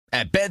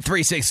At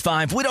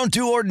Bet365, we don't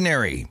do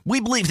ordinary. We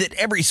believe that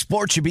every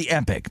sport should be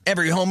epic.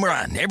 Every home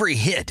run, every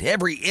hit,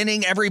 every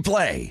inning, every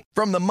play.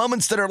 From the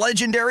moments that are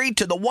legendary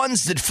to the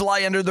ones that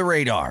fly under the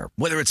radar.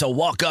 Whether it's a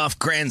walk-off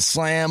grand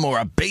slam or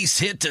a base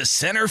hit to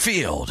center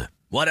field.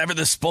 Whatever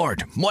the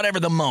sport, whatever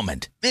the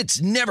moment.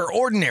 It's never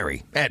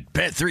ordinary at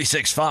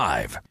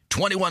Bet365.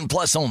 21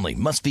 plus only.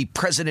 Must be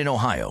present in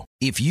Ohio.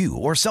 If you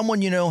or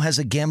someone you know has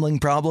a gambling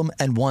problem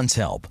and wants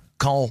help,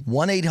 call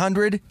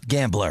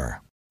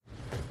 1-800-GAMBLER.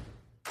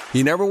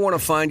 You never want to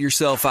find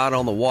yourself out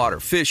on the water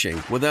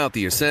fishing without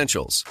the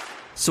essentials.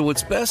 So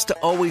it's best to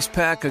always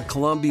pack a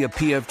Columbia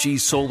PFG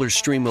Solar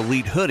Stream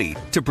Elite hoodie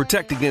to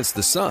protect against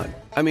the sun.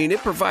 I mean, it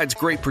provides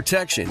great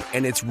protection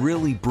and it's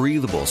really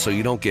breathable so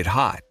you don't get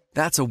hot.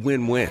 That's a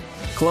win-win.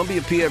 Columbia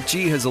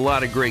PFG has a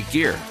lot of great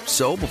gear.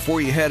 So before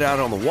you head out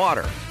on the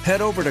water, head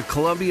over to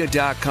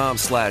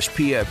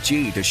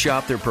Columbia.com/PFG to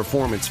shop their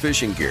performance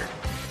fishing gear.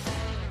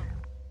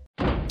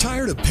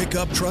 Tired of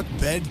pickup truck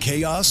bed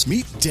chaos?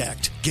 Meet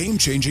Decked.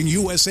 Game-changing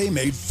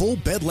USA-made full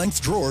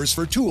bed-length drawers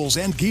for tools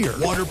and gear.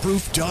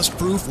 Waterproof,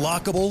 dust-proof,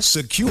 lockable,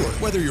 secure.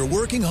 Whether you're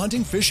working,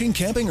 hunting, fishing,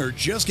 camping, or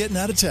just getting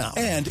out of town.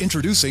 And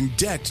introducing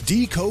Decked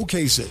Deco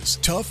cases.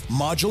 Tough,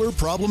 modular,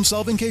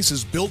 problem-solving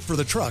cases built for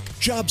the truck,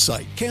 job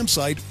site,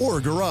 campsite,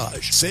 or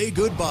garage. Say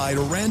goodbye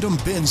to random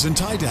bins and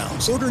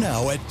tie-downs. Order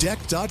now at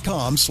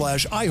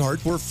Decked.com/iHeart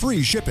for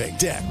free shipping.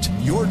 Decked.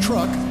 Your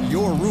truck,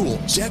 your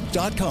rules.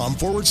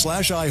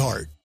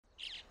 Decked.com/iHeart.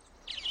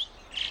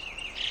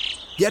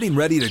 Getting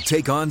ready to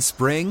take on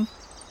spring?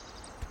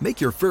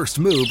 Make your first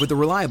move with the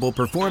reliable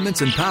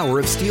performance and power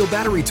of Steel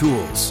battery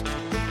tools.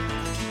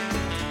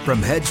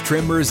 From hedge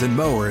trimmers and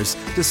mowers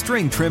to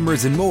string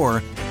trimmers and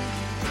more,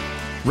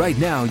 right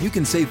now you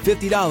can save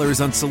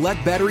 $50 on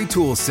select battery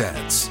tool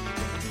sets.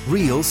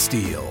 Real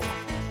Steel.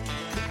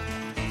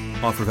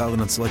 Offer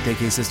valid on select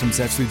AK system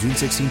sets through June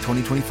 16,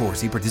 2024.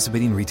 See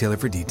participating retailer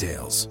for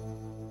details.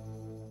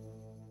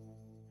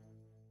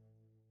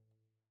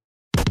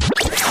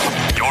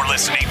 You're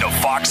listening to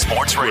Fox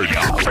Sports Radio.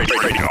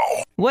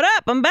 What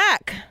up? I'm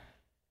back.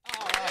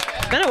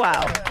 It's been a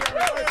while.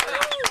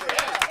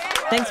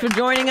 Thanks for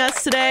joining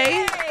us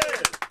today.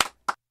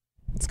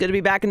 It's good to be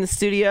back in the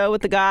studio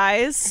with the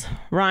guys,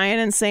 Ryan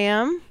and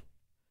Sam.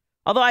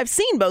 Although I've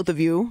seen both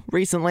of you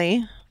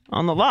recently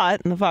on the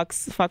lot, in the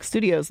Fox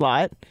Studios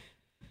lot,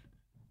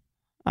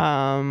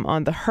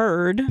 on the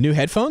Herd. New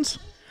headphones?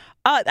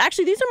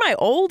 Actually, these are my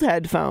old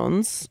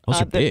headphones.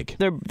 Those are big.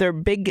 They're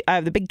big. I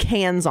have the big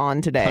cans on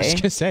today. I was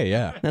going to say,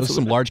 yeah. Those are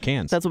some large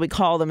cans. That's what we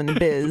call them in the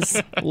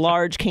biz.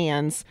 Large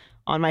cans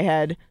on my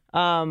head.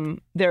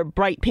 They're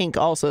bright pink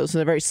also, so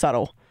they're very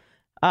subtle.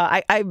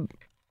 I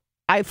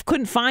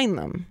couldn't find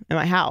them in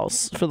my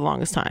house for the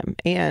longest time.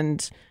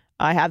 And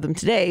I have them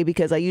today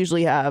because I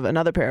usually have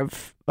another pair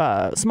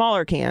of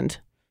smaller cans.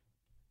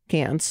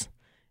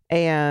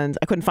 And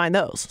I couldn't find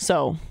those.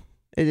 So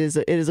it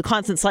is a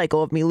constant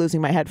cycle of me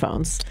losing my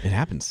headphones. It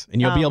happens. And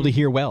you'll be able to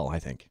hear well, I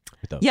think,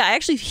 with those. Yeah, I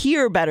actually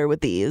hear better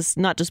with these,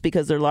 not just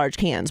because they're large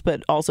cans,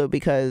 but also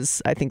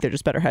because I think they're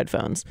just better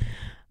headphones.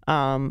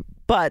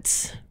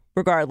 But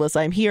regardless,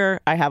 I'm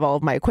here. I have all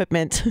of my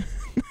equipment.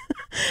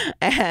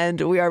 And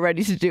we are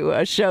ready to do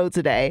a show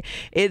today.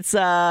 It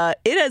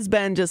has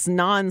been just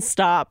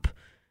nonstop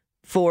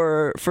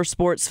for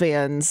sports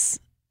fans.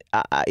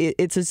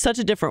 It's such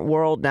a different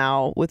world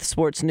now with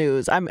sports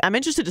news. I'm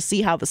interested to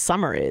see how the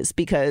summer is,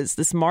 because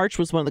this March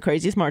was one of the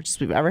craziest marches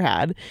we've ever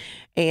had.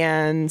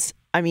 And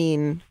I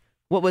mean,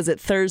 what was it?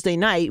 Thursday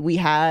night, we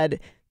had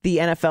the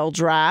NFL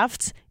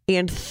draft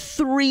and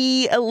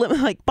 3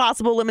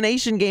 possible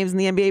elimination games in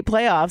the NBA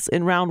playoffs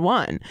in round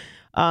 1.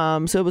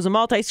 So it was a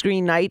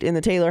multi-screen night in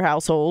the Taylor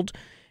household.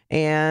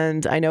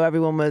 And I know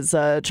everyone was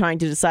trying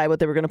to decide what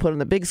they were going to put on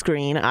the big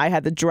screen. I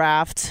had the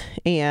draft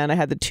and I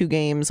had the 2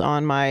 games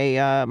on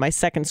my my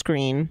second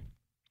screen.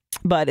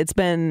 But it's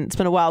been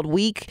a wild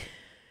week.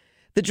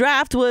 The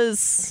draft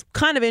was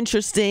kind of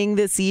interesting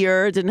this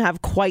year. It didn't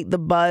have quite the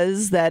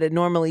buzz that it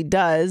normally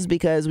does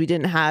because we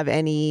didn't have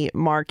any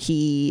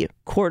marquee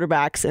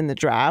quarterbacks in the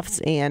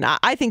draft. And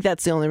I think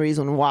that's the only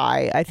reason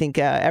why. I think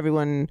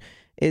everyone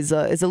is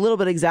a little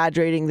bit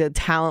exaggerating the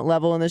talent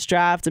level in this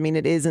draft. I mean,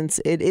 it isn't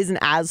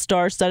as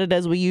star-studded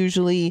as we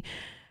usually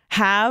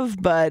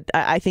have, but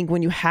I think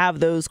when you have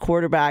those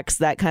quarterbacks,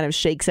 that kind of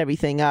shakes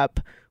everything up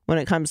when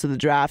it comes to the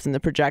draft and the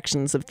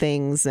projections of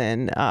things.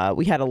 And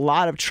we had a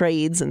lot of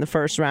trades in the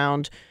first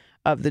round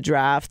of the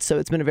draft, so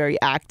it's been a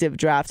very active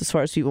draft as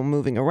far as people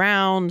moving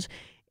around.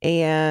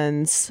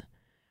 And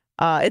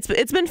it's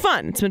been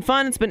fun. It's been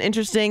fun. It's been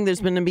interesting. There's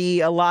going to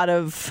be a lot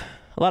of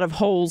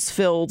holes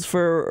filled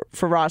for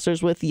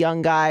rosters with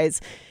young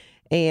guys,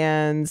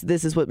 and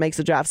this is what makes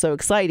the draft so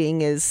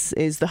exciting is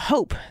the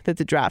hope that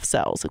the draft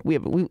sells.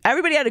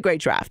 Everybody had a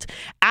great draft.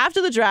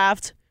 After the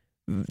draft,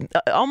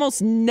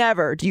 almost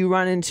never do you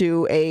run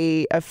into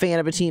a fan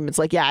of a team. It's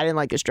like, yeah, I didn't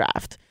like this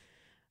draft.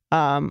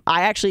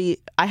 I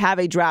have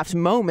a draft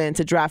moment,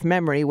 a draft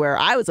memory where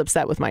I was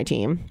upset with my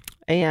team,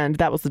 and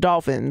that was the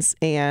Dolphins,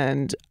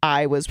 and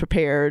I was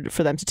prepared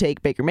for them to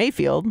take Baker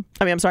Mayfield.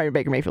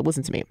 Baker Mayfield,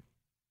 listen to me.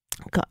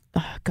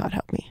 God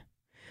help me.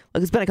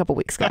 Look, it's been a couple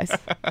weeks, guys.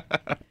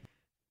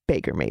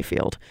 Baker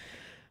Mayfield.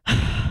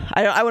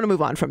 I want to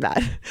move on from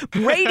that.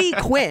 Brady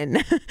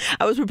Quinn.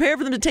 I was prepared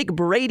for them to take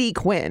Brady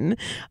Quinn,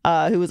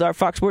 who was our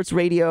Fox Sports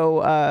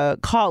Radio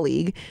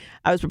colleague.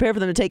 I was prepared for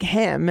them to take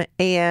him,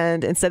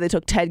 and instead they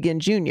took Ted Ginn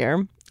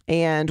Jr.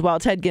 And while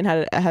Ted Ginn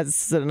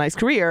has a nice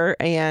career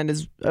and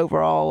is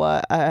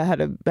overall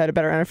had a better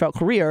NFL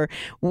career,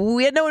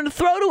 we had no one to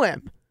throw to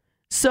him.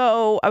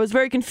 So I was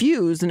very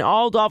confused, and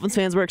all Dolphins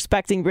fans were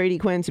expecting Brady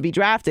Quinn to be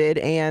drafted,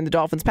 and the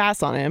Dolphins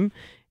passed on him.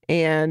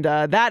 And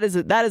that is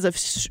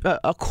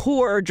a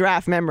core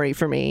draft memory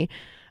for me.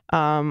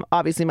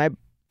 Obviously, my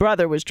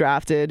brother was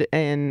drafted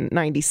in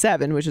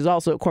 97, which is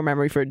also a core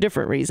memory for a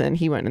different reason.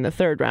 He went in the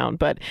 3rd round.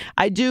 But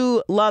I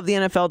do love the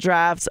NFL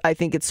drafts. I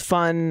think it's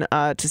fun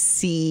to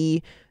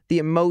see the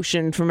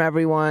emotion from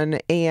everyone,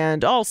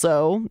 and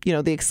also,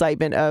 the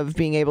excitement of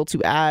being able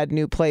to add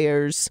new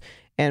players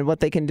and what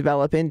they can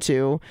develop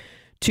into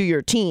to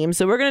your team.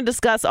 So we're going to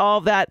discuss all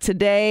of that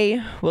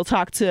today. We'll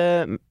talk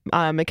to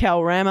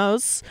Mikel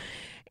Ramos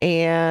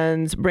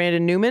and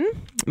Brandon Newman,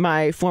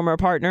 my former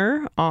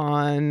partner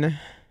on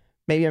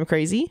Maybe I'm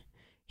Crazy.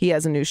 He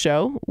has a new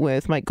show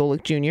with Mike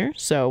Golick Jr.,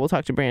 so we'll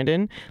talk to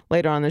Brandon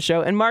later on the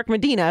show. And Mark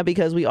Medina,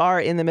 because we are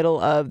in the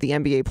middle of the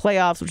NBA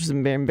playoffs, which has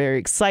been very, very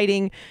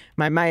exciting.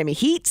 My Miami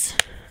Heat.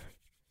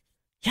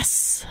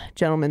 Yes,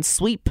 gentlemen's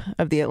sweep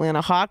of the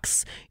Atlanta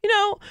Hawks.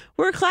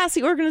 We're a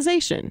classy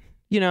organization,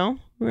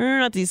 We're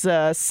not these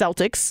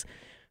Celtics.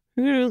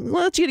 We're going to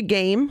let you get a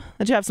game,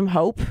 let you have some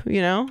hope,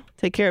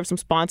 take care of some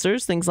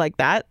sponsors, things like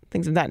that,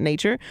 things of that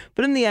nature.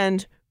 But in the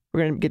end,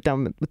 we're going to get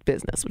done with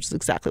business, which is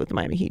exactly what the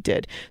Miami Heat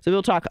did. So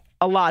we'll talk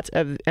a lot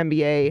of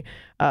NBA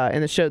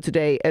in the show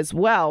today as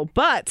well.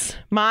 But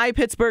my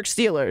Pittsburgh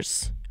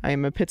Steelers. I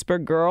am a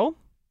Pittsburgh girl,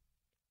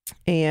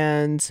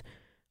 and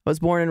I was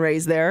born and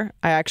raised there.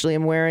 I actually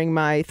am wearing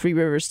my Three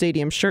Rivers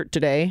Stadium shirt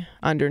today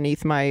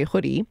underneath my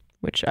hoodie,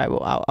 which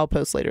I'll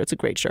post later. It's a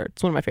great shirt.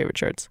 It's one of my favorite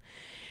shirts.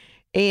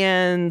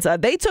 And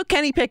they took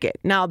Kenny Pickett.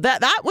 Now,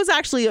 that was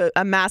actually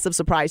a massive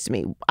surprise to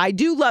me. I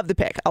do love the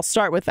pick. I'll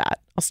start with that.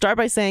 I'll start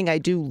by saying I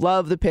do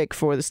love the pick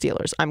for the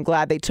Steelers. I'm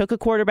glad they took a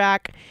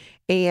quarterback,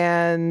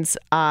 and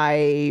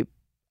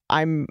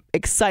I'm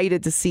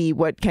excited to see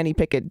what Kenny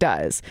Pickett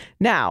does.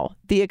 Now,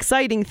 the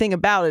exciting thing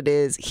about it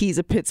is he's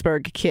a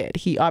Pittsburgh kid.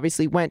 He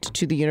obviously went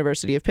to the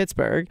University of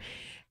Pittsburgh.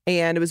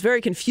 And it was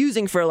very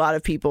confusing for a lot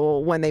of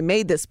people when they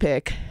made this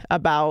pick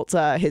about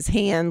his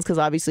hands, because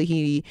obviously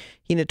he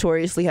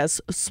notoriously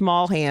has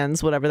small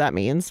hands, whatever that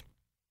means.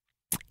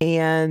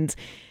 And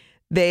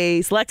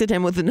they selected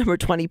him with the number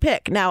 20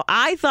 pick. Now,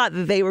 I thought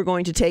that they were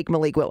going to take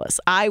Malik Willis.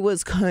 I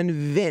was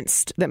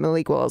convinced that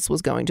Malik Willis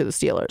was going to the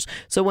Steelers.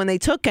 So when they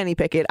took Kenny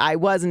Pickett, I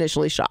was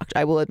initially shocked.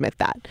 I will admit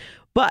that.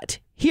 But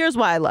here's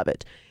why I love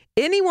it.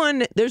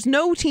 There's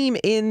no team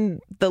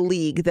in the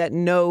league that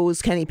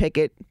knows Kenny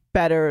Pickett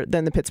better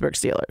than the Pittsburgh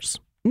Steelers.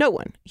 No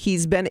one.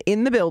 He's been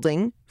in the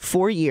building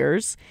for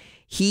years.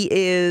 He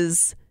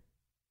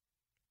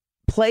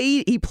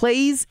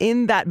plays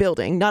in that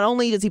building. Not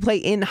only does he play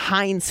in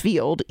Heinz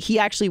Field, he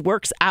actually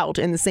works out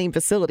in the same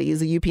facilities,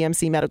 the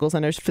UPMC Medical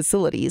Center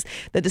facilities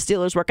that the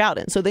Steelers work out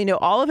in. So they know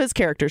all of his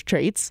character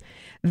traits.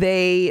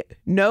 They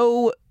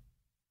know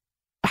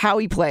how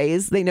he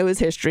plays. They know his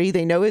history.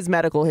 They know his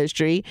medical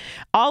history.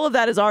 All of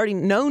that is already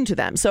known to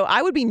them. So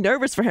I would be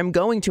nervous for him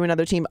going to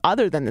another team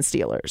other than the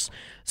Steelers.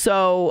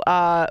 So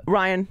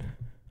Ryan,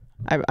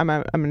 I'm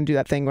going to do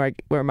that thing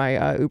where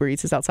my Uber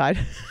Eats is outside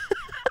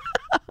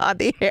on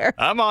the air.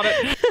 I'm on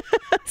it.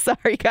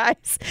 Sorry,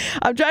 guys.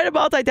 I'm trying to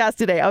multitask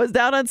today. I was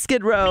down on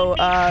Skid Row,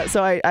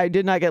 so I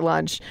did not get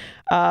lunch.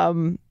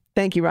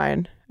 Thank you,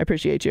 Ryan. I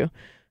appreciate you.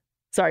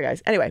 Sorry,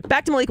 guys. Anyway,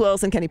 back to Malik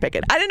Willis and Kenny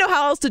Pickett. I didn't know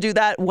how else to do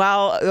that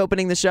while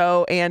opening the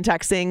show and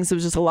texting, so it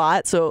was just a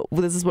lot. So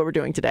this is what we're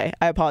doing today.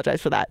 I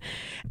apologize for that.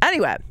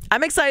 Anyway,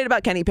 I'm excited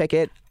about Kenny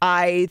Pickett.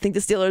 I think the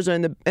Steelers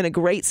are in a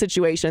great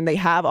situation. They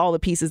have all the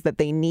pieces that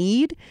they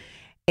need.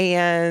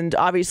 And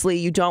obviously,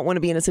 you don't want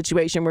to be in a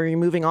situation where you're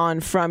moving on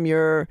from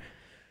your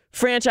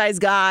franchise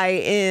guy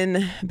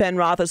in Ben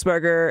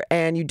Roethlisberger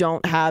and you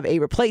don't have a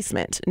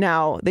replacement.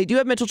 Now, they do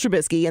have Mitchell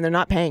Trubisky, and they're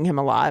not paying him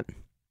a lot.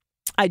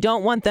 I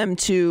don't want them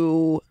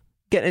to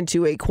get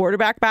into a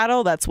quarterback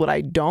battle. That's what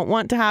I don't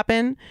want to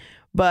happen.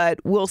 But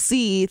we'll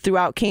see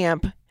throughout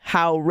camp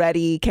how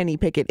ready Kenny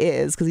Pickett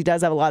is, because he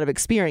does have a lot of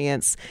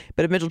experience.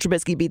 But if Mitchell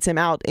Trubisky beats him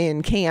out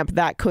in camp,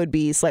 that could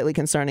be slightly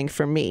concerning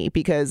for me,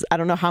 because I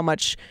don't know how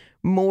much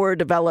more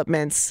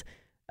developments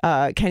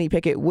Kenny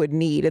Pickett would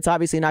need. It's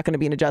obviously not going to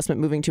be an adjustment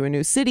moving to a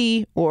new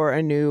city or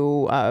a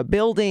new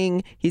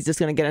building. He's just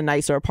going to get a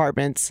nicer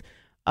apartment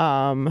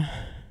in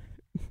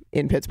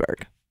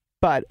Pittsburgh.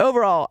 But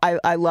overall,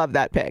 I love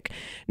that pick.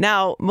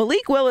 Now,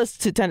 Malik Willis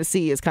to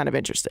Tennessee is kind of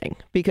interesting,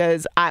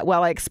 because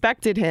while I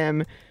expected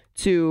him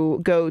to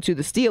go to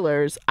the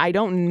Steelers, I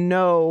don't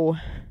know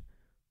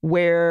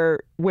where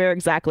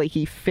exactly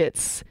he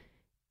fits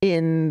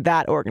in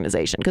that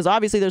organization. Because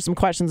obviously there's some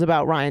questions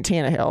about Ryan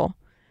Tannehill.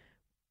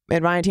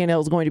 And Ryan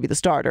Tannehill is going to be the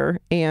starter,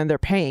 and they're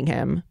paying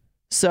him.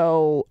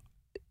 So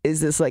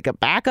is this like a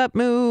backup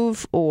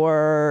move,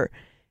 or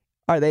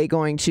are they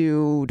going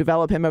to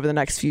develop him over the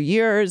next few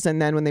years?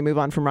 And then when they move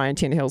on from Ryan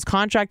Tannehill's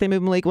contract, they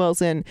move Malik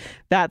Wilson.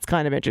 That's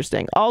kind of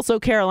interesting. Also,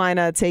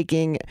 Carolina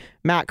taking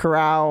Matt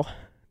Corral,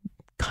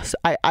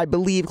 I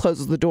believe,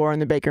 closes the door on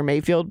the Baker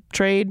Mayfield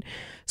trade.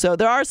 So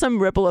there are some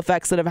ripple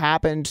effects that have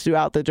happened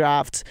throughout the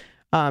draft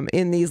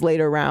in these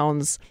later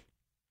rounds,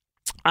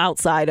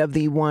 outside of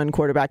the one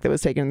quarterback that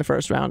was taken in the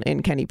first round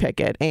in Kenny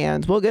Pickett.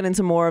 And we'll get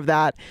into more of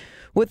that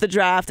with the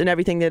draft and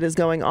everything that is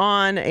going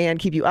on and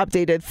keep you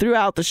updated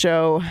throughout the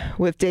show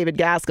with David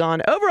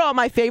Gascon. Overall,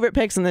 my favorite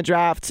picks in the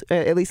draft,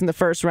 at least in the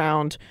first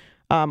round,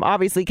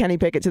 obviously Kenny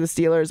Pickett to the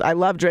Steelers. I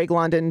love Drake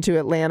London to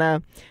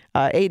Atlanta.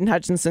 Aiden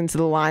Hutchinson to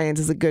the Lions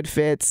is a good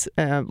fit.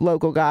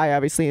 Local guy,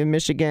 obviously, in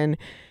Michigan.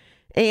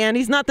 And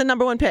he's not the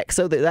number one pick,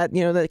 so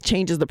that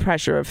changes the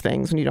pressure of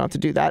things when you don't have to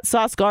do that.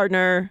 Sauce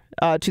Gardner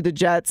to the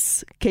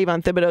Jets,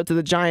 Kayvon Thibodeau to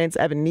the Giants,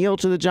 Evan Neal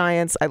to the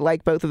Giants. I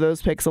like both of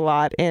those picks a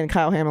lot. And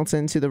Kyle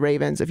Hamilton to the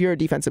Ravens. If you're a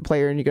defensive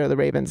player and you go to the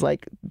Ravens,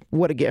 like,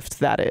 what a gift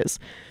that is.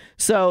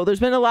 So there's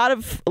been a lot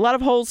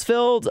of holes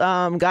filled.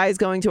 Guys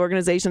going to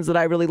organizations that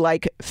I really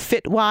like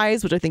fit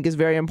wise, which I think is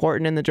very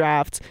important in the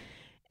draft.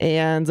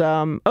 And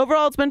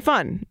overall, it's been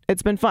fun.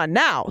 It's been fun.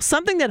 Now,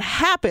 something that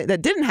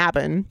didn't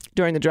happen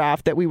during the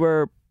draft that we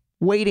were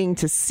waiting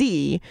to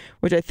see,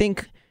 which I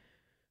think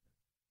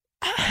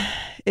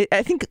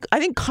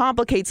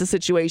complicates the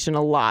situation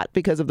a lot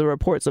because of the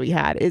reports that we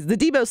had, is the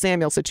Deebo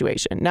Samuel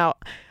situation. Now,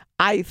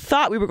 I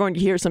thought we were going to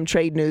hear some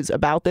trade news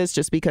about this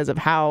just because of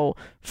how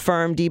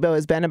firm Deebo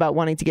has been about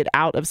wanting to get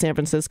out of San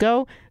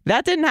Francisco.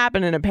 That didn't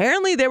happen, and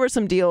apparently there were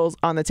some deals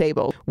on the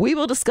table. We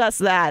will discuss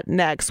that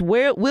next.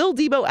 Where will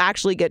Deebo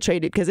actually get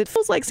traded? Because it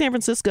feels like San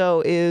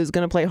Francisco is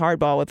going to play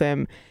hardball with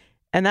him,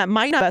 and that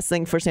might not be the best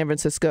thing for San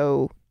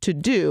Francisco to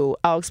do.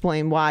 I'll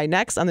explain why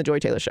next on The Joy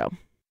Taylor Show.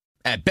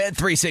 At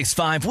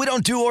Bet365, we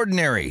don't do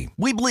ordinary.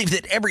 We believe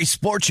that every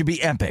sport should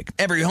be epic.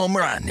 Every home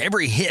run,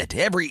 every hit,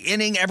 every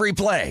inning, every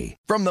play.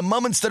 From the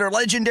moments that are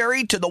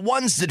legendary to the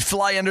ones that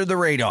fly under the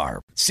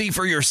radar. See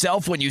for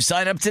yourself when you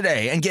sign up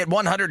today and get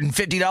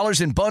 $150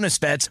 in bonus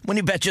bets when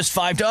you bet just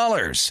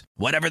 $5.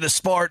 Whatever the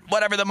sport,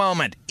 whatever the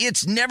moment,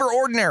 it's never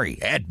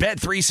ordinary at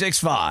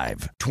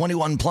Bet365.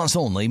 21 plus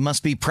only.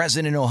 Must be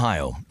present in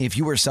Ohio. If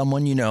you or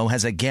someone you know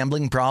has a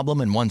gambling problem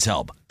and wants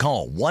help,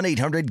 call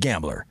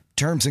 1-800-GAMBLER.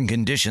 Terms and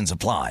conditions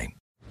apply.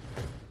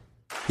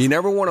 You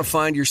never want to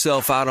find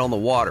yourself out on the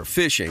water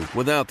fishing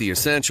without the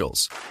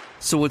essentials.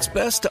 So it's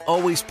best to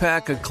always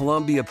pack a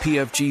Columbia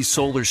PFG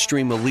Solar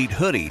Stream Elite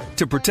hoodie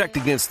to protect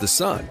against the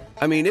sun.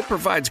 I mean, it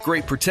provides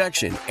great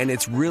protection and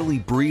it's really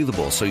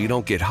breathable so you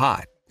don't get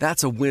hot.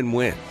 That's a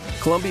win-win.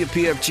 Columbia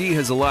PFG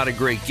has a lot of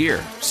great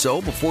gear. So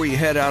before you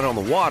head out on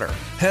the water,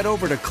 head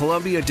over to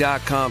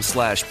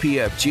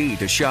Columbia.com/PFG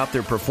to shop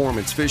their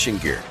performance fishing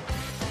gear.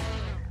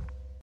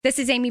 This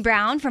is Amy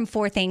Brown from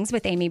 4 Things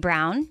with Amy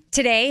Brown.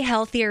 Today,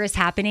 healthier is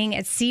happening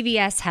at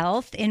CVS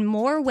Health in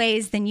more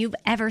ways than you've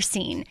ever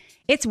seen.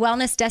 It's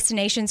wellness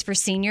destinations for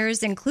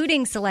seniors,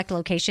 including select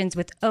locations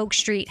with Oak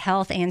Street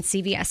Health and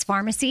CVS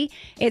Pharmacy.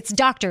 It's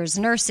doctors,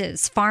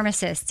 nurses,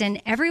 pharmacists, and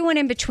everyone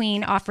in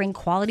between offering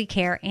quality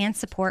care and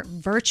support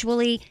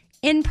virtually,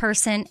 in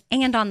person,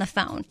 and on the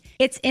phone.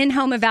 It's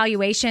in-home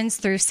evaluations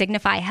through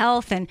Signify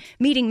Health and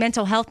meeting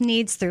mental health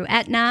needs through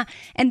Aetna.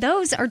 And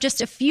those are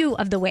just a few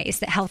of the ways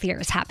that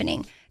healthier is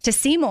happening. To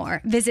see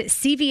more, visit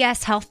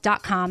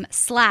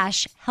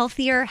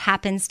cvshealth.com/healthier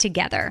happens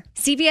together.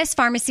 CVS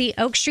Pharmacy,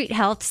 Oak Street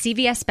Health,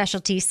 CVS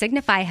Specialty,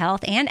 Signify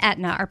Health, and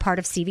Aetna are part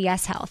of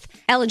CVS Health.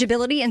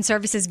 Eligibility and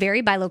services vary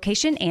by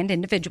location and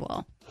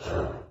individual.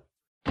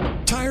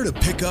 Tired of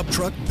pickup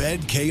truck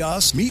bed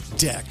chaos? Meet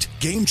Decked.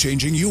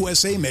 Game-changing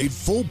USA-made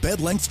full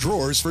bed-length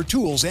drawers for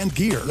tools and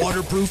gear.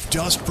 Waterproof,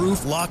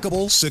 dust-proof,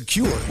 lockable,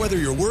 secure. Whether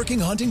you're working,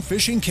 hunting,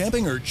 fishing,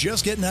 camping, or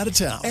just getting out of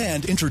town.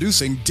 And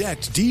introducing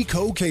Decked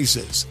Deco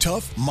cases.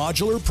 Tough,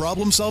 modular,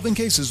 problem-solving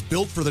cases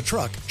built for the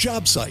truck,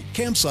 job site,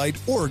 campsite,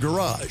 or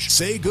garage.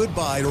 Say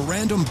goodbye to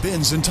random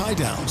bins and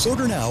tie-downs.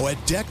 Order now at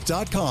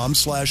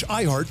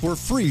decked.com/iHeart for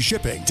free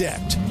shipping.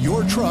 Decked.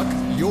 Your truck,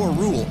 your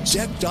rules.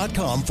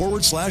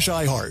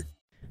 Decked.com/iHeart.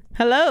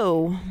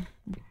 Hello.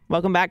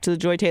 Welcome back to the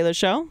Joy Taylor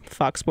Show,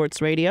 Fox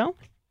Sports Radio.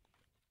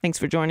 Thanks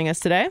for joining us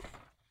today.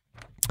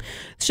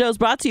 The show is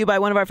brought to you by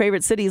one of our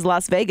favorite cities,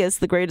 Las Vegas,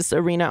 the greatest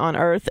arena on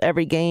earth.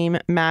 Every game,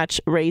 match,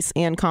 race,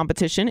 and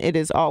competition, it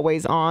is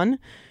always on.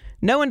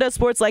 No one does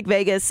sports like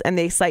Vegas, and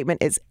the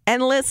excitement is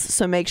endless,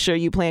 so make sure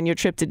you plan your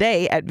trip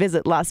today at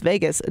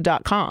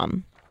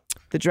visitlasvegas.com.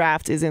 The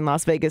draft is in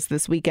Las Vegas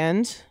this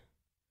weekend.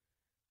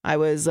 I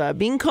was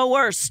being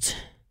coerced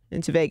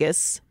into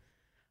Vegas.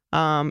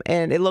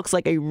 And it looks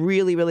like a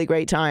really, really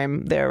great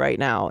time there right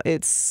now.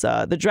 It's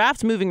the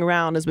draft moving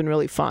around has been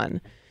really fun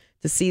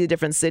to see the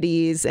different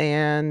cities.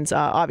 And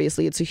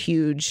obviously, it's a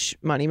huge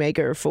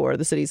moneymaker for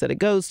the cities that it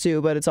goes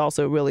to. But it's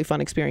also a really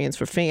fun experience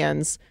for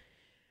fans.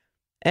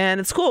 And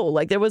it's cool.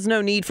 Like, there was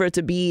no need for it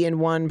to be in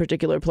one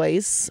particular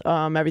place.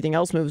 Everything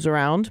else moves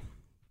around.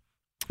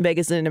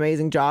 Vegas did an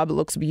amazing job. It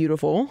looks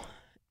beautiful.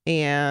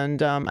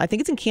 And I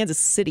think it's in Kansas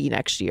City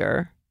next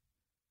year.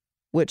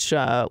 which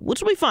will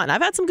be fun.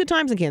 I've had some good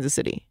times in Kansas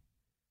City.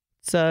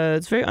 It's a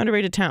very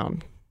underrated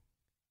town.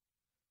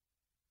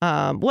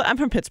 I'm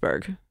from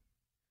Pittsburgh,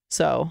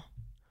 so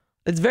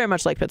it's very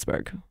much like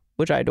Pittsburgh,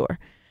 which I adore.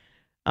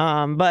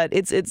 But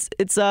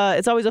it's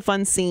always a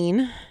fun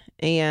scene,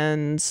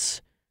 and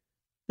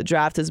the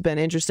draft has been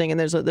interesting, and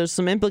there's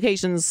some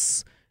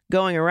implications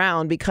going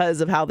around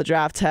because of how the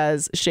draft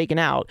has shaken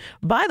out.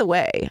 By the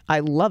way, I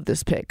love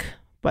this pick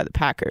by the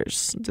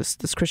Packers.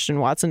 This Christian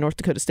Watson, North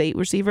Dakota State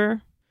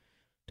receiver,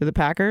 to the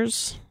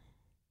Packers.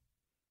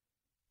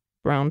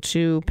 Round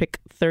 2, pick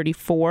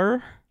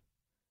 34.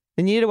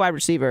 They needed a wide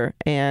receiver,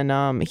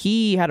 and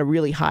he had a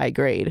really high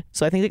grade,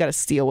 so I think they got a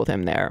steal with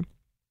him there.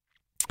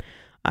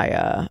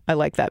 I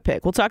like that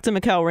pick. We'll talk to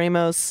Mikel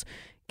Ramos,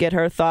 get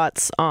her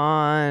thoughts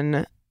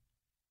on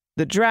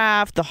the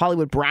draft, the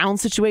Hollywood Brown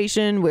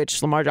situation,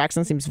 which Lamar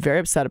Jackson seems very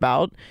upset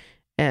about,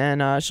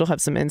 and she'll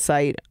have some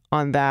insight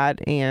on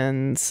that,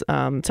 and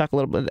talk a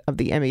little bit of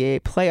the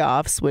NBA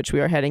playoffs, which we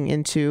are heading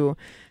into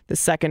the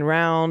second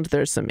round.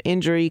 There's some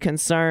injury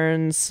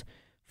concerns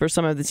for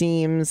some of the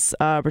teams,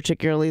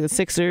 particularly the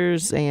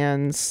Sixers,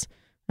 and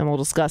we'll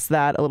discuss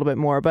that a little bit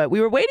more. But we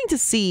were waiting to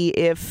see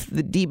if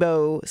the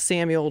Deebo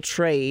Samuel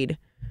trade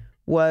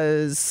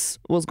was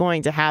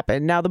going to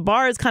happen. Now, the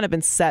bar has kind of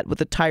been set with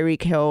the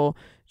Tyreek Hill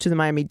to the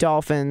Miami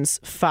Dolphins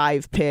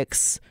 5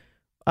 picks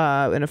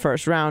in a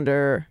first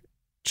rounder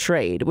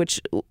trade, which,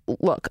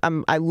 look,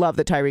 I love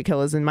that Tyreek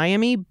Hill is in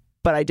Miami,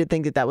 but I did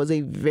think that was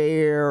a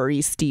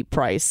very steep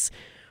price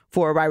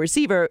for a wide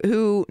receiver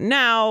who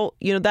now,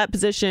 that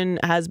position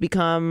has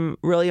become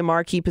really a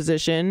marquee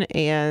position,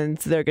 and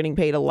they're getting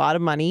paid a lot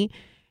of money,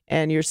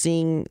 and you're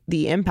seeing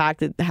the impact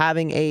that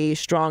having a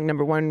strong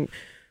number one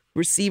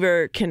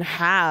receiver can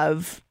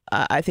have.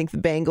 I think the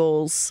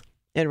Bengals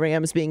and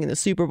Rams being in the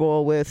Super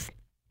Bowl with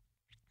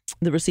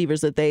the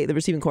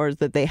receiving corps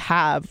that they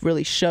have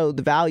really showed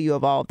the value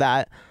of all of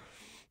that.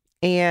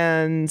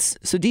 And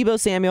so Deebo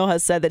Samuel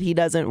has said that he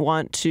doesn't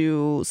want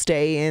to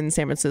stay in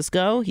San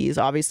Francisco. He's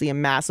obviously a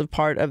massive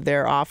part of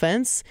their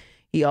offense.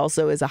 He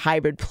also is a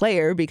hybrid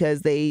player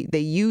because they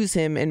use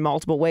him in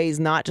multiple ways,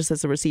 not just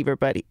as a receiver,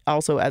 but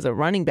also as a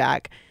running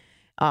back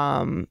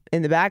in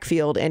the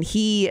backfield. And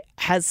he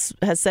has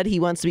said he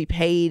wants to be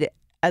paid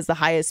as the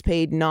highest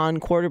paid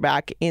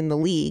non-quarterback in the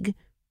league,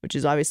 which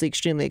is obviously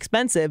extremely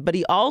expensive, but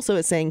he also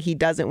is saying he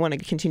doesn't want to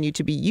continue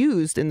to be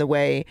used in the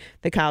way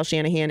that Kyle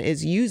Shanahan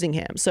is using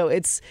him. So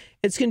it's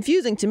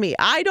confusing to me.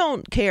 I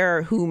don't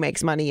care who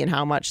makes money and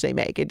how much they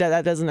make.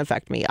 That doesn't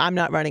affect me. I'm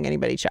not running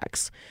anybody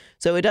checks.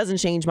 So it doesn't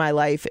change my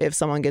life if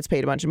someone gets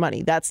paid a bunch of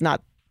money. That's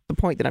not the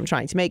point that I'm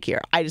trying to make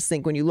here. I just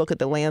think when you look at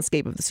the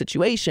landscape of the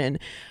situation,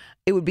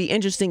 it would be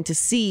interesting to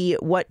see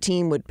what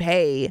team would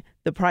pay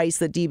the price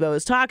that Deebo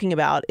is talking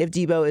about if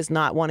Deebo is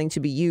not wanting to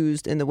be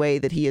used in the way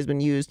that he has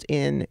been used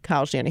in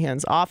Kyle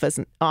Shanahan's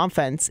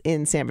offense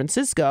in San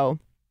Francisco.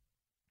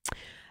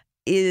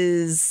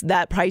 Is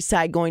that price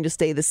tag going to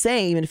stay the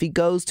same? And if he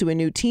goes to a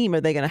new team,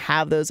 are they going to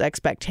have those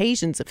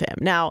expectations of him?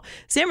 Now,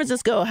 San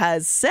Francisco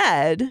has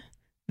said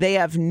they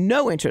have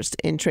no interest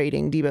in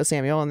trading Deebo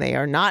Samuel, and they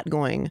are not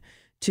going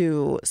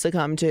to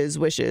succumb to his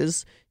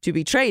wishes to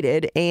be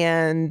traded.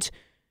 And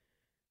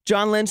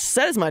John Lynch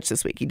said as much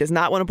this week. He does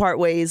not want to part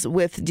ways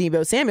with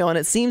Deebo Samuel, and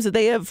it seems that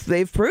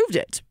they've proved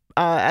it.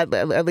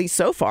 At least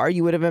so far,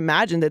 you would have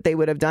imagined that they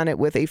would have done it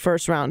with a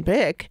first-round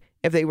pick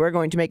if they were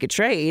going to make a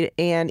trade.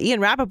 And Ian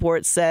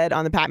Rappaport said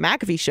on the Pat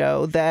McAfee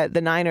show that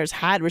the Niners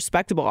had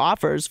respectable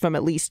offers from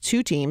at least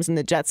 2 teams, in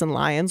the Jets and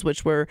Lions,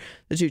 which were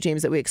the 2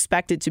 teams that we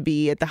expected to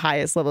be at the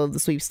highest level of the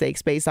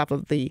sweepstakes based off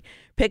of the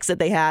picks that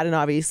they had and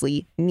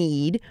obviously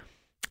need.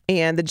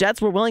 And the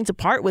Jets were willing to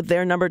part with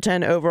their number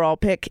 10 overall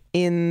pick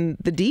in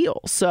the deal.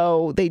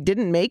 So they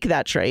didn't make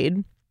that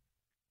trade.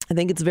 I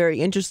think it's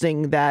very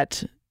interesting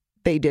that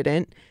they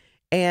didn't.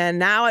 And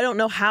now I don't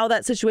know how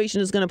that situation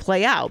is going to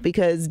play out,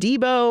 because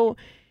Deebo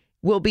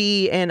will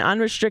be an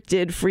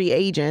unrestricted free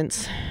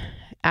agent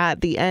at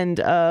the end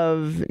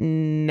of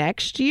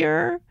next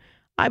year,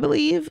 I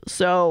believe.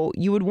 So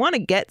you would want to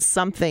get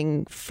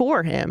something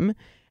for him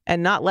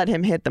and not let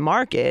him hit the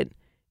market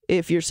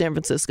if you're San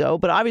Francisco,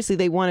 but obviously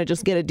they want to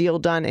just get a deal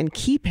done and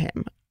keep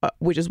him,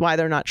 which is why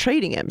they're not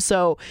trading him.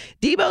 So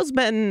Deebo's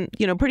been,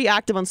 pretty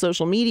active on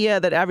social media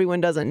that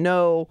everyone doesn't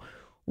know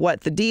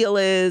what the deal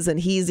is, and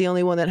he's the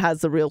only one that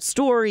has the real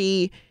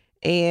story,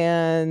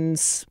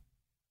 and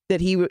that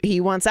he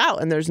wants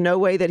out, and there's no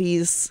way that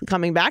he's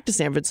coming back to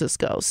San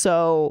Francisco.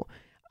 So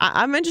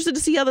I'm interested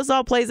to see how this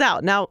all plays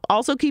out. Now,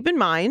 also keep in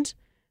mind,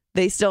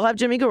 they still have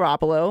Jimmy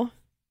Garoppolo,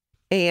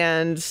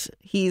 and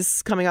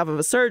he's coming off of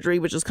a surgery,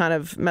 which is kind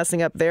of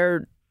messing up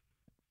their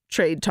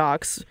trade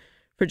talks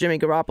for Jimmy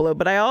Garoppolo.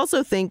 But I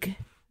also think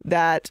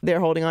that they're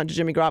holding on to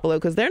Jimmy Garoppolo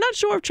because they're not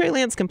sure if Trey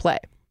Lance can play.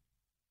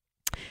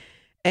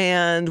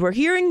 And we're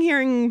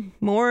hearing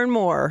more and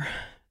more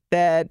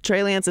that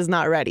Trey Lance is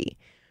not ready,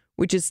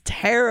 which is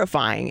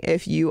terrifying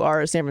if you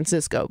are San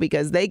Francisco,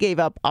 because they gave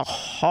up a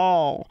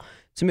haul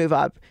to move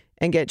up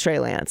and get Trey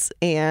Lance,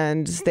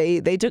 and they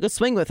took a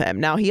swing with him.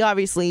 Now, he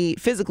obviously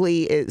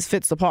physically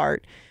fits the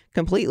part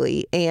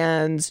completely.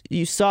 And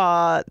you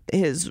saw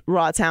his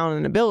raw talent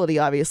and ability,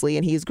 obviously,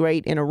 and he's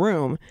great in a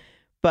room.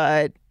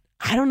 But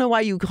I don't know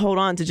why you hold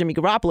on to Jimmy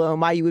Garoppolo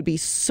and why you would be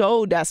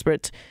so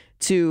desperate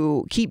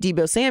to keep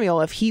Deebo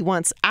Samuel if he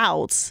wants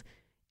out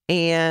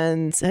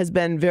and has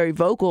been very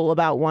vocal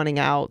about wanting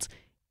out.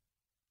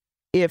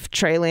 If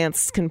Trey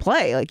Lance can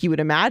play, like you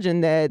would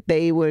imagine that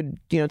they would,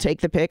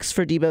 take the picks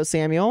for Deebo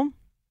Samuel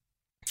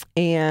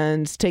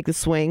and take the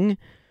swing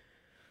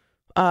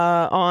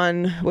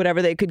on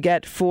whatever they could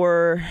get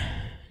for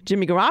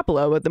Jimmy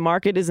Garoppolo. But the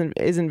market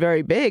isn't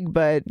very big.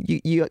 But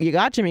you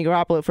got Jimmy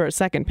Garoppolo for a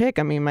second pick.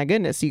 I mean, my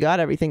goodness, you got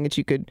everything that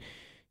you could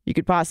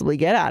possibly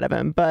get out of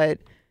him. But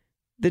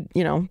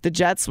the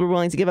Jets were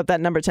willing to give up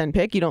that number 10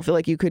 pick. You don't feel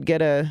like you could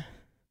get a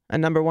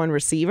number 1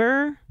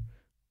 receiver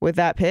with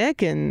that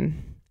pick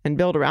and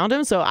build around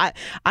him. So I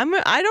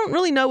don't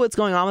really know what's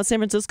going on with San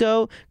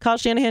Francisco. Kyle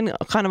Shanahan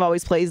kind of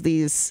always plays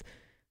these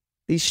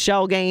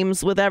shell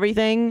games with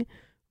everything.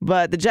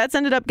 But the Jets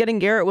ended up getting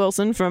Garrett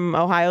Wilson from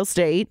Ohio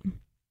State.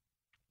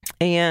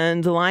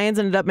 And the Lions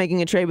ended up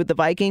making a trade with the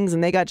Vikings,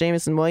 and they got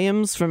Jameson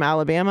Williams from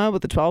Alabama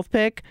with the 12th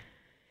pick.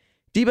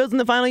 Deebo's in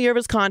the final year of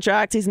his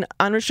contract. He's an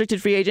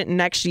unrestricted free agent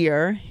next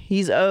year.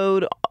 He's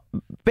owed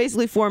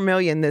basically $4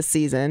 million this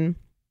season.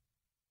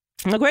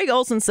 Now, Greg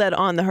Olsen said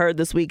on The Herd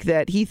this week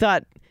that he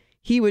thought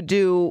he would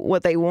do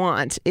what they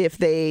want if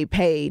they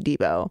pay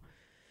Deebo.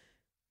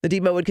 The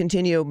Deebo would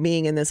continue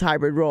being in this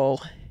hybrid role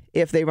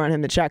if they run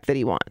him the check that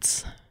he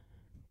wants.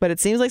 But it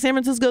seems like San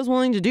Francisco is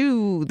willing to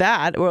do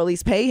that, or at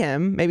least pay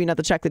him. Maybe not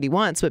the check that he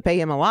wants, but pay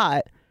him a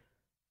lot.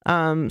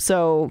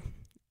 So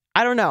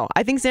I don't know.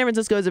 I think San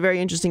Francisco is a very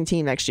interesting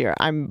team next year.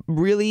 I'm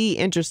really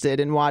interested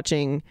in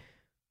watching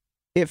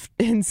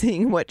and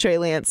seeing what Trey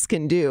Lance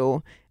can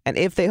do. And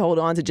if they hold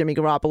on to Jimmy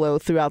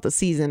Garoppolo throughout the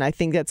season, I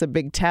think that's a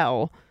big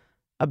tell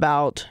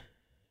about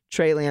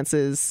Trey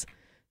Lance's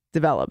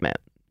development.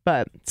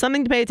 But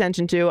something to pay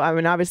attention to. I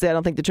mean, obviously, I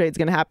don't think the trade's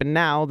going to happen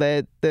now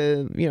that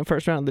the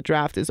first round of the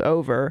draft is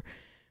over.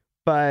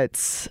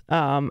 But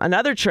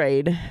another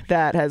trade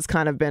that has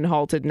kind of been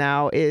halted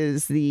now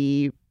is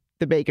the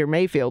Baker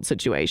Mayfield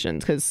situation,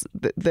 because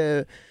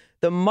the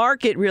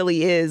market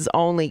really is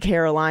only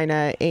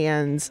Carolina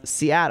and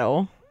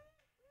Seattle.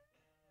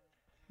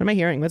 What am I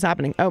hearing? What's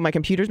happening? Oh, my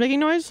computer's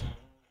making noise? Is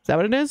that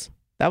what it is?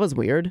 That was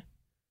weird.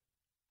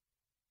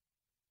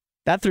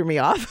 That threw me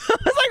off. I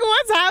was like,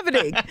 what's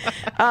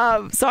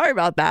happening? Sorry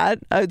about that.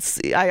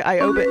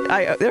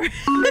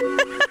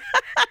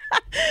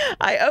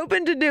 I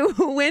opened a new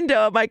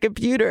window on my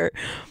computer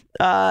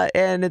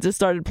and it just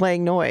started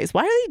playing noise.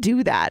 Why do they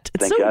do that?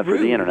 It's Thank God for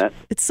the internet.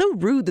 It's so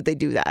rude that they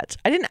do that.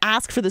 I didn't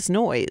ask for this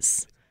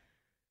noise.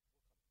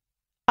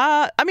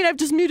 I mean, I've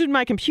just muted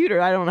my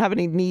computer. I don't have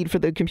any need for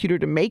the computer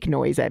to make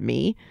noise at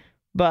me.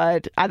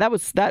 But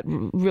that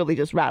really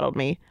just rattled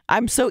me.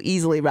 I'm so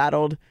easily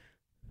rattled.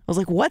 I was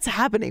like, what's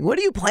happening? What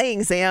are you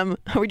playing, Sam?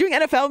 Are we doing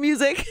NFL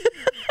music?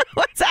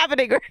 What's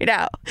happening right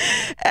now?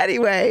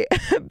 Anyway,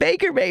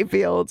 Baker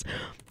Mayfield,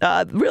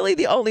 really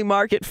the only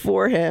market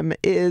for him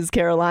is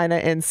Carolina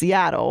and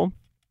Seattle.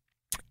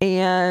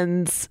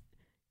 And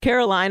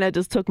Carolina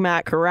just took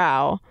Matt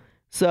Corral.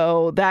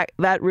 So that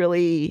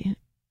really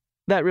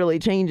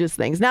changes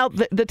things. Now,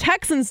 the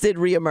Texans did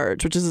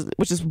reemerge,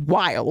 which is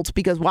wild,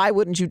 because why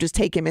wouldn't you just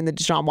take him in the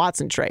Deshaun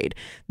Watson trade?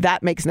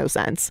 That makes no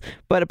sense.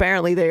 But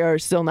apparently they are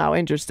still now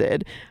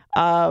interested.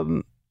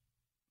 I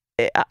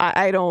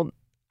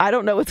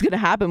don't know what's going to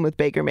happen with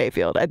Baker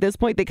Mayfield. At this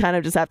point, they kind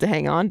of just have to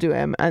hang on to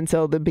him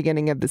until the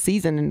beginning of the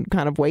season and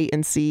kind of wait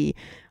and see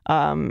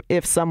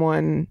if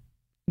someone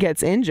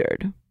gets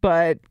injured.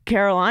 But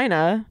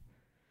Carolina,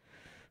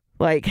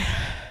 like,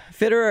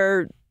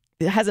 Fitterer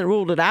hasn't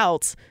ruled it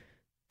out,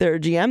 their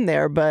GM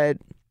there, but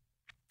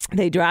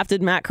they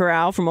drafted Matt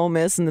Corral from Ole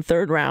Miss in the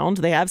 3rd round.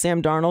 They have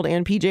Sam Darnold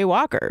and PJ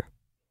Walker.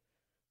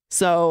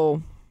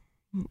 So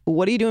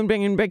what are you doing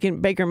bringing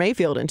Baker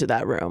Mayfield into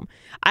that room?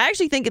 I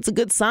actually think it's a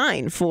good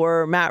sign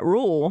for Matt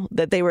Rule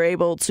that they were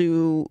able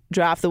to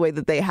draft the way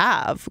that they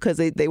have, because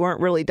they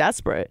weren't really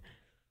desperate.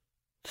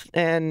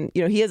 And,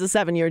 he has a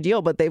 7-year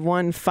deal, but they've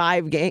won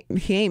 5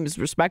 games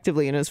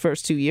respectively in his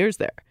first 2 years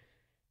there.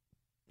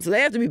 So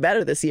they have to be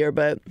better this year,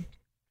 but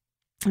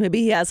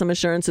maybe he has some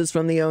assurances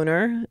from the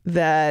owner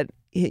that,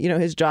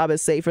 his job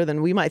is safer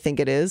than we might think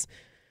it is.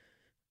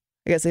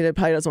 I guess he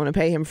probably doesn't want to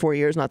pay him 4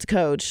 years not to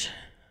coach.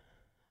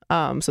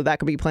 So that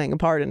could be playing a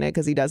part in it,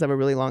 because he does have a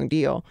really long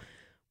deal.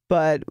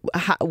 But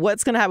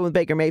what's going to happen with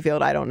Baker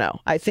Mayfield, I don't know.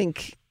 I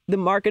think the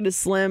market is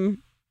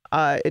slim.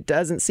 It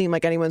doesn't seem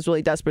like anyone's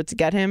really desperate to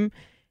get him.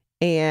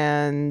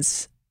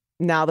 And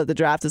now that the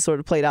draft has sort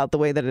of played out the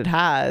way that it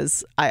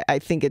has, I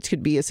think it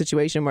could be a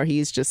situation where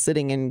he's just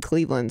sitting in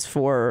Cleveland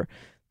for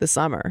the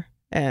summer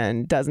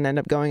and doesn't end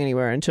up going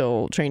anywhere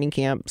until training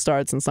camp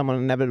starts and someone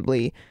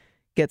inevitably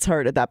gets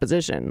hurt at that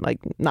position. Like,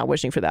 not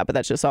wishing for that, but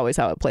that's just always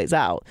how it plays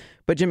out.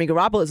 But Jimmy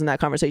Garoppolo is in that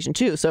conversation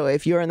too. So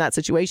if you're in that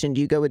situation,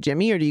 do you go with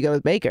Jimmy or do you go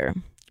with Baker?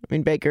 I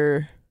mean,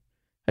 Baker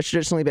has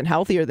traditionally been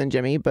healthier than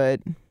Jimmy,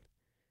 but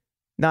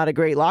not a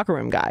great locker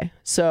room guy.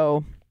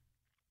 So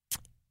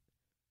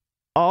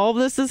all of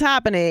this is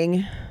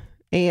happening,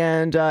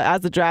 and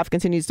as the draft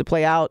continues to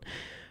play out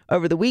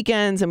over the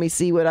weekends and we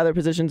see what other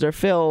positions are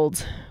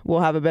filled,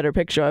 we'll have a better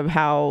picture of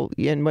how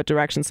and what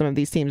direction some of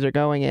these teams are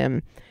going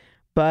in.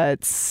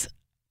 But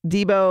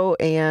Debo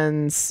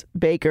and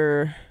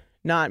Baker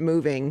not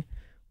moving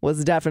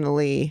was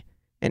definitely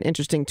an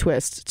interesting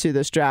twist to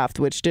this draft,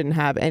 which didn't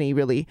have any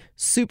really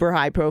super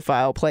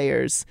high-profile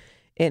players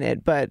in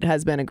it, but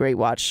has been a great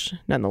watch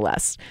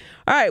nonetheless.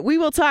 All right, we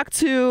will talk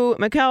to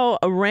Mikel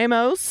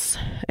Ramos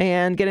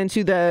and get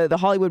into the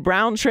Hollywood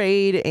Brown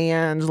trade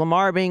and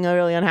Lamar being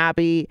really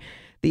unhappy.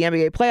 The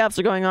NBA playoffs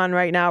are going on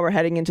right now. We're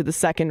heading into the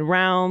second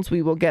round.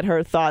 We will get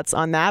her thoughts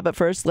on that. But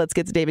first, let's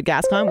get to David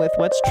Gascon with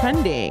What's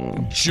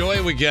Trending.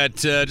 Joy, we got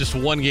just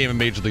one game of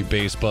Major League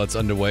Baseball. It's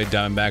underway.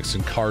 Diamondbacks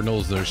and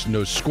Cardinals. There's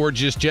no score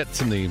just yet. It's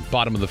in the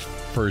bottom of the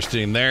first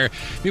inning there.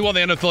 Meanwhile,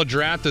 the NFL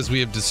draft, as we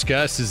have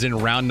discussed, is in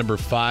round number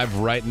 5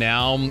 right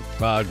now.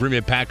 Green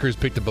Bay Packers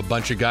picked up a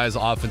bunch of guys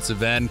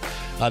offensive end.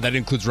 That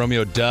includes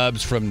Romeo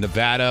Doubs from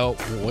Nevada.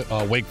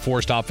 Wake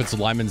Forest offensive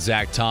lineman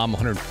Zach Tom,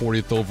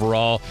 140th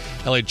overall.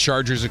 LA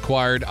Chargers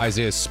acquired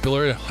Isaiah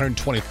Spiller,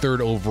 123rd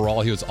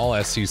overall. He was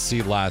all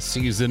SEC last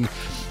season.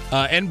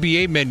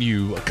 NBA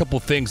menu, a couple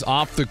things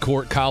off the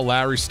court. Kyle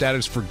Lowry's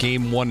status for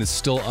Game 1 is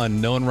still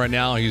unknown right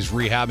now. He's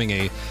rehabbing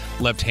a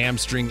left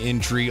hamstring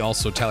injury.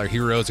 Also, Tyler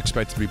Hero is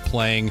expected to be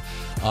playing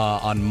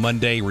on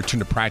Monday. He returned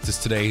to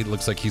practice today. It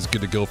looks like he's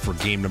good to go for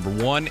game number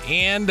 1.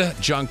 And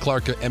John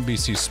Clark at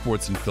NBC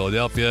Sports in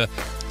Philadelphia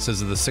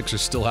says that the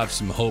Sixers still have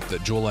some hope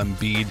that Joel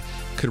Embiid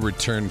could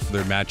return for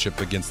their matchup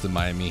against the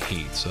Miami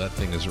Heat. So that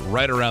thing is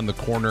right around the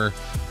corner.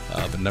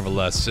 But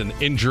nevertheless, an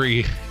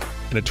injury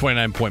in a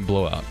 29-point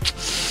blowout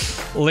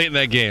late in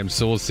that game.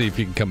 So we'll see if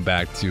he can come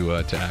back to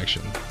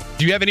action.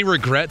 Do you have any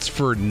regrets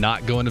for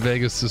not going to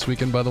Vegas this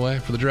weekend, by the way,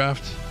 for the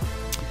draft?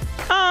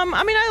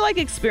 I mean, I like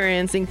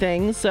experiencing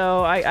things,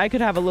 so I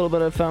could have a little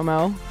bit of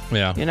FOMO.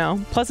 Yeah. You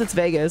know, plus it's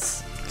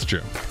Vegas. It's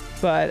true.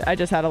 But I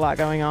just had a lot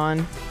going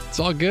on. It's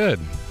all good.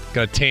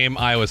 Got to tame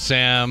Iowa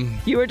Sam.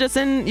 You were just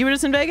in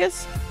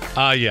Vegas?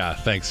 Yeah,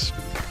 thanks,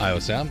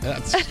 Iowa Sam.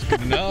 That's good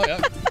to know. Yeah.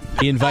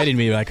 He invited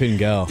me, but I couldn't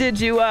go. Did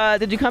you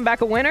come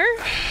back a winner?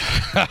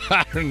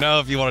 I don't know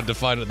if you want to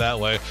define it that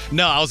way.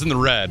 No, I was in the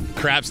red.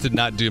 Craps did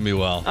not do me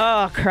well.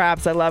 Oh,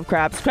 craps. I love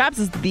craps. Craps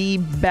is the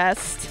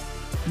best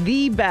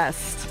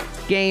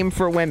game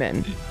for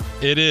women.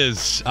 It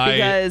is.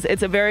 Because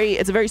it's a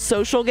very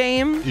social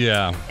game.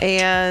 Yeah.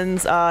 And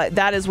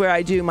that is where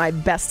I do my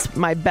best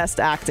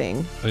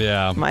acting.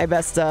 Yeah. My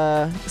best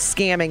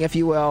scamming, if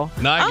you will.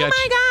 No, oh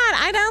my God,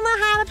 I don't know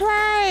how to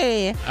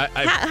play.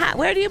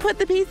 Where do you put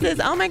the pieces?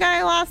 Oh my God,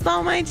 I lost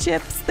all my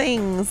chips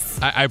things.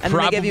 And then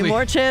they give you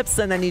more chips,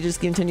 and then you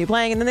just continue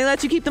playing, and then they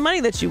let you keep the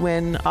money that you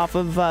win off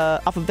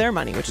of their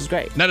money, which is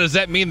great. Now, does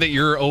that mean that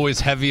you're always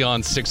heavy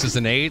on 6s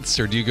and 8s,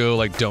 or do you go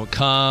like don't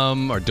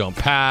come or don't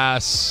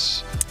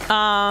pass?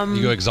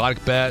 You go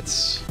exotic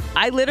bets?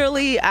 I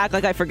literally act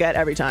like I forget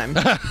every time.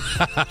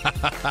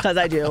 Because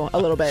I do, a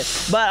little bit.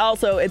 But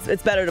also,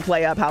 it's better to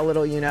play up how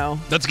little you know.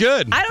 That's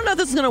good. I don't know if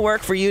this is going to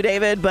work for you,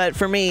 David, but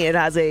for me, it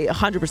has a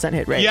 100%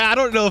 hit rate. Yeah, I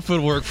don't know if it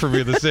would work for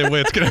me the same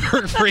way it's going to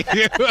work for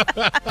you.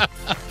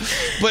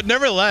 But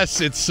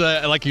nevertheless, it's,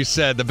 like you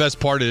said, the best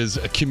part is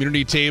a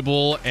community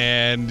table,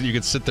 and you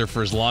can sit there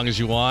for as long as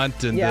you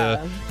want, and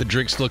the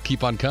drinks still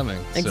keep on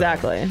coming.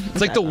 Exactly. So,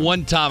 it's like the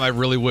one time I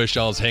really wish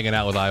I was hanging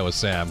out with Iowa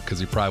Sam, because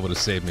he probably would have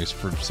saved me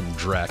for some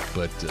dreck.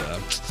 But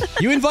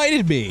you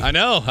invited me. I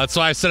know. That's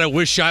why I said I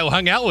wish I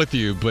hung out with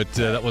you, but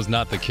that was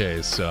not the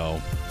case. So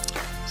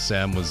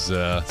Sam was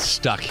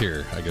stuck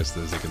here, I guess,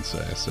 as they can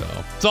say. So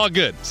it's all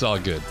good. It's all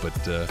good.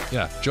 But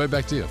yeah, Joy,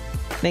 back to you.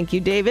 Thank you,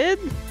 David.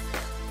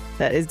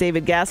 That is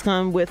David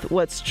Gascon with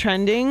What's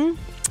Trending.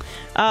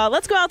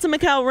 Let's go out to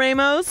Mikel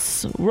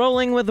Ramos,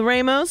 Rolling with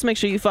Ramos. Make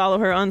sure you follow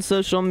her on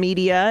social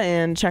media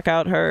and check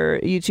out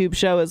her YouTube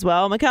show as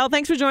well. Mikel,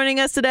 thanks for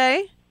joining us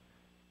today.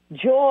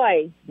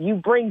 Joy. You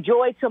bring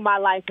joy to my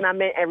life, and I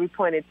meant every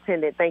point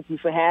intended. Thank you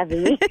for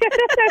having me.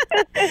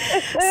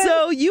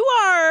 So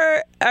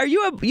are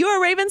you a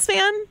Ravens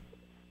fan?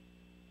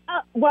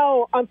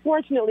 Well,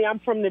 unfortunately, I'm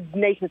from the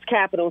nation's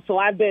capital, so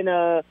I've been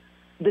the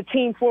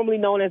team formerly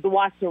known as the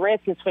Washington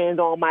Redskins fans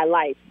all my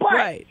life. But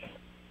right.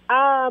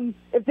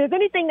 If there's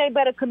anything they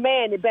better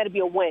command, it better be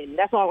a win.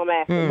 That's all I'm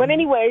asking. But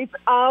anyways,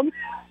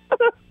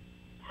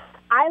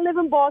 I live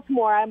in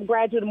Baltimore. I'm a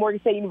graduate of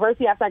Morgan State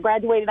University. After I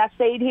graduated, I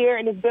stayed here,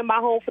 and it's been my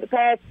home for the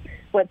past,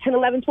 10,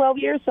 11, 12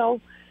 years. So,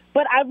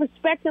 but I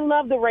respect and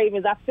love the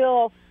Ravens. I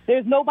feel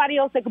there's nobody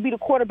else that could be the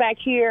quarterback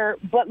here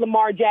but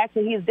Lamar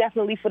Jackson. He is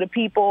definitely for the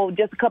people.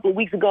 Just a couple of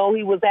weeks ago,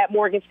 he was at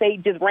Morgan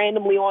State just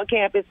randomly on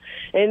campus.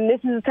 And this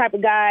is the type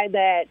of guy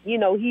that,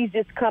 he's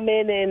just come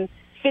in and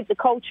fit the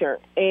culture.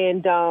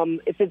 And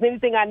if there's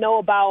anything I know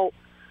about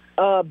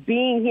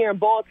being here in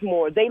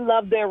Baltimore, they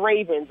love their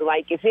Ravens.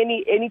 Like, if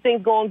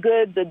anything's going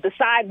good, the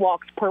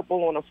sidewalk's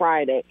purple on a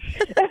Friday.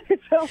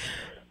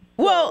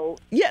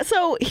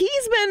 So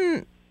he's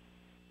been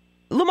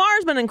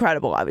Lamar's been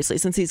incredible, obviously,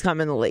 since he's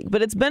come in the league.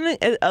 But it's been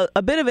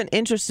a bit of an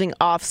interesting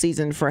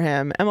offseason for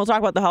him. And we'll talk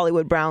about the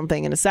Hollywood Brown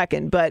thing in a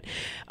second. But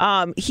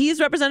he's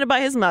represented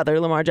by his mother,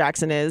 Lamar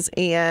Jackson is.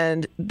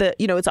 And,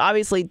 it's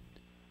obviously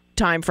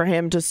time for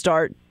him to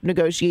start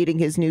negotiating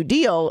his new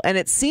deal. And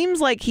it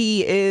seems like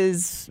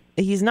he's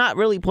not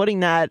really putting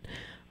that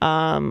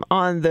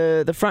on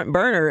the front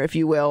burner, if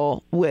you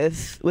will,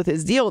 with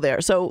his deal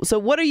there. So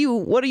what are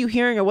you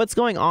hearing, or what's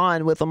going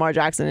on with Lamar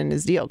Jackson and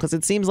his deal? Because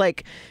it seems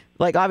like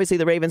obviously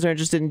the Ravens are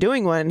interested in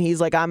doing one. And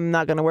he's like, I'm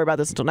not going to worry about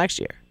this until next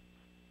year.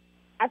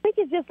 I think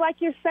it's just like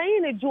you're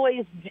saying it,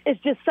 Joy.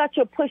 It's just such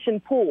a push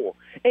and pull.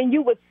 And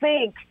you would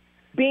think,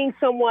 being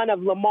someone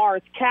of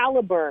Lamar's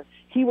caliber,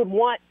 he would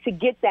want to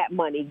get that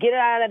money, get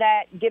out of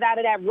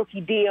that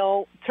rookie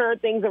deal, turn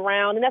things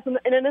around. And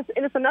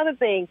it's another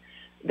thing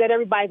that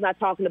everybody's not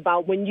talking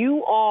about. When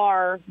you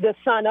are the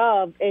son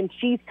of, and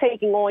she's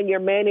taking on your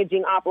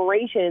managing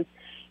operations,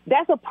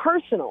 that's a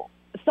personal.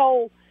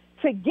 So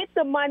to get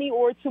the money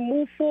or to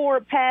move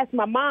forward past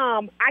my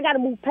mom, I got to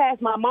move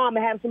past my mom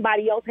and have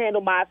somebody else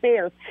handle my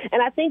affairs.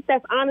 And I think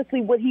that's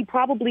honestly what he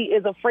probably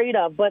is afraid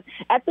of. But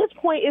at this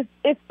point,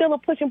 it's still a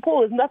push and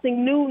pull. There's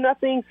nothing new,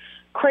 nothing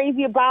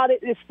crazy about it.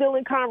 It's still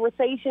in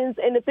conversations.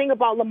 And the thing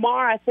about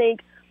Lamar, I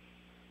think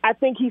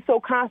he's so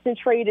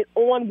concentrated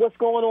on what's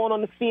going on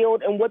the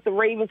field and what the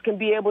Ravens can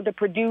be able to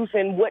produce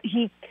and what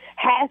he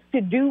has to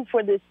do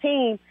for this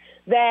team,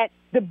 that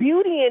the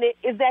beauty in it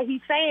is that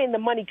he's saying the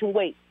money can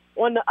wait.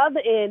 On the other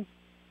end,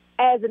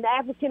 as an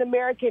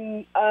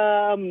African-American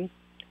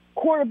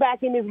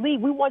quarterback in this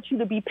league, we want you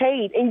to be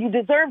paid, and you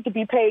deserve to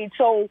be paid.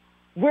 So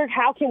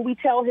how can we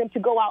tell him to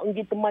go out and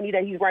get the money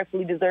that he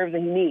rightfully deserves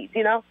and he needs,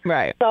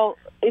 Right. So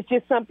it's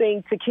just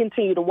something to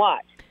continue to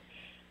watch.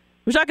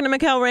 We're talking to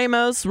Mikel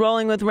Ramos,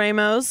 Rolling with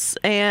Ramos,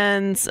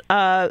 and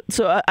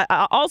so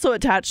also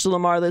attached to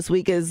Lamar this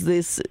week is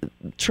this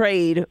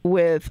trade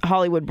with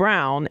Hollywood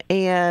Brown,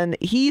 and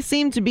he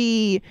seemed to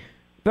be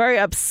very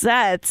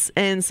upset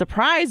and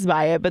surprised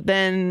by it, but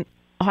then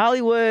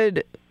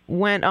Hollywood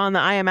went on the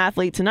I Am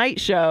Athlete Tonight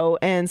show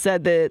and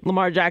said that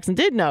Lamar Jackson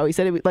did know. He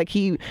said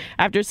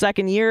after his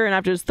second year and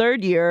after his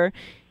third year,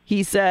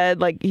 he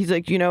said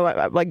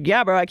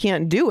yeah, bro, I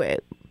can't do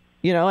it.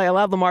 I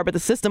love Lamar, but the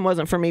system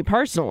wasn't for me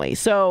personally.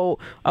 So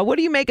what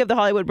do you make of the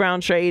Hollywood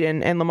Brown trade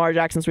and Lamar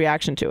Jackson's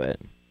reaction to it?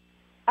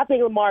 I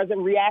think Lamar's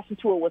reaction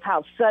to it was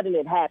how sudden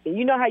it happened.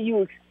 You know how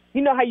you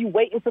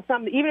waiting for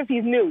something, even if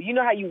he's new, you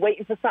know how you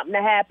waiting for something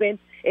to happen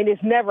and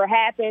it's never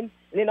happened.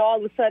 And then all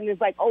of a sudden it's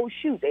like, oh,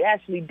 shoot, they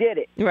actually did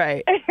it.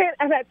 Right.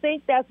 And I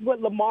think that's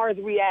what Lamar's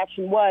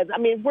reaction was. I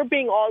mean, if we're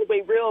being all the way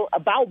real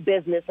about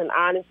business and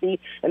honesty,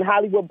 and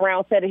Hollywood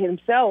Brown said it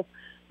himself,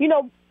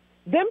 them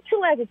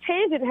two as a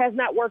tangent has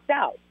not worked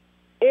out.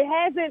 It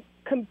hasn't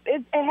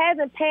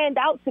panned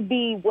out to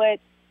be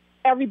what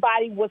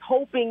everybody was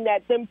hoping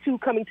that them two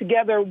coming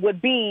together would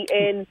be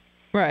and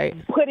right.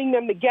 putting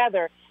them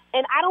together.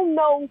 And I don't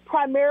know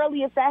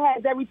primarily if that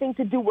has everything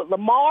to do with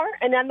Lamar.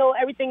 And I know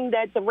everything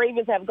that the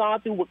Ravens have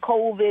gone through with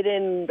COVID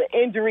and the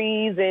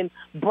injuries, and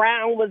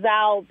Brown was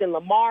out and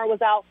Lamar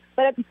was out.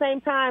 But at the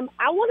same time,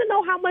 I want to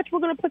know how much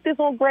we're going to put this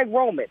on Greg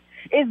Roman.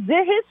 Is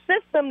this his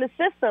system, the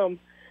system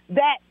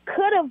that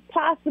could have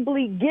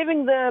possibly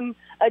given them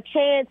a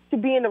chance to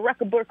be in the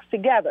record books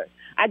together?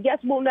 I guess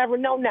we'll never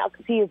know now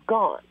because he is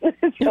gone.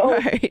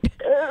 Right.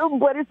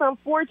 But it's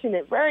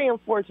unfortunate, very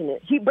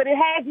unfortunate. But it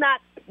has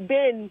not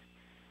been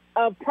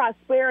of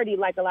prosperity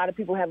like a lot of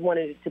people have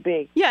wanted it to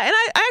be. Yeah, and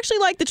I actually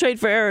like the trade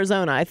for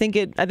Arizona. I think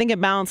it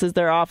balances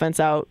their offense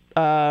out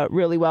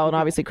really well, and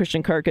obviously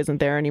Christian Kirk isn't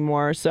there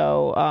anymore,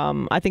 so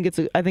I think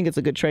it's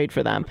a good trade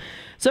for them.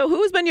 So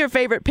who's been your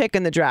favorite pick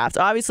in the draft?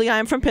 Obviously,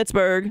 I'm from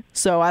Pittsburgh,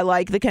 so I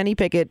like the Kenny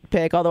Pickett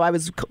pick, although I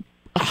was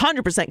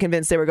 100%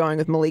 convinced they were going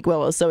with Malik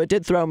Willis, so it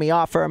did throw me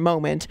off for a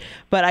moment.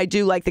 But I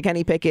do like the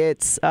Kenny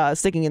Pickett's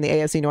sticking in the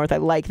AFC North. I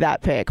like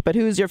that pick. But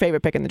who's your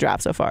favorite pick in the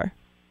draft so far?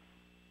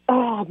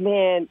 Oh,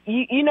 man.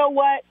 You know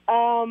what?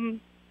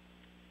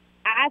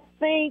 I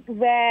think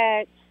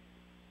that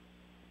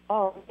 –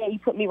 oh, yeah, you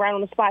put me right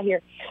on the spot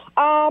here.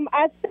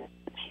 I think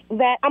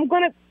that I'm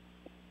going to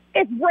 –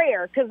 it's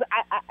rare because,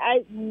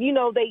 I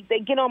they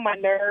get on my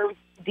nerves,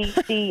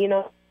 DC,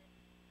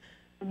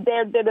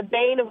 They're the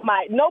bane of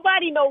my –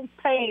 nobody knows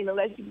pain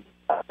unless you're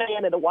a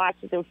fan of the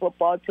Washington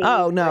football team.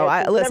 Oh, no.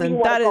 Listen,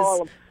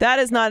 that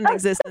is not an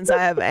existence I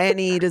have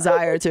any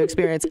desire to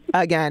experience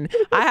again.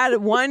 I had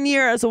 1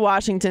 year as a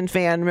Washington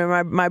fan.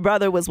 Remember, my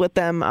brother was with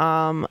them.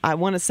 I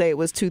want to say it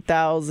was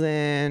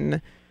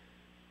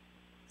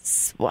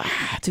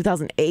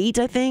 2008,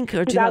 I think,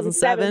 or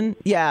 2007.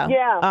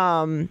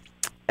 Yeah.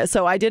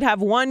 So I did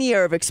have 1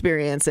 year of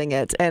experiencing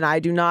it, and I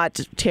do not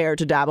care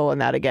to dabble in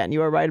that again.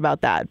 You are right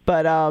about that.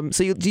 But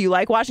so do you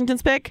like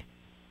Washington's pick?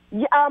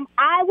 Yeah,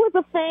 I was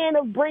a fan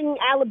of bringing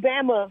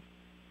Alabama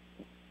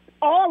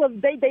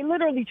they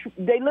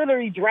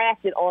literally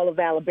drafted all of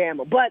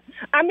Alabama. But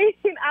I mean,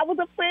 I was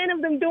a fan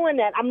of them doing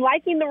that. I'm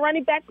liking the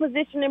running back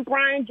position in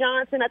Brian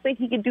Johnson. I think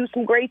he can do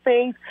some great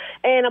things,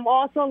 and I'm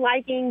also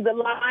liking the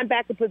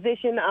linebacker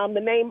position. The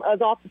name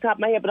is off the top of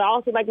my head, but I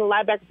also like the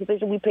linebacker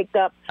position we picked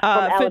up from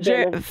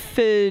Alabama.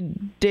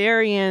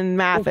 Phidarian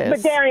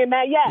Mathis.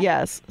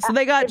 Yes. So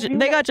they got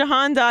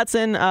Jahan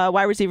Dotson,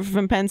 wide receiver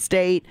from Penn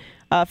State.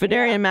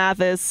 Phidarian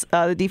Mathis,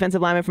 the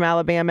defensive lineman from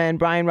Alabama, and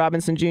Brian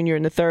Robinson Jr.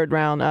 in the third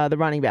round, the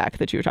running back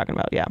that you were talking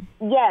about. Yeah.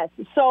 Yes.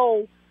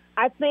 So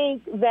I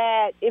think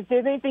that if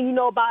there's anything you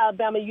know about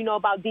Alabama, you know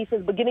about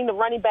defense, but getting the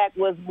running back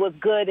was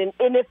good. And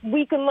if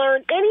we can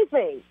learn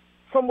anything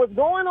from what's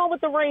going on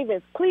with the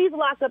Ravens, please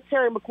lock up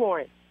Terry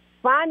McLaurin.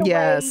 Find a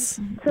way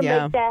to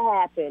make that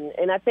happen.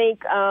 And I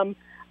think I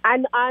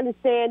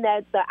understand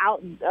that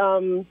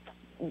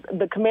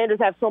the Commanders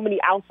have so many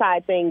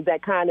outside things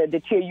that kind of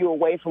deter you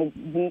away from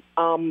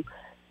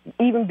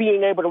even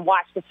being able to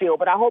watch the field.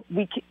 But I hope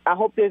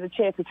there's a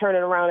chance to turn it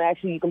around and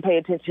actually you can pay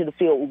attention to the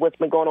field with what's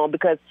been going on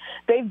because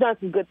they've done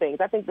some good things.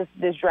 I think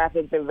this draft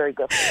has been very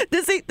good.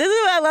 This is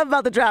what I love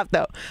about the draft,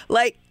 though.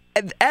 Like,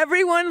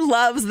 everyone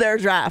loves their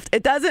draft.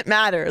 It doesn't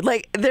matter.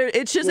 Like,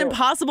 it's just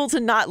impossible to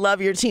not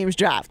love your team's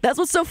draft. That's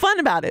what's so fun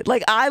about it.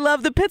 Like, I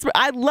love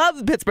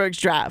Pittsburgh's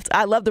draft.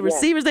 I love the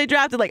receivers they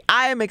drafted. Like,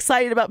 I am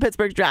excited about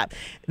Pittsburgh's draft.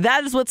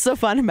 That is what's so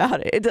fun about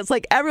it. It's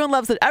like everyone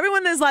loves it.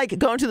 Everyone is like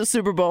going to the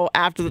Super Bowl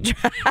after the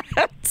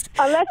draft.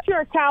 Unless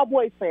you're a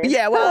Cowboys fan.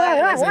 Yeah,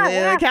 well, listen,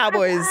 the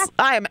Cowboys.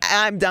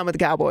 I'm done with the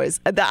Cowboys.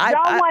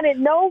 Y'all wanted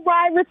no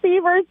wide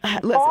receivers.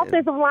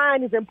 Offensive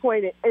line is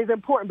important.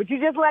 But you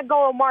just let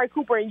go of Amari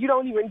Cooper and you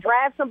don't even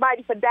draft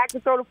somebody for Dak to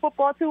throw the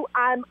football to.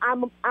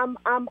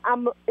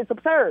 It's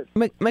absurd.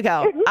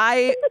 Miguel,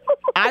 I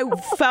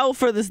fell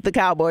for the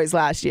Cowboys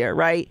last year,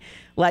 right?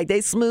 Like,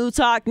 they smooth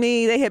talked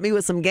me, they hit me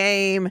with some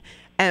game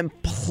and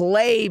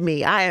played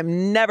me. I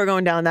am never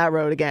going down that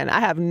road again. I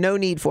have no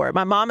need for it.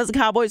 My mom is a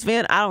Cowboys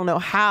fan. I don't know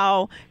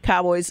how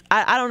Cowboys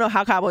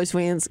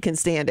fans can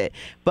stand it,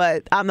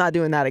 but I'm not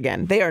doing that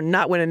again. They are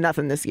not winning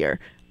nothing this year.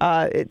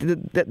 I'm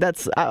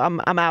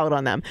out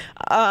on them.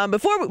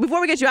 Before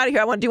we get you out of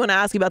here, I do want to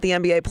ask you about the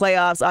NBA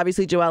playoffs.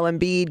 Obviously, Joel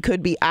Embiid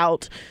could be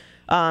out,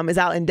 is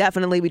out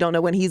indefinitely. We don't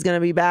know when he's going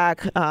to be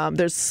back.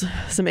 There's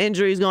some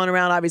injuries going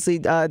around. Obviously,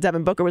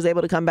 Devin Booker was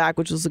able to come back,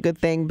 which was a good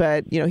thing,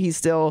 but he's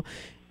still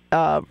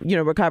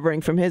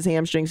recovering from his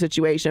hamstring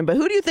situation. But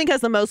who do you think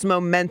has the most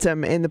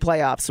momentum in the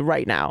playoffs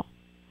right now?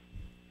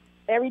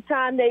 Every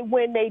time they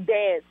win, they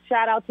dance.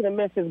 Shout out to the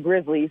Memphis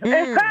Grizzlies.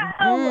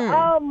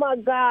 Oh my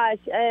gosh.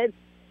 And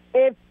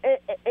if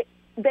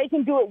they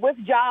can do it with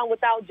Ja and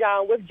without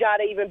Ja, with Ja,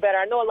 they even better.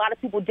 I know a lot of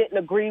people didn't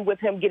agree with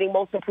him getting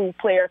most improved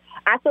player.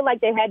 I feel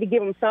like they had to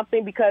give him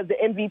something because the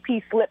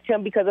MVP slipped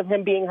him because of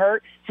him being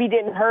hurt. If he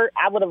didn't hurt,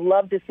 I would have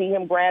loved to see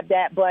him grab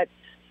that. But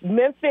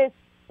Memphis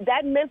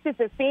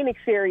and Phoenix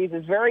series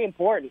is very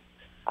important.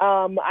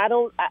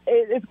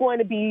 It's going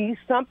to be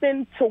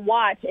something to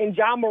watch, and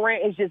Ja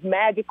Morant is just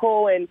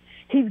magical, and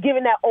he's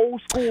giving that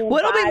old school. Well,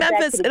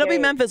 it'll be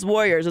Memphis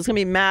Warriors. It's going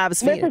to be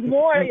Mavs. Memphis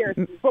Warriors.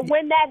 But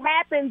when that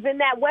happens in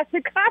that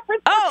Western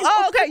Conference.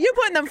 Oh, okay. You're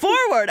putting them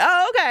forward.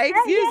 Oh, okay.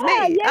 Excuse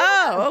me. Yeah.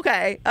 Oh,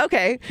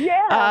 okay.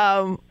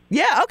 Yeah.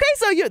 Yeah. Okay.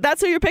 So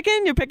that's who you're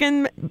picking. You're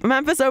picking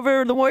Memphis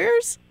over the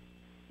Warriors.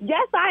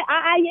 Yes,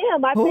 I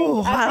am. I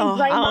think I don't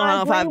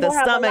know if I have the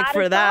stomach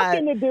for that.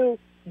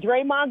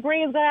 Draymond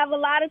Green is going to have a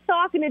lot of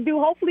talking to do.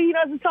 Hopefully he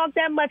doesn't talk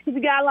that much because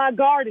he got a lot of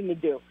guarding to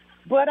do.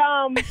 But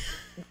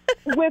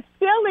with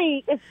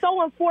Philly, it's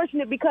so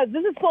unfortunate because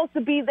this is supposed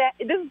to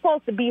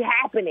be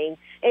happening,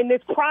 and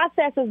this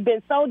process has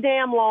been so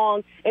damn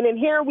long, and then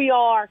here we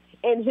are,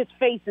 and his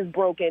face is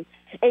broken.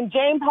 And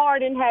James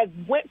Harden has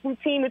went from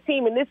team to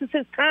team, and this is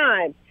his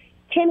time.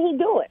 Can he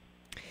do it?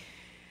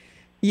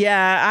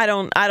 Yeah, I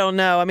don't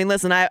know. I mean,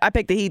 listen, I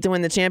picked the Heat to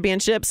win the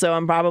championship, so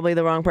I'm probably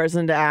the wrong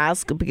person to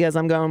ask because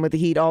I'm going with the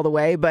Heat all the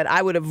way. But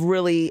I would have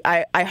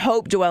I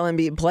hope Joel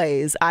Embiid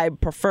plays. I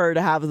prefer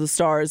to have the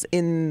stars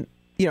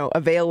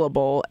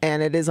available,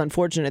 and it is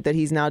unfortunate that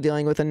he's now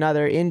dealing with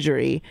another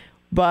injury.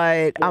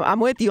 But I'm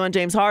with you on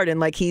James Harden.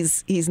 Like,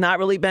 he's not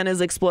really been as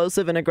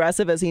explosive and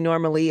aggressive as he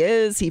normally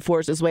is. He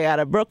forced his way out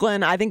of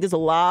Brooklyn. I think there's a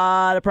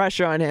lot of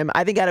pressure on him.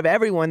 I think out of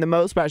everyone, the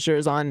most pressure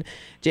is on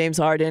James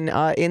Harden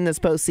in this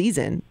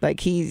postseason.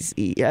 Like,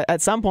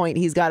 at some point,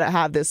 he's got to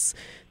have this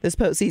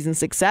postseason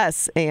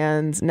success.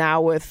 And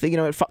now with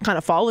kind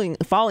of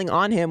falling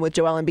on him with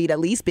Joel Embiid at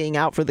least being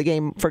out for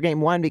game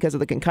one because of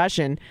the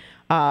concussion,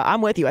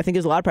 I'm with you. I think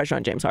there's a lot of pressure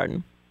on James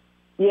Harden.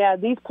 Yeah,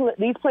 these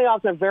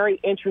playoffs are very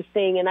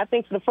interesting, and I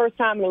think for the first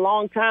time in a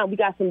long time, we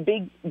got some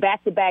big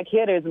back-to-back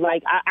hitters.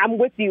 Like, I'm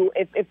with you.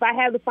 If I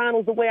have the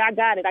finals the way I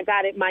got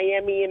it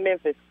Miami and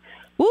Memphis.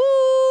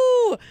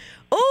 Ooh,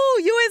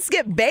 you and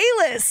Skip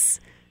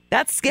Bayless.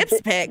 That's Skip's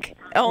pick.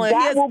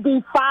 That will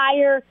be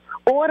fire.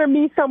 Order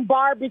me some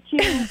barbecue.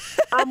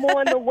 I'm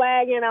on the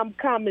wagon. I'm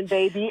coming,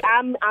 baby.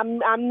 I'm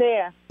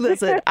there.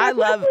 Listen, I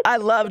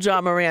love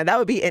John Moran. That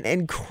would be an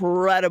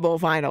incredible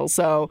final.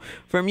 So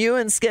from you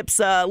and Skip's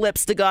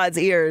lips to God's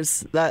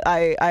ears, that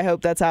I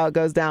hope that's how it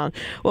goes down.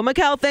 Well,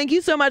 Mikal, thank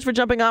you so much for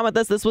jumping on with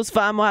us. This was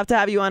fun. We'll have to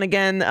have you on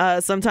again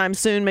sometime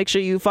soon. Make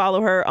sure you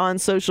follow her on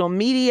social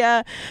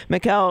media,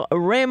 Mikal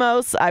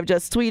Ramos. I've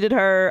just tweeted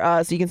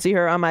her, so you can see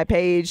her on my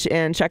page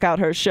and check out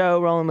her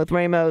show, Rolling with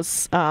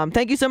Ramos.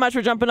 Thank you so much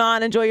for jumping on.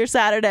 Enjoy your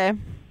Saturday.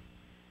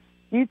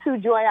 You too,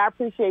 Joy. I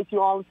appreciate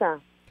you all the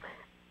time.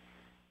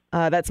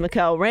 That's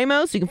Mikal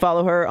Ramos. You can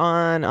follow her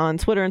on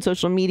Twitter and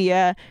social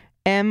media,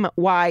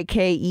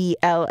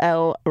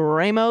 MYKELL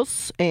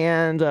Ramos,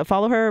 and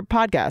follow her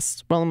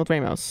podcast, Rolling with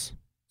Ramos.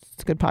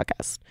 It's a good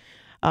podcast.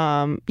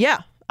 I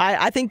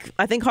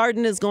think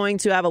Harden is going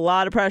to have a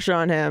lot of pressure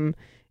on him,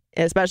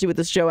 especially with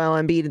this Joel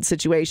Embiid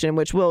situation,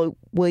 which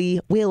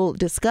we will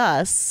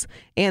discuss,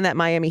 and that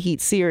Miami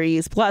Heat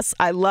series. Plus,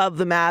 I love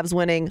the Mavs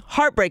winning.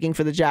 Heartbreaking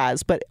for the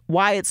Jazz, but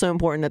why it's so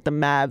important that the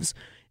Mavs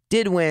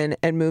did win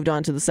and moved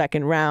on to the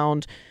second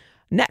round.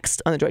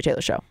 Next on The Joy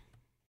Taylor Show.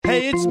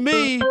 Hey, it's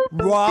me,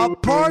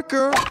 Rob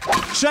Parker.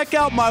 Check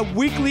out my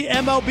weekly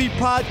MLB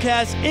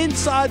podcast,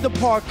 Inside the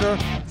Parker,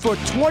 for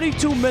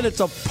 22 minutes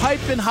of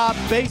piping hot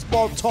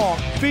baseball talk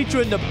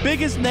featuring the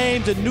biggest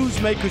names and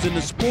newsmakers in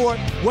the sport.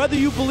 Whether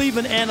you believe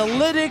in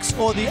analytics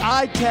or the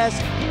eye test,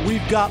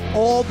 we've got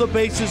all the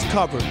bases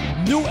covered.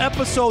 New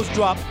episodes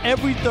drop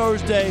every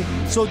Thursday,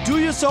 so do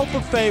yourself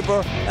a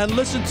favor and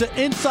listen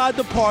to Inside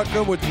the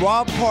Parker with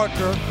Rob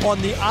Parker on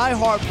the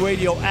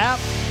iHeartRadio app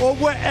or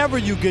wherever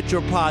you get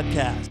your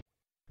podcast.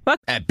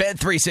 At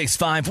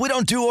Bet365, we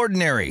don't do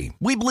ordinary.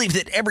 We believe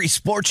that every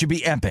sport should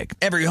be epic.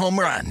 Every home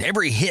run,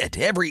 every hit,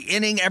 every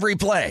inning, every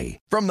play.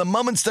 From the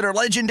moments that are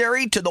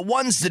legendary to the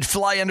ones that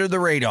fly under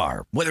the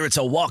radar. Whether it's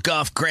a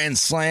walk-off grand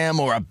slam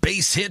or a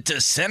base hit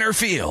to center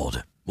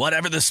field.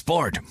 Whatever the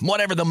sport,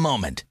 whatever the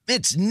moment.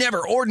 It's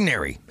never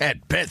ordinary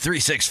at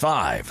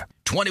Bet365.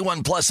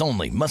 21 plus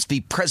only. Must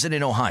be present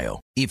in Ohio.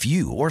 If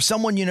you or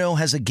someone you know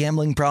has a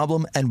gambling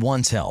problem and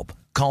wants help,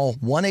 call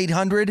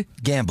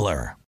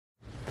 1-800-GAMBLER.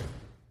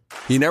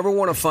 You never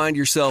want to find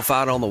yourself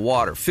out on the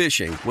water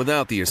fishing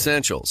without the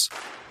essentials.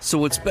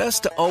 So it's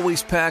best to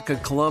always pack a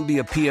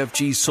Columbia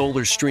PFG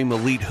Solar Stream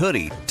Elite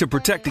hoodie to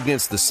protect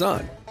against the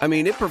sun. I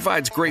mean, it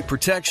provides great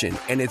protection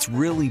and it's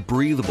really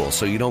breathable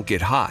so you don't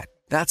get hot.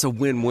 That's a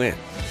win-win.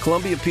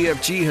 Columbia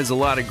PFG has a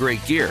lot of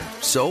great gear.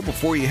 So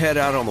before you head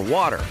out on the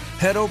water,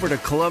 head over to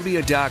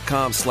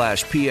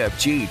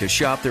Columbia.com/PFG to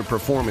shop their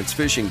performance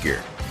fishing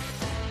gear.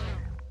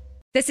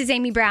 This is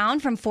Amy Brown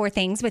from 4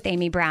 Things with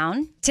Amy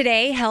Brown.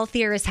 Today,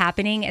 healthier is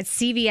happening at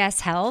CVS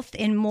Health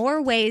in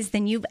more ways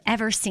than you've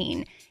ever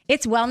seen.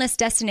 It's wellness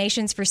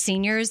destinations for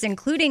seniors,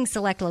 including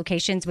select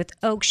locations with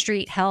Oak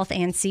Street Health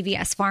and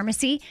CVS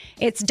Pharmacy.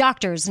 It's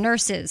doctors,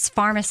 nurses,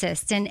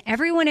 pharmacists, and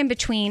everyone in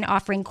between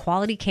offering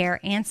quality care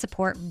and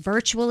support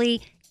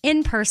virtually,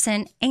 in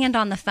person, and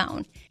on the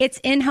phone. It's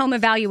in-home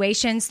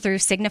evaluations through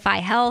Signify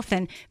Health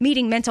and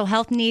meeting mental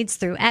health needs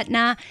through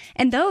Aetna.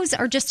 And those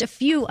are just a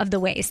few of the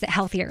ways that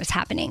healthier is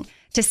happening.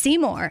 To see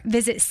more,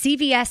 visit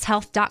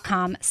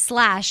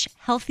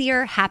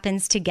cvshealth.com/healthier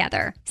happens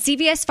together.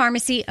 CVS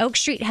Pharmacy, Oak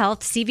Street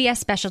Health, CVS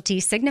Specialty,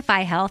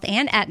 Signify Health,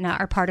 and Aetna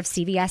are part of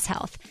CVS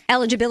Health.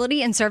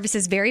 Eligibility and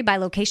services vary by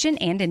location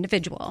and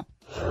individual.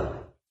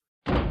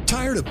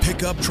 Tired of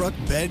pickup truck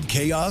bed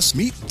chaos?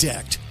 Meet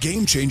Decked.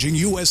 Game-changing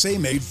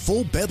USA-made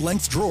full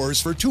bed-length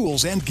drawers for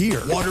tools and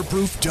gear.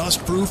 Waterproof,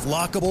 dust-proof,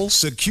 lockable,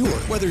 secure.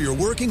 Whether you're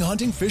working,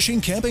 hunting, fishing,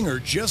 camping, or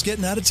just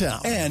getting out of town.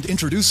 And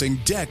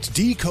introducing Decked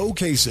Deco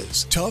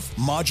cases. Tough,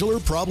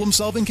 modular,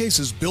 problem-solving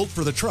cases built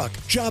for the truck,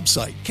 job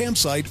site,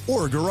 campsite,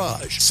 or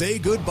garage. Say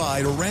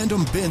goodbye to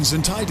random bins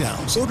and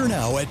tie-downs. Order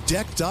now at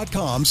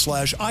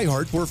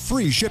Decked.com/iHeart for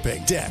free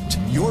shipping. Decked.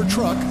 Your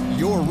truck,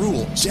 your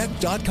rules.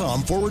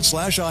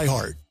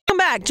 Decked.com/iHeart. Welcome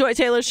back. Joy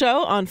Taylor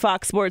Show on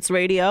Fox Sports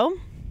Radio.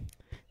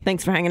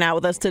 Thanks for hanging out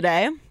with us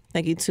today.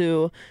 Thank you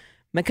to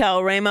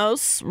Mikal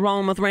Ramos,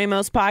 Rolling with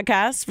Ramos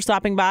podcast, for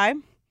stopping by.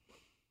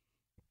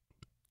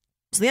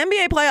 So the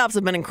NBA playoffs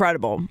have been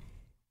incredible.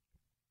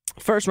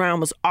 First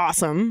round was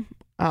awesome,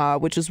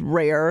 which is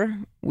rare.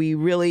 We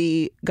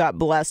really got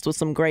blessed with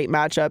some great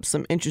matchups,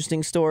 some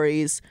interesting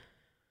stories.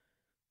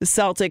 The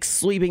Celtics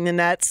sweeping the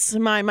Nets.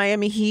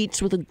 Miami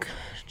Heat with a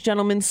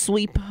gentleman's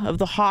sweep of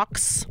the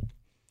Hawks.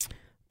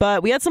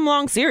 But we had some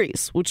long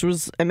series, which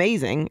was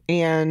amazing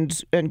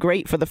and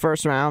great for the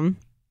first round.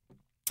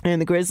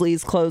 And the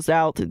Grizzlies closed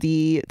out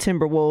the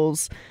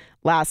Timberwolves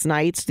last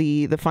night,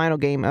 the final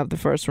game of the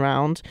first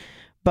round.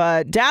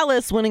 But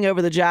Dallas winning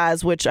over the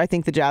Jazz, which I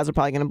think the Jazz are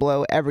probably going to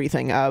blow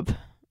everything up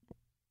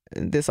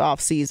this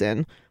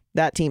offseason.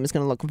 That team is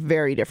going to look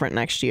very different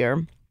next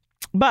year.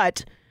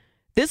 But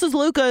this is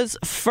Luka's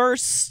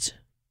first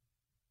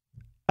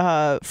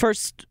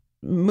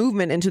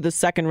movement into the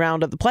second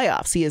round of the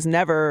playoffs. He has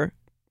never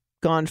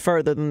gone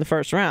further than the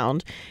first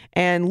round,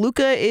 and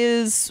Luka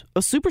is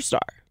a superstar.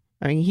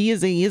 I mean, he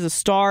is a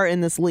star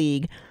in this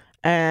league,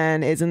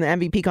 and is in the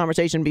MVP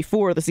conversation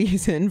before the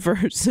season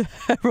for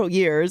several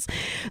years.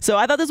 So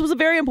I thought this was a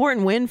very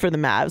important win for the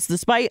Mavs.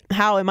 Despite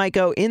how it might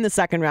go in the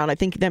second round, I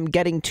think them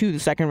getting to the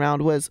second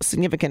round was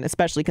significant,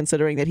 especially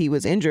considering that he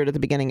was injured at the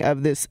beginning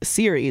of this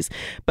series.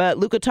 But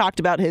Luka talked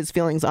about his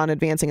feelings on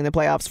advancing in the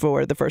playoffs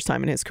for the first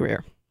time in his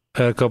career.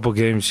 Had a couple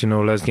games,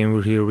 last game we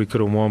were here, we could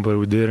have won, but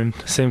we didn't.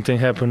 Same thing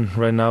happened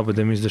right now, but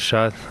they missed the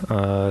shot.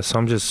 So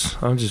I'm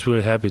just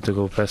really happy to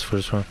go past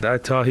first round. I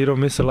thought he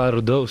don't miss a lot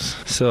of those,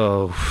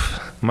 so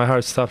my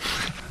heart stopped.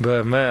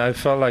 But man, I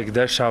felt like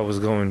that shot was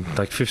going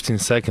like 15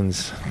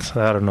 seconds.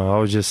 So I don't know. I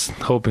was just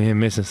hoping he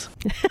misses.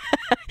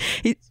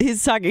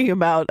 He's talking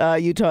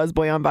about Utah's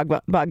Bojan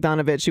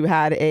Bogdanovic, who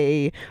had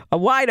a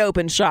wide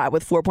open shot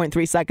with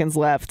 4.3 seconds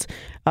left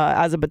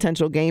as a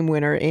potential game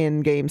winner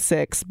in Game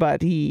 6,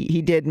 but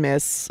he did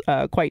miss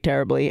quite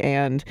terribly.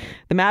 And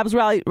the Mavs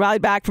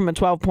rallied back from a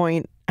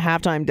 12-point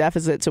halftime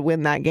deficit to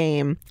win that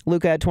game.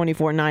 Luka had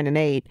 24, 9, and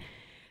 8.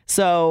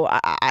 So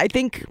I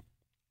think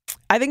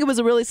it was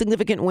a really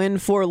significant win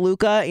for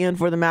Luka and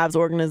for the Mavs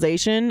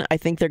organization. I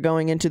think they're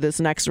going into this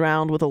next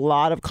round with a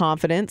lot of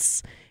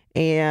confidence.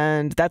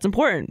 And that's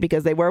important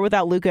because they were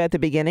without Luka at the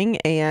beginning,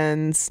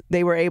 and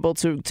they were able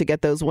to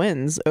get those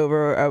wins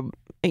over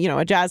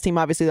a Jazz team,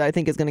 obviously, that I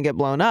think is going to get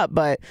blown up,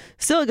 but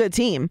still a good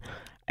team.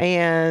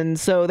 And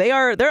so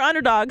they're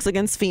underdogs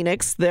against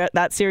Phoenix.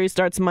 That series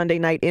starts Monday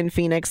night in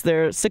Phoenix.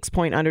 They're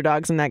 6-point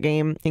underdogs in that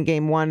game. In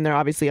Game 1, they're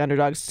obviously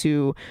underdogs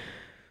to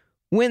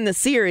win the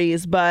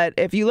series. But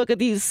if you look at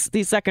these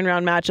second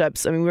round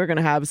matchups, I mean, we're going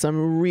to have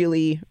some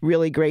really,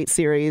 really great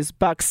series.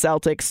 Bucks,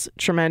 Celtics,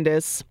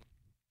 tremendous.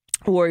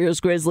 Warriors,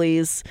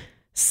 Grizzlies,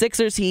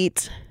 Sixers,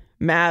 Heat,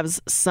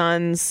 Mavs,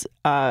 Suns.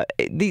 I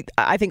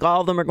think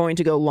all of them are going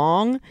to go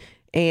long,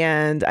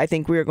 and I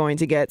think we're going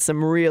to get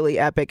some really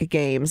epic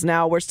games.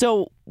 Now, we're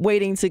still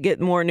waiting to get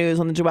more news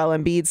on the Joel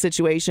Embiid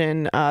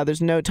situation.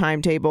 There's no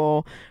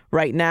timetable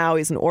right now.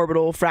 He's an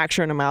orbital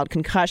fracture and a mild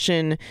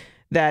concussion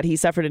that he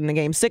suffered in the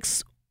Game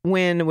 6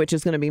 win, which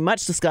is going to be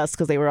much discussed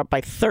because they were up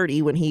by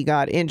 30 when he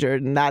got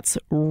injured, and that's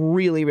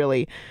really,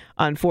 really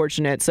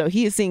unfortunate. So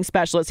he is seeing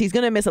specialists. He's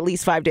going to miss at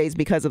least 5 days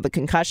because of the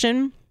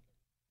concussion,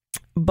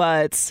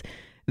 but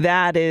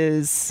that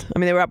is, I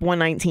mean, they were up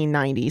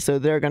 119-90, so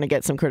they're going to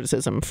get some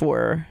criticism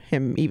for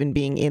him even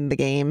being in the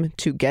game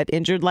to get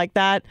injured like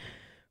that.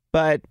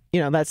 But,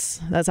 that's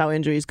how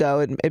injuries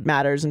go. It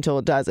matters until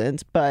it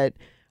doesn't, but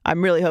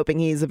I'm really hoping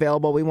he's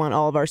available. We want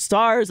all of our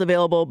stars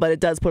available, but it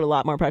does put a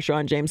lot more pressure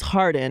on James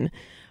Harden.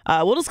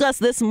 We'll discuss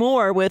this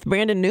more with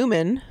Brandon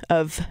Newman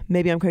of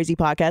Maybe I'm Crazy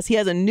podcast. He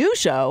has a new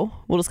show.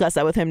 We'll discuss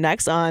that with him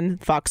next on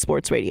Fox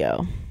Sports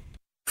Radio.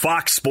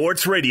 Fox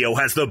Sports Radio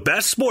has the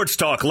best sports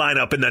talk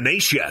lineup in the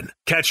nation.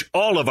 Catch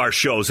all of our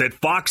shows at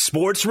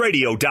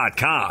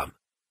foxsportsradio.com.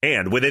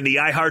 And within the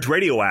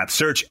iHeartRadio app,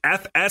 search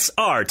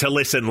FSR to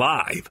listen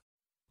live.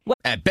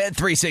 At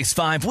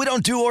Bet365, we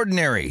don't do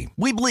ordinary.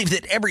 We believe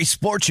that every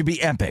sport should be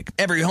epic.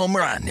 Every home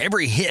run,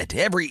 every hit,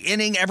 every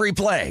inning, every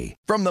play.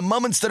 From the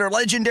moments that are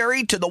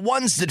legendary to the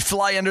ones that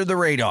fly under the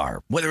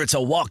radar. Whether it's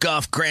a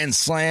walk-off grand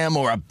slam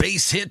or a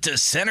base hit to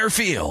center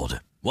field.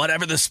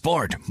 Whatever the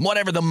sport,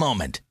 whatever the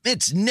moment.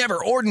 It's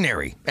never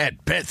ordinary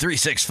at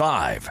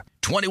Bet365.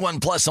 21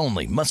 plus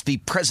only. Must be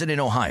present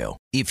in Ohio.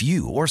 If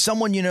you or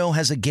someone you know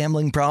has a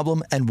gambling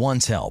problem and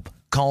wants help,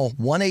 call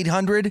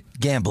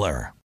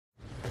 1-800-GAMBLER.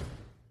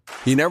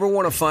 You never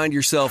want to find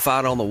yourself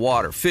out on the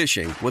water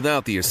fishing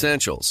without the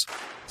essentials.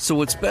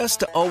 So it's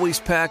best to always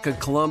pack a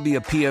Columbia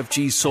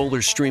PFG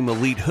Solar Stream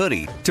Elite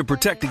hoodie to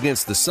protect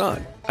against the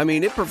sun. I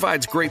mean, it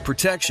provides great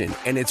protection,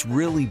 and it's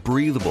really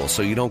breathable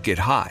so you don't get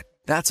hot.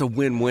 That's a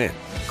win-win.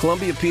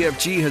 Columbia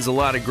PFG has a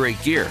lot of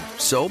great gear.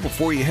 So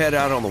before you head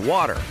out on the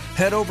water,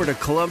 head over to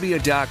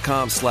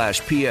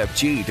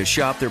Columbia.com/PFG to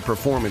shop their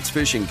performance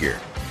fishing gear.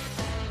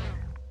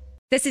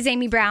 This is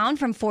Amy Brown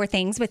from 4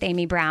 Things with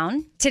Amy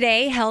Brown.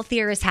 Today,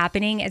 healthier is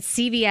happening at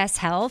CVS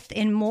Health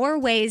in more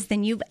ways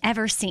than you've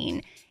ever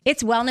seen.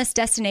 It's wellness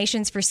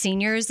destinations for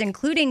seniors,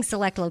 including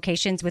select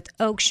locations with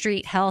Oak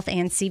Street Health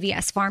and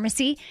CVS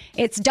Pharmacy.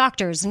 It's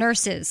doctors,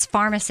 nurses,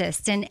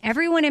 pharmacists, and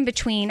everyone in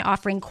between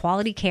offering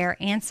quality care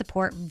and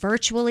support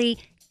virtually,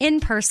 in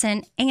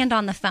person, and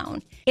on the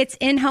phone. It's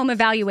in-home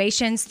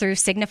evaluations through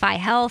Signify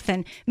Health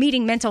and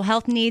meeting mental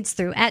health needs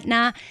through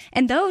Aetna.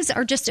 And those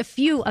are just a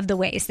few of the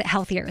ways that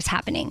healthier is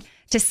happening.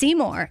 To see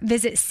more,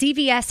 visit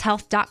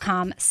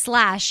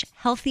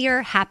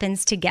cvshealth.com/healthier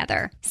happens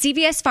together.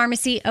 CVS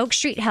Pharmacy, Oak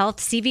Street Health,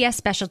 CVS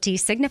Specialty,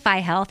 Signify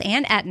Health,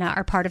 and Aetna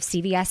are part of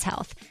CVS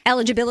Health.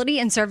 Eligibility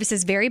and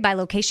services vary by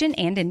location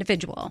and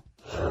individual.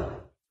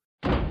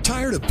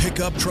 Tired of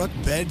pickup truck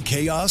bed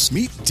chaos?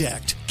 Meet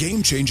Decked.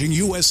 Game-changing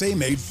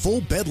USA-made full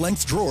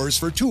bed-length drawers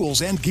for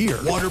tools and gear.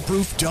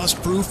 Waterproof,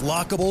 dust-proof,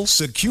 lockable,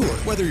 secure.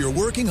 Whether you're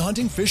working,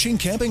 hunting, fishing,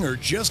 camping, or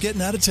just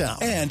getting out of town.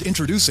 And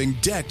introducing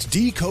Decked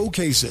Deco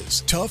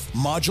cases. Tough,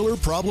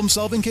 modular,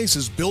 problem-solving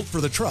cases built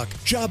for the truck,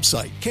 job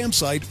site,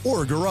 campsite,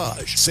 or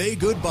garage. Say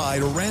goodbye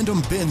to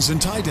random bins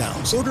and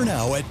tie-downs. Order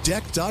now at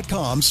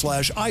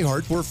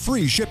deck.com/iHeart for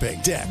free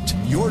shipping. Decked.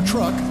 Your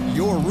truck,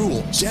 your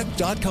rules.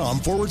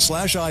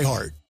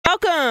 Deck.com/iHeart.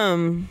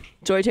 Welcome,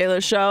 Joy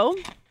Taylor Show.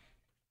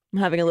 I'm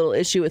having a little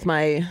issue with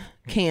my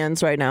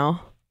cans right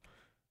now.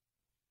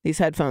 These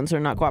headphones are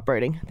not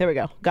cooperating. There we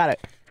go. Got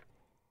it.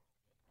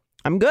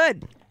 I'm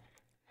good.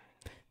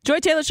 Joy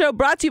Taylor Show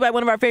brought to you by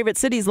one of our favorite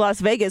cities, Las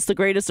Vegas, the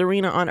greatest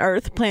arena on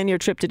earth. Plan your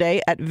trip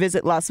today at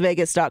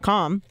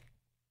visitlasvegas.com.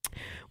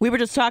 We were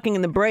just talking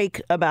in the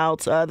break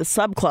about the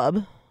Sub Club.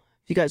 If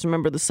you guys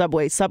remember the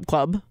Subway Sub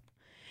Club.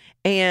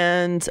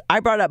 And I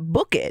brought up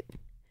Book It.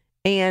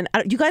 And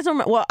you guys don't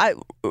remember. Well,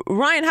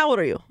 Ryan, how old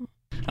are you?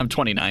 I'm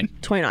 29.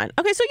 29.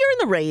 Okay, so you're in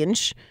the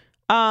range.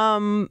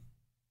 Sam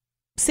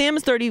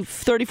is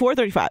 34,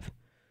 35.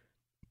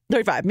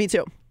 35, me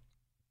too.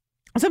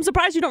 So I'm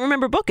surprised you don't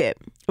remember Book It.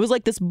 It was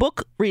like this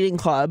book reading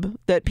club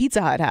that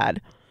Pizza Hut had.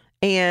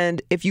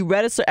 And if you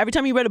read every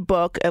time you read a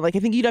book, like I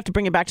think you'd have to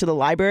bring it back to the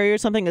library or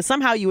something, and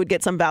somehow you would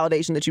get some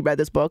validation that you read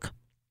this book.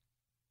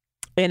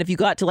 And if you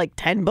got to like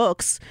 10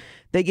 books,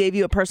 they gave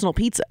you a personal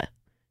pizza.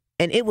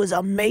 And it was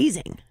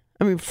amazing.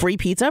 I mean, free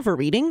pizza for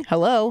reading?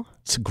 Hello.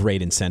 It's a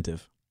great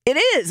incentive. It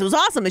is. It was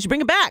awesome. They should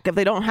bring it back if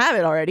they don't have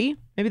it already.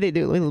 Maybe they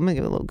do. Let me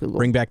give it a little Google.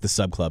 Bring back the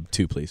Sub Club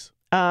too, please.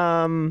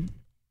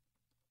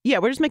 Yeah,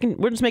 we're just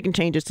making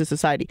changes to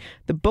society.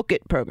 The Book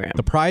It program.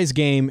 The prize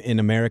game in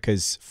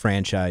America's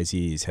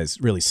franchisees has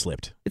really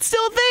slipped. It's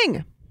still a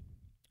thing,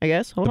 I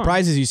guess. Hold on. The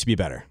prizes used to be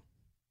better.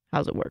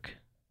 How's it work?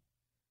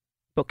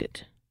 Book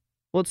It.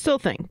 Well, it's still a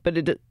thing, but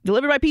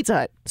delivered by Pizza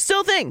Hut.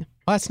 Still a thing.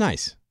 Oh, that's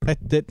nice.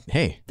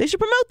 Hey. They should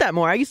promote that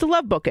more. I used to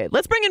love Book It.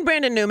 Let's bring in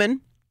Brandon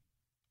Newman.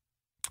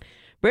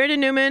 Brandon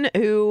Newman,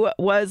 who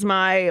was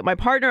my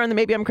partner on the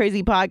Maybe I'm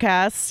Crazy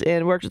podcast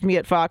and worked with me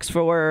at Fox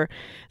for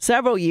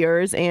several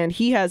years. And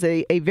he has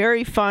a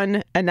very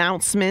fun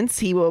announcement.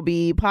 He will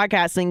be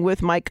podcasting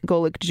with Mike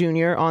Golick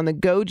Jr. on the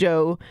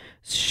Gojo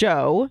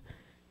show.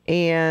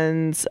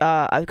 And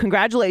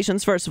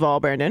congratulations, first of all,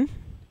 Brandon.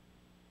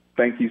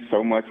 Thank you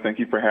so much. Thank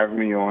you for having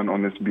me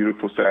on this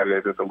beautiful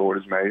Saturday that the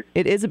Lord has made.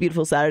 It is a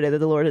beautiful Saturday that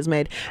the Lord has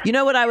made. You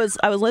know what? I was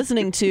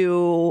listening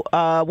to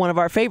one of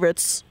our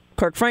favorites,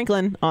 Kirk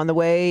Franklin, on the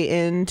way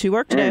into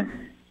work today.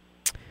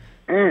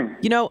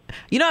 You know,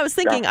 I was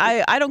thinking,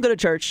 I don't go to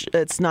church.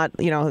 It's not,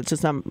 it's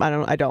just,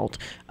 I don't.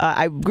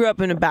 I grew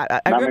up in a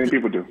Baptist. Not many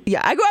people do.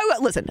 Yeah,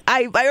 listen,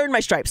 I earned my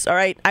stripes, all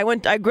right?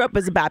 I grew up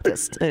as a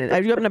Baptist.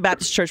 I grew up in a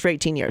Baptist church for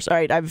 18 years, all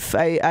right? I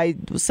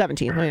was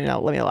 17,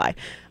 let me lie.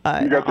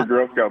 You got the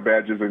Girl Scout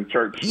badges in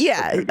church.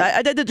 Yeah,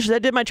 I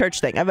did my church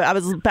thing. I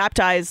was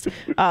baptized,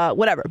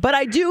 whatever. But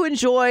I do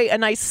enjoy a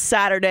nice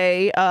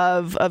Saturday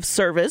of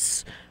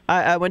service.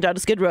 I went down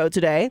to Skid Row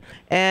today,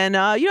 and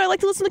I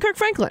like to listen to Kirk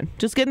Franklin.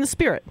 Just get in the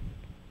spirit.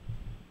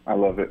 I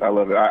love it.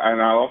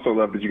 And I also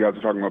love that you guys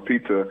are talking about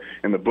pizza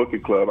in the Book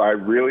It Club. I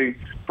really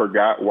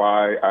forgot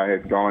why I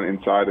had gone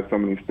inside of so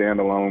many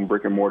standalone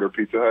brick and mortar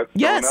Pizza Huts.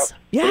 Yes.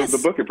 It was the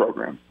Book It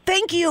program.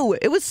 Thank you.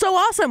 It was so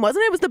awesome,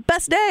 wasn't it? It was the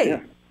best day.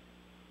 Yeah.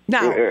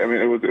 Now,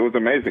 it was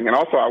amazing. And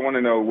also, I want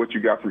to know what you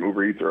got from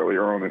Uber Eats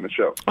earlier on in the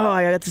show. Oh,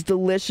 I got this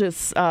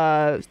delicious,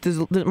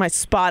 my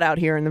spot out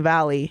here in the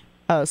valley.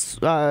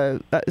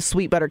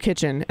 Sweet Butter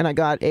Kitchen, and I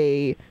got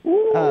a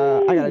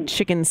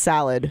chicken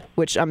salad,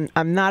 which I'm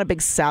not a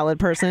big salad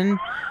person.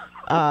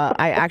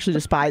 I actually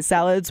despise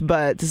salads,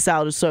 but the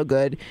salad is so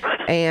good,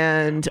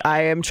 and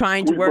I am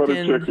trying to work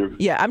in.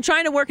 Yeah, I'm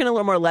trying to work in a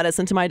little more lettuce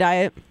into my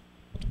diet.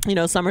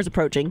 Summer's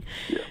approaching,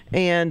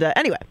 and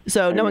anyway,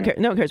 so no one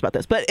cares about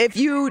this. But if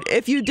you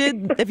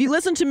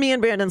listened to me and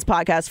Brandon's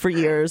podcast for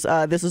years,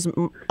 this is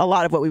a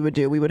lot of what we would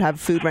do. We would have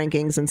food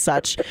rankings and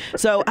such.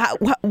 So,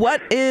 what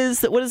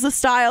is the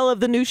style of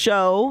the new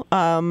show?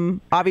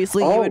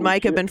 Obviously, you and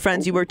Mike have been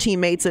friends. You were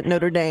teammates at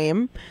Notre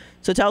Dame.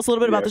 So, tell us a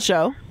little bit about the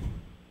show.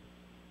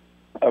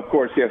 Of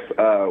course, yes.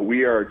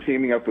 We are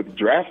teaming up with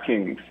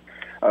DraftKings.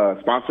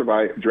 Sponsored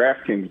by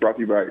DraftKings, brought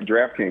to you by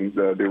DraftKings,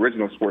 the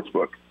original sports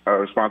book.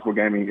 Responsible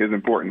gaming is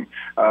important.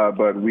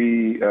 But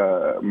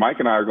Mike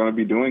and I are going to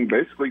be doing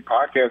basically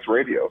podcast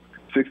radio,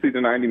 60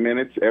 to 90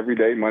 minutes every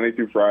day, Monday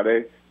through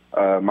Friday.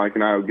 Mike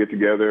and I will get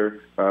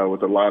together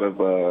with a lot of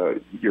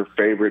your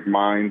favorite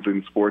minds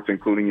in sports,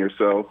 including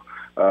yourself,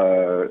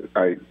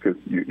 because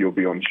you'll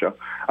be on the show.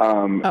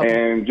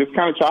 And just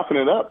kind of chopping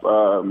it up.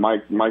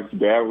 Mike's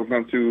dad will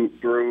come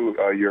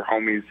through your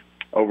homies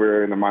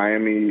over in the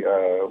Miami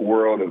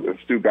world of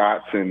Stu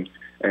Gotts and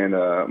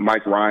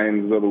Mike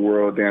Ryans of the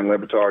world, Dan Le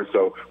Batard.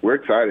 So we're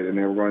excited, and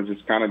then we're going to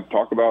just kind of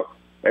talk about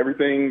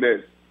everything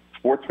that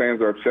sports fans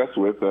are obsessed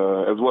with,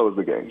 as well as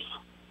the games.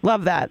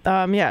 Love that.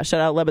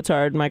 Shout out Le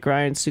Batard, Mike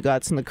Ryans, Stu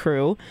Gotts, and the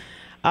crew.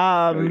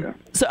 So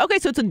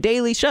it's a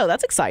daily show.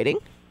 That's exciting.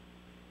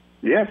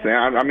 Yes,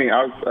 I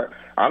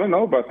I don't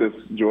know about this,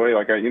 Joy.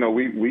 Like,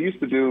 we used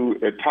to do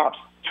at tops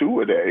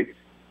 2 a day,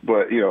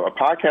 but,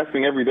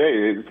 podcasting every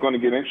day, it's going to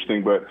get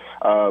interesting. But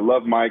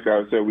love Mike.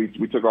 I said we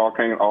took all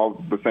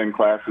the same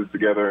classes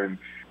together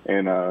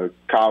in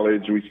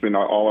college. We spent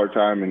all our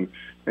time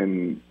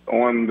and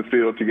on the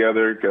field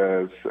together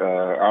because I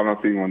don't know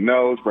if anyone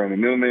knows,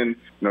 Brandon Newman,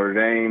 Notre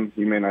Dame.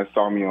 You may not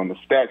saw me on the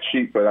stat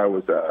sheet, but I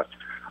was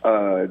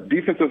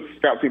defensive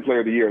scout team player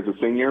of the year as a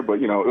senior.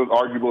 But it was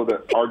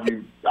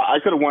I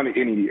could have won it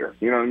any year.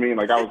 You know what I mean?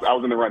 Like I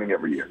was in the running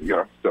every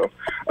year. So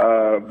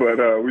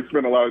but we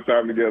spent a lot of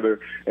time together,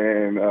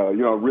 and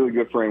a really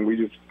good friend. We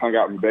just hung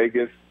out in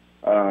Vegas.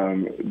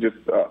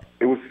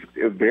 It was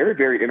very,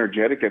 very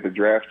energetic at the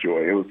draft,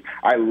 Joy.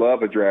 I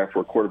love a draft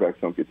where quarterbacks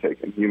don't get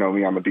taken. You know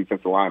me, I'm a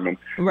defensive lineman,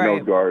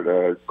 nose guard.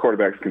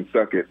 Quarterbacks can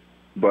suck it,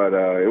 but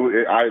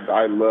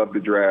I love the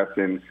draft,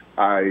 and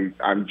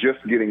I'm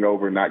just getting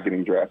over not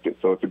getting drafted,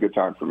 so it's a good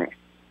time for me.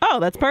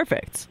 Oh, that's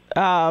perfect.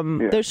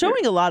 They're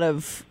showing a lot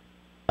of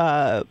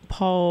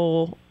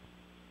Paul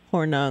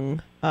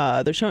Hornung.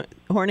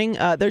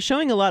 They're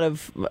showing a lot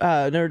of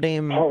Notre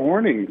Dame. Paul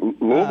Hornung,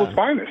 Louisville's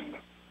finest.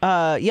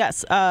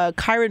 Yes.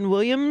 Kyron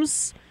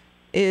Williams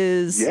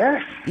is.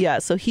 Yes. Yeah.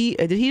 So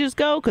did he just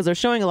go? Because they're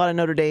showing a lot of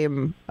Notre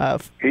Dame.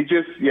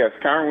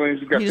 Kyron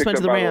Williams got picked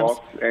up by Los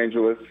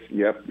Angeles.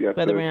 Yep.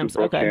 By the Rams.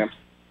 Okay.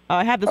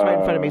 I have this right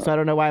in front of me, so I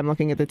don't know why I'm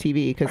looking at the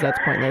TV because that's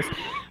pointless.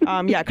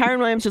 Kyron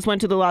Williams just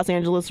went to the Los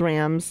Angeles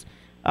Rams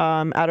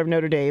out of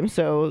Notre Dame.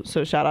 So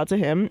shout out to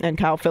him. And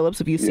Kyle Phillips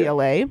of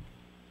UCLA.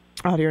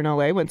 Out here in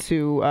LA, went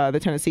to the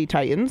Tennessee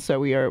Titans, so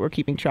we're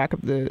keeping track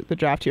of the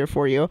draft here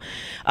for you.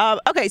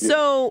 Okay,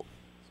 so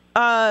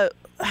I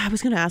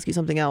was going to ask you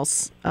something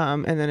else,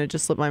 and then it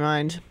just slipped my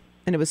mind,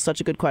 and it was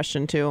such a good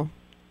question too.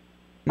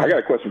 I got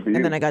a question for you.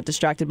 And then I got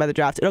distracted by the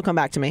draft. It'll come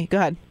back to me. Go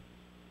ahead.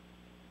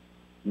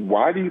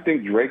 Why do you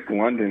think Drake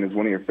London is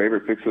one of your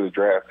favorite picks of the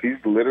draft? He's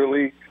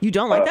literally you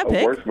don't like that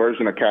pick? Worst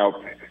version of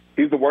Kyle.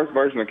 He's the worst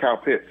version of Kyle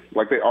Pitts.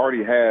 Like they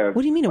already have.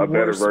 What do you mean a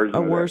better version?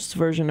 A worse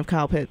version of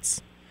Kyle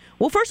Pitts?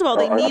 Well, first of all,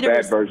 they need a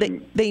bad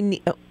version. They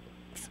need.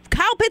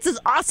 Kyle Pitts is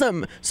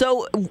awesome,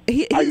 so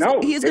he's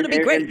going to be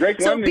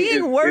great. So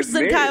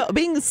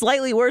being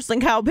slightly worse than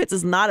Kyle Pitts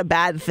is not a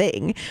bad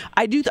thing.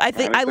 I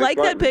like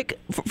that pick.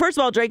 First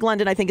of all, Drake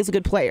London I think is a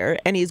good player,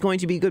 and he's going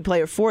to be a good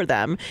player for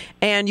them.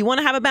 And you want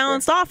to have a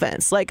balanced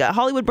offense, like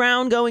Hollywood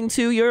Brown going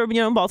to your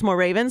Baltimore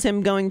Ravens,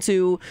 him going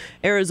to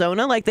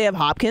Arizona. Like they have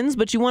Hopkins,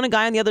 but you want a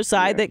guy on the other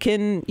side that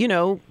can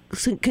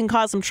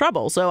cause some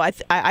trouble. So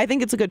I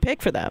think it's a good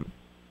pick for them.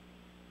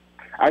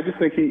 I just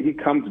think he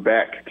comes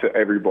back to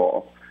every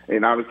ball.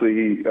 And obviously,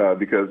 he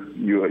because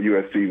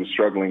USC was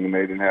struggling and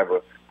they didn't have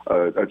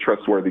a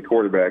trustworthy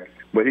quarterback.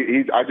 But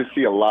I just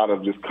see a lot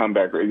of just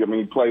comeback. I mean,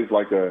 he plays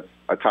like a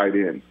tight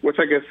end, which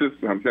I guess is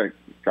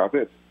Kyle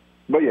Pitts.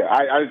 But yeah,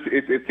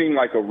 it seemed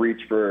like a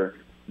reach for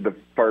the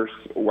first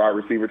wide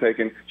receiver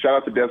taken. Shout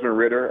out to Desmond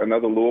Ridder,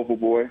 another Louisville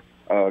boy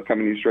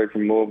coming in straight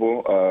from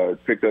Louisville,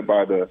 picked up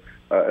by the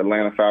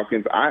Atlanta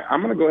Falcons.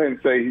 I'm going to go ahead and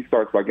say he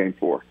starts by game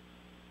 4.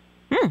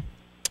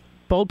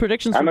 Bold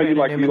predictions. I know you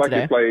like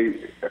to play.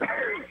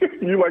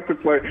 You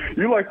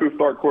like to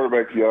start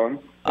quarterbacks young.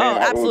 Oh,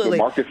 absolutely.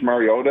 Marcus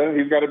Mariota,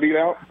 he's got to beat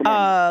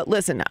out.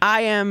 Listen,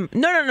 I am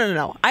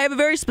no. I have a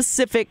very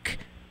specific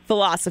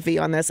philosophy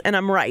on this, and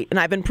I'm right, and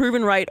I've been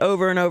proven right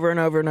over and over and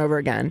over and over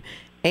again.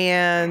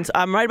 And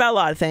I'm right about a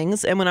lot of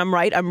things, and when I'm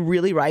right, I'm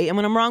really right, and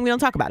when I'm wrong, we don't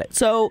talk about it.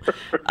 So,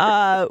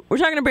 we're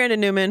talking to Brandon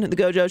Newman, the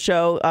Gojo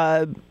Show,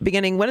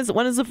 beginning. When does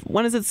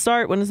it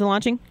start? When is it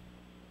launching?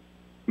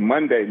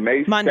 May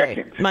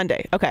 2nd.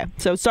 Monday. Okay.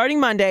 So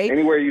starting Monday.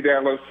 Anywhere you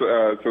download,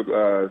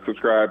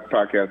 subscribe,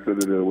 podcast,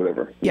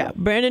 whatever. Yeah.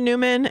 Brandon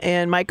Newman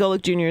and Mike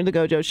Golick Jr., the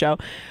Gojo Show.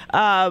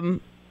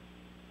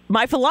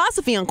 My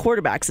philosophy on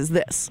quarterbacks is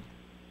this.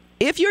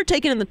 If you're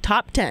taken in the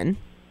top 10,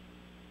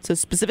 so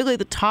specifically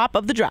the top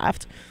of the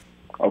draft.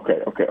 Okay.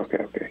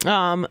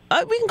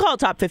 We can call it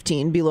top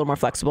 15, be a little more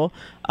flexible,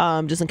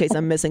 just in case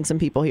I'm missing some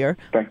people here.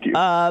 Thank you.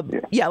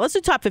 Yeah, let's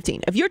do top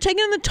 15. If you're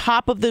taken in the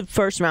top of the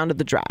first round of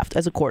the draft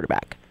as a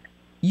quarterback,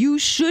 you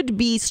should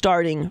be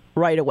starting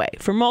right away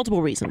for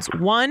multiple reasons.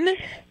 One,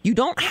 you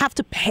don't have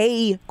to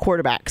pay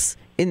quarterbacks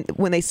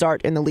when they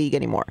start in the league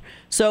anymore.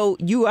 So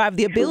you have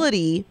the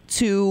ability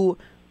to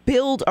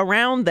build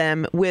around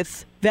them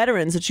with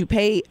veterans that you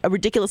pay a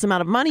ridiculous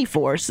amount of money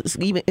for,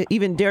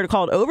 even dare to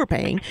call it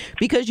overpaying,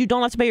 because you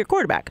don't have to pay your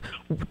quarterback.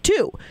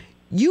 2,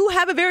 you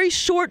have a very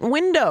short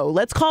window.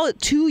 Let's call it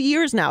 2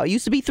 years now. It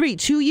used to be 3,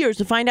 2 years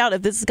to find out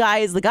if this guy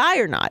is the guy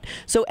or not.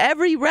 So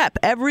every rep,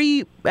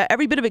 every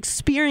bit of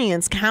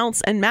experience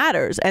counts and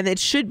matters, and it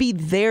should be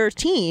their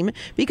team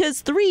because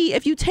 3,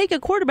 if you take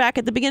a quarterback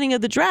at the beginning of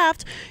the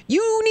draft,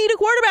 you need a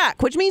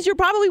quarterback, which means you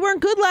probably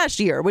weren't good last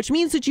year, which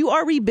means that you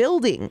are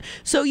rebuilding.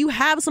 So you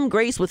have some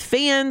grace with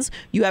fans,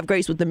 you have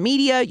grace with the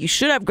media, you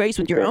should have grace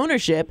with your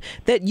ownership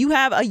that you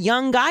have a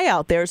young guy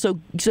out there. So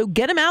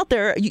get him out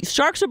there.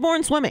 Sharks are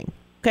born swimming.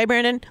 Okay,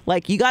 Brandon?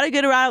 Like, you got to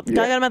get out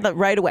that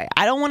right away.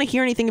 I don't want to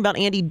hear anything about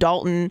Andy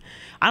Dalton.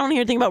 I don't want to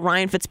hear anything about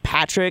Ryan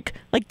Fitzpatrick.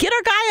 Like, get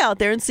our guy out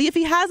there and see if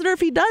he has it or if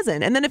he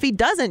doesn't. And then if he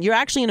doesn't, you're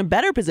actually in a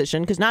better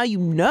position because now you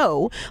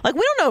know. Like,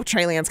 we don't know if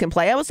Trey Lance can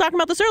play. I was talking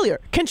about this earlier.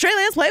 Can Trey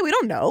Lance play? We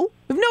don't know.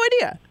 We have no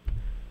idea.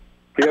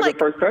 He had the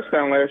first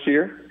touchdown last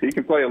year. He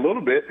can play a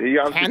little bit. He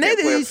obviously can't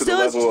play up to the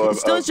level of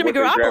what they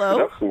drafted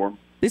up for him.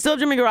 They still have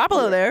Jimmy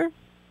Garoppolo there.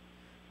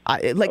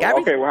 Okay,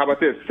 well, how about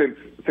this?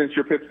 Since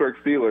you're Pittsburgh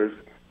Steelers,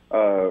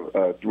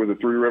 with the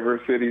Three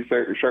River City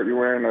shirt you're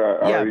wearing,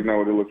 I already know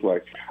what it looks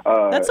like.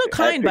 That's so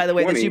kind, by the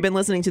way, that you've been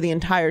listening to the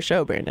entire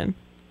show, Brandon.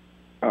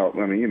 Oh,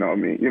 I mean, you know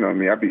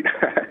me.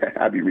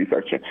 I'd be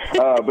researching.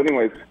 But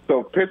anyways,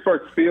 so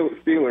Pittsburgh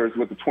Steelers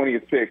with the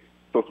 20th pick.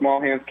 So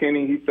small hands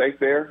Kenny, he's safe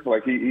there.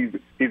 Like he's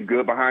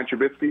good behind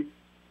Trubisky.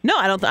 No,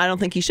 I don't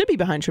think he should be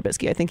behind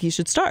Trubisky. I think he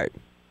should start.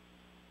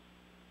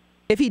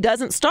 If he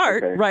doesn't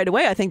start right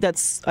away, I think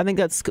that's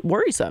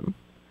worrisome.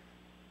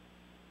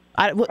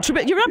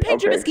 You're not paying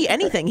Trubisky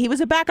anything. He was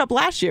a backup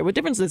last year. What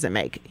difference does it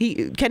make?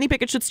 Kenny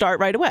Pickett should start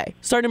right away.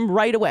 Start him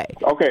right away.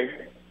 Okay.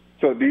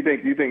 So do you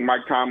think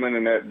Mike Tomlin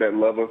and that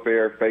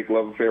fake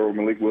love affair with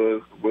Malik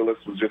Willis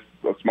was just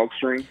a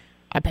smokescreen?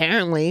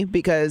 Apparently,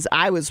 because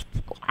I was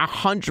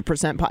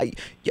 100%.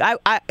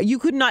 You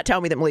could not tell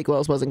me that Malik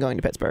Willis wasn't going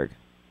to Pittsburgh.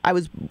 I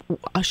was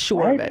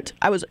sure of it.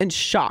 I was in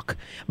shock.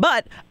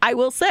 But I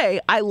will say,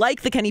 I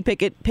like the Kenny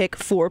Pickett pick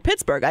for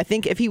Pittsburgh. I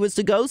think if he was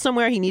to go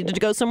somewhere, he needed to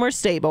go somewhere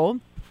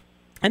stable.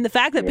 And the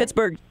fact that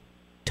Pittsburgh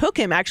took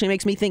him actually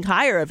makes me think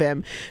higher of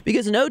him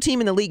because no team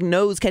in the league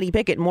knows Kenny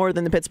Pickett more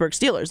than the Pittsburgh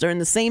Steelers. They're in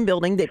the same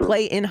building. They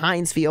play in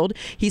Heinz Field.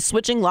 He's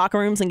switching locker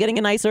rooms and getting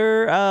a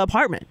nicer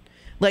apartment.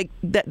 Like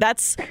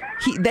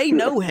they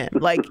know him.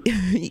 Like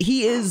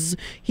he is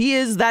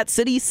that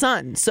city's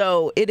son.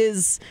 So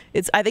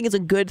I think it's a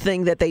good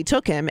thing that they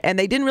took him, and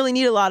they didn't really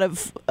need a lot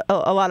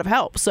of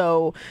help.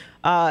 So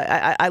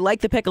I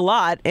like the pick a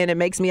lot, and it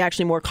makes me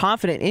actually more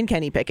confident in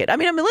Kenny Pickett. I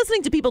mean, I'm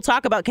listening to people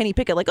talk about Kenny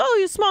Pickett like, oh,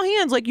 he has small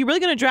hands. Like, you really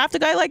going to draft a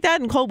guy like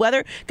that in cold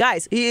weather?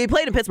 Guys, he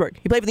played in Pittsburgh.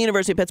 He played for the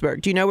University of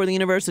Pittsburgh. Do you know where the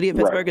University of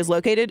Pittsburgh is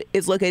located?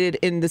 It's located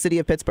in the city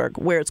of Pittsburgh,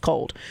 where it's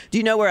cold. Do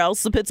you know where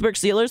else the Pittsburgh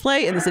Steelers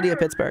play? In the city of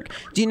Pittsburgh.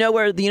 Do you know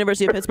where the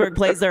University of Pittsburgh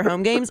plays their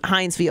home games?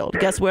 Heinz Field.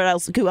 Guess where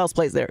else? Who else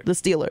plays there? The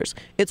Steelers.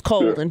 It's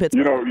cold in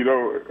Pittsburgh.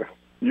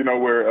 You know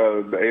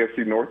where the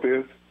AFC North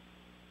is?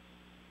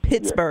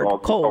 Pittsburgh, all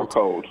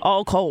cold.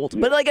 All cold.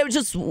 Yeah. But like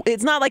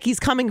it's not like he's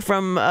coming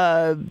from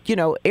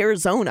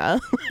Arizona.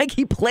 Like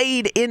he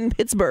played in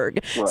Pittsburgh.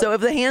 Right. So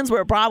if the hands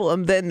were a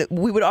problem, then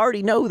we would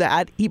already know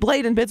that he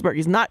played in Pittsburgh.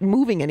 He's not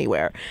moving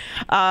anywhere.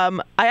 I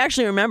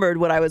actually remembered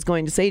what I was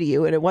going to say to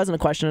you, and it wasn't a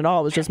question at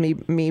all. It was just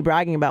me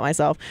bragging about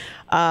myself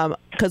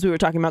because we were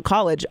talking about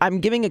college.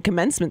 I'm giving a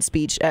commencement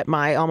speech at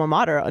my alma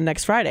mater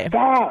next Friday.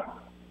 Stop.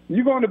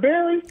 You going to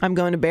Barry? I'm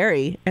going to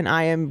Barry, and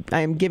I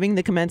am giving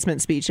the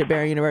commencement speech at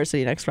Barry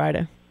University next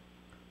Friday.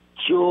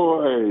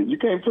 Joy, you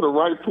came to the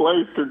right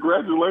place.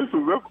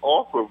 Congratulations, that's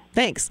awesome.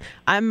 Thanks.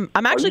 I'm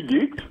actually. Are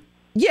you geeked?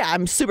 Yeah,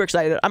 I'm super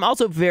excited. I'm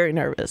also very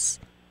nervous.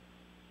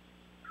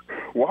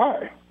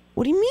 Why?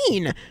 What do you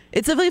mean?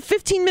 It's a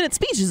 15-minute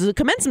speech. This is a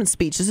commencement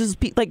speech. This is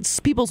like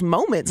people's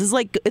moments. It's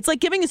like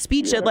giving a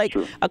speech at like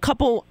a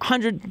couple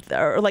hundred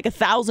or like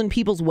 1,000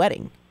 people's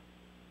wedding.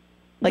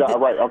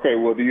 Right. Okay.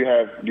 Well, do you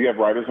have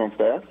writers on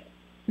staff?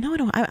 No, I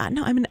don't.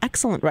 No, I'm an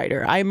excellent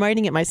writer. I'm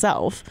writing it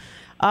myself.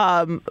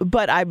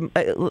 But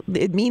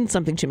it means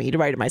something to me to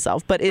write it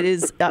myself. But it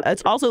is.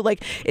 It's also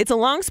like it's a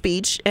long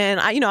speech, and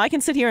I can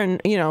sit here and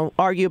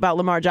argue about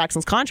Lamar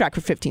Jackson's contract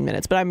for 15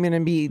 minutes. But I'm going to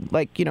be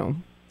like,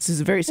 this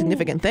is a very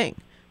significant thing.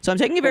 So I'm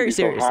taking it very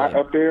seriously. So hot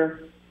up there.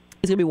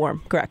 It's going to be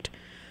warm. Correct.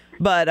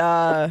 But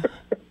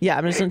yeah,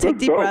 I'm just going to take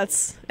deep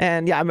breaths,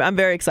 and yeah, I'm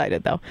very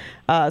excited though.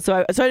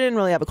 So I didn't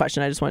really have a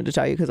question. I just wanted to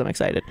tell you because I'm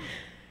excited.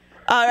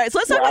 All right, so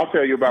let's talk. I'll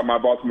tell you about my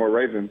Baltimore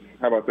Ravens.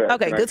 How about that?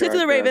 Okay, let's get to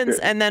the Ravens,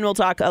 and then we'll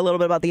talk a little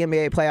bit about the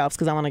NBA playoffs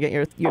because I want to get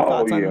your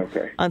thoughts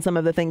on some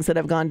of the things that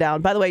have gone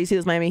down. By the way, you see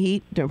this Miami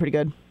Heat doing pretty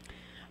good.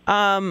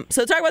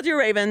 So talk about your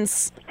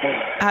Ravens.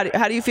 How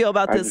do you feel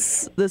about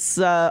this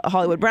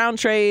Hollywood Brown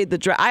trade?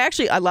 The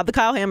I love the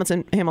Kyle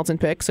Hamilton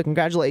pick. So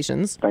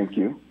congratulations. Thank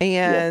you.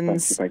 And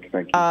yes, thank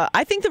you.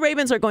 I think the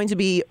Ravens are going to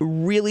be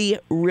really,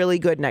 really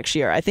good next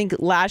year. I think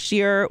last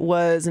year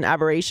was an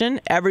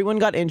aberration. Everyone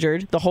got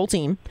injured, the whole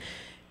team,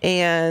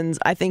 and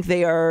I think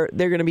they're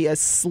going to be a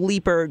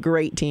sleeper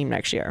great team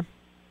next year.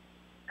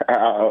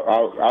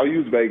 I'll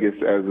use Vegas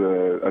as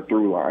a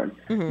through line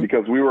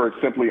because we were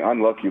simply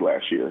unlucky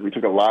last year. We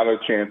took a lot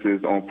of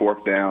chances on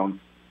fourth down,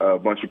 a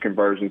bunch of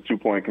conversions,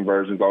 2-point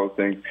conversions, all those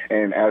things.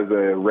 And as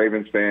a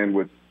Ravens fan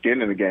with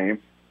skin in the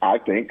game, I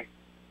think,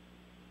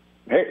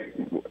 hey,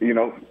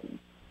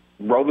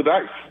 roll the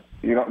dice.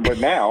 But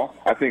now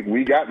I think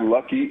we got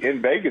lucky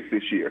in Vegas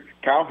this year.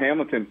 Kyle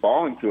Hamilton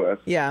falling to us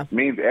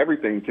means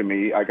everything to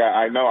me.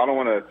 I know I don't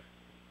want to.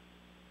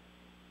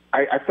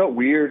 I felt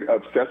weird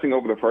obsessing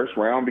over the first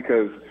round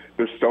because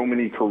there's so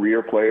many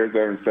career players that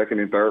are in second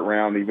and third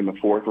round, even the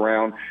fourth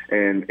round,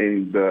 and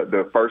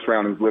the first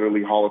round is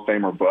literally Hall of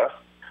Fame or bust.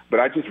 But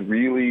I just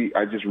really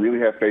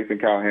have faith in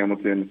Kyle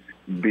Hamilton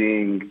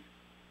being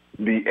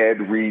the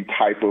Ed Reed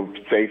type of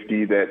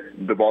safety that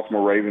the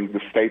Baltimore Ravens,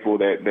 the staple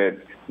that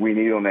we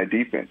need on that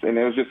defense. And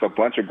there was just a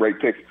bunch of great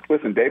picks.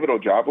 Listen, David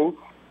Ojabo,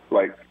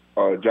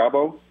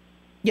 Jabo.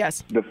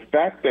 Yes. The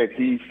fact that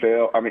he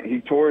fell,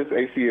 he tore his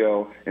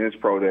ACL in his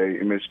pro day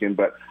in Michigan,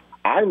 but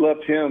I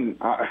loved him.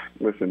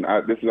 This is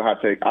a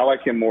hot take. I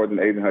like him more than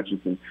Aiden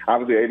Hutchinson.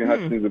 Obviously, Aiden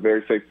Hutchinson is a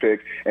very safe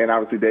pick, and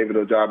obviously David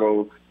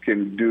Ojabo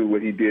can do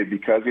what he did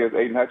because he has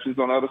Aiden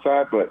Hutchinson on the other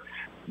side. But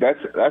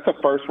that's a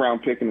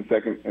first-round pick in the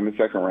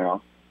second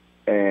round,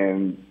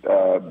 and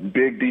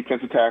big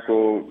defensive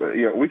tackle.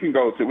 We can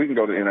go to the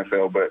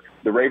NFL, but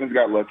the Ravens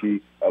got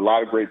lucky. A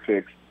lot of great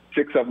picks.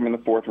 6 of them in the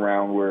 4th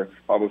round, where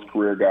all those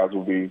career guys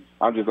will be.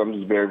 I'm just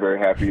very, very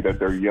happy that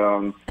they're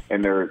young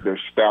and they're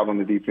stout on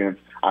the defense.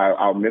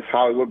 I'll miss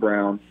Hollywood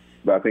Brown,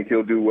 but I think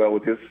he'll do well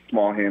with his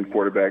small hand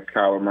quarterback,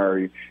 Kyler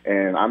Murray.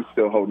 And I'm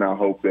still holding out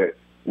hope that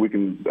we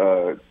can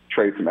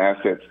trade some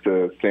assets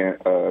to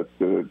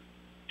the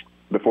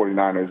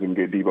 49ers and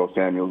get Deebo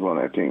Samuels on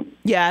that team.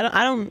 Yeah,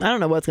 I don't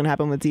know what's going to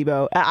happen with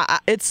Deebo.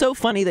 It's so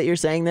funny that you're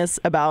saying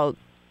this about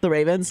the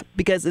Ravens,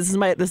 because this is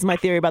my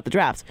theory about the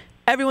draft.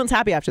 Everyone's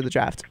happy after the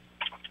draft.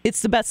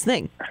 It's the best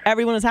thing.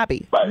 Everyone is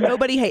happy.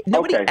 Nobody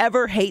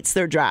ever hates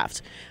their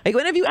draft. Like,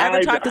 when have you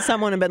ever talked to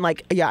someone and been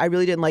like, yeah, I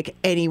really didn't like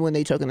anyone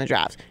they took in the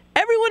draft?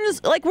 Everyone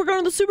is like, we're going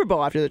to the Super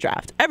Bowl after the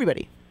draft.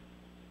 Everybody.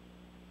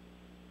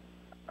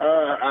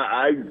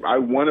 I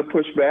want to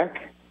push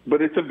back,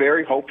 but it's a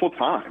very hopeful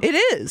time. It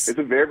is. It's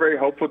a very, very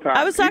hopeful time.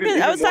 I was talking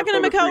to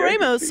Mikel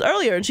Ramos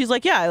earlier, and she's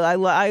like, yeah,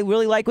 I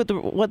really like what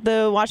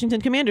the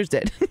Washington Commanders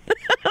did.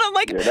 And I'm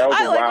like,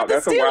 I like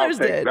what the Steelers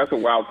did. That's a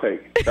wild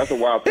take. That's a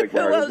wild take.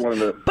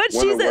 But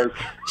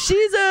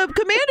she's a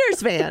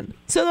Commanders fan.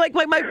 So like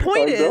my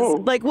point is,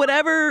 like,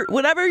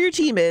 whatever your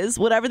team is,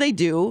 whatever they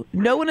do,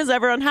 no one is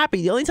ever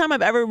unhappy. The only time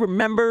I've ever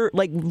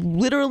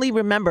literally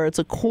remember, it's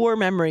a core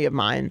memory of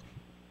mine,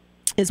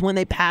 is when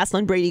they passed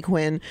on Brady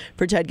Quinn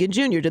for Ted Ginn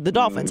Jr. to the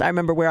Dolphins. I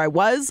remember where I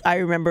was. I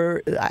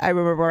remember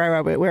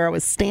where I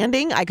was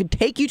standing. I could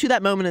take you to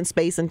that moment in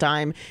space and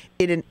time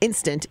in an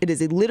instant. It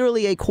is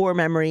literally a core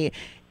memory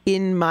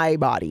in my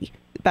body.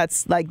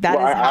 Is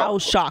how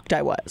shocked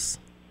I was.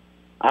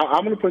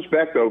 I'm going to push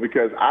back, though,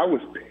 because I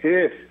was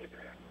pissed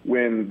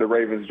when the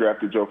Ravens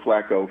drafted Joe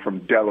Flacco from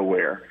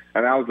Delaware.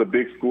 And I was a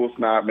big school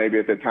snob maybe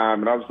at the time.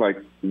 And I was like,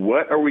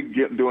 what are we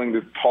doing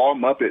this tall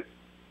Muppet?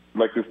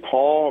 Like this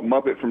tall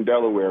Muppet from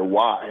Delaware,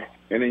 why?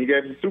 And then you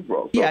gave him the Super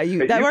Bowl. So,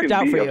 that worked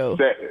out for you.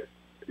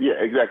 Yeah,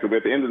 exactly. But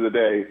at the end of the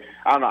day,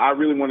 I don't know. I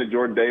really wanted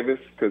Jordan Davis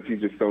because he's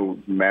just so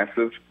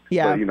massive.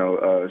 Yeah.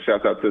 But,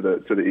 shouts out to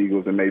the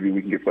Eagles, and maybe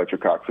we can get Fletcher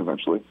Cox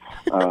eventually.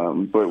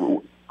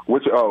 But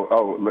let's.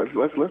 I'm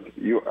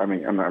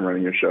not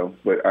running your show,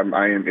 but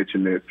I am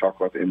itching to talk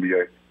about the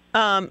NBA.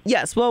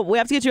 Yes. Well, we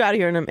have to get you out of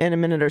here in a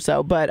minute or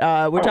so, but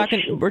we're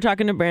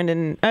talking to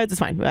Brandon. It's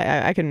fine.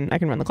 I can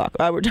run the clock.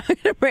 We're talking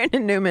to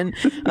Brandon Newman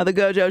of the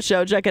Gojo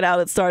Show. Check it out.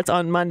 It starts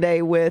on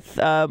Monday with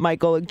Mike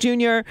Golick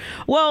Jr.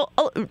 Well,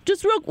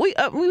 just real,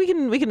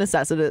 we can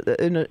assess it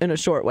in a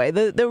short way.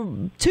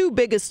 The two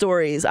biggest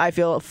stories I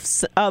feel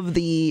of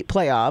the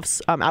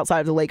playoffs,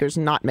 outside of the Lakers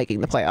not making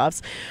the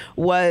playoffs,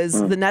 was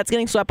the Nets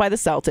getting swept by the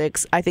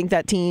Celtics. I think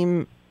that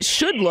team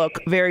should look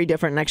very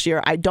different next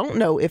year. I don't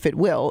know if it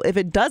will. If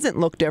it doesn't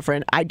look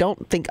different, I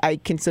don't think I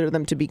consider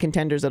them to be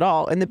contenders at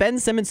all. And the Ben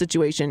Simmons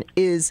situation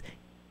is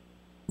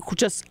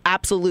just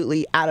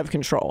absolutely out of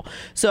control.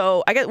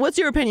 So, I guess, what's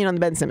your opinion on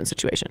the Ben Simmons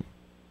situation?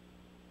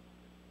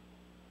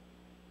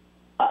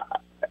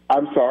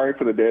 I'm sorry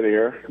for the dead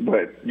air,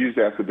 but you just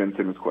asked the Ben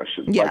Simmons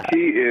question. Yeah. Like,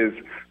 he is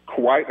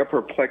quite a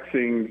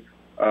perplexing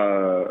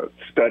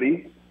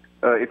study,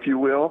 if you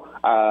will.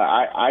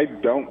 I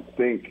don't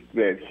think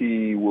that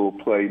he will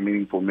play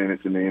meaningful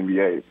minutes in the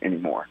NBA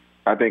anymore.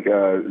 I think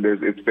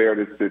it's fair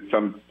that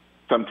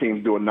some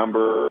teams do a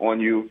number on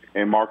you,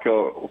 and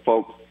Markel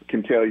folks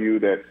can tell you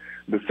that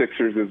the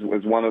Sixers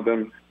is one of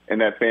them in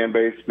that fan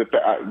base.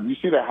 You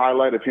see that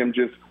highlight of him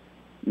just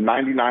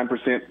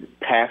 99%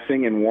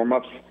 passing in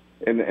warm-ups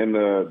in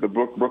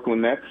the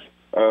Brooklyn Nets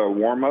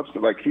warm-ups.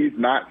 Like, he's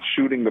not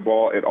shooting the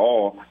ball at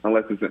all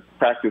unless it's in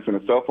practice and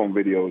a cell phone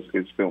video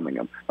is filming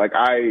him. Like,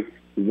 I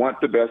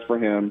want the best for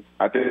him.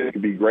 I think he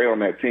could be great on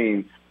that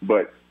team,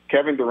 but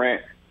Kevin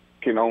Durant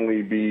can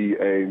only be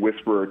a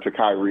whisperer to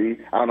Kyrie.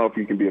 I don't know if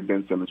he can be a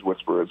Ben Simmons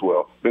whisperer as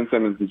well. Ben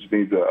Simmons just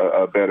needs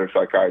a better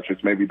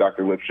psychiatrist, maybe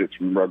Dr. Lipschitz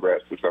from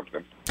Rugrats or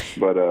something.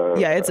 But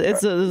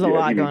there's a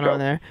lot going on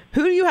there.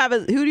 Who do you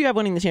have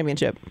winning the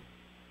championship?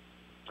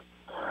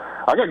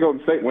 I got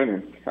Golden State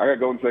winning. I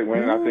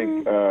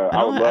think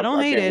I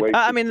don't hate it.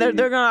 I mean, they're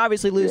going to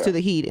obviously lose to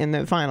the Heat in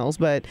the finals,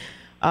 but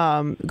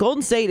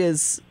Golden State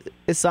is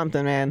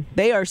something, man.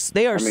 They are so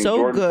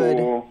Jordan good.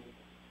 Poole,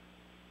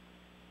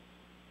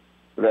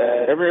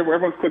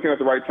 everyone's clicking at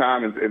the right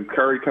time, and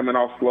Curry coming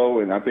off slow,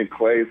 and I think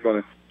Klay is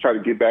going to try to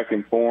get back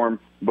in form.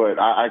 But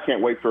I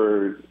can't wait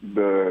for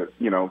the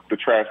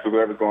trash of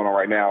whatever's going on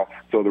right now.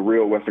 So the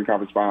real Western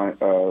Conference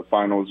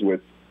finals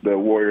with the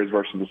Warriors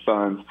versus the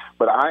Suns.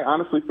 But I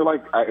honestly feel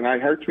like, and I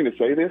heard Trina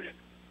say this,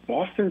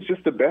 Boston's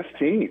just the best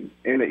team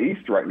in the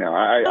East right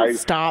now.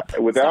 Stop.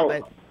 Without,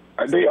 Stop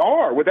it. They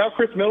are. Without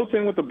Chris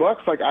Middleton with the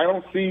Bucks, I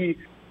don't see.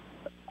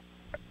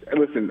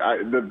 Listen,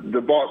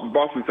 the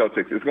Boston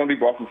Celtics. It's going to be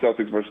Boston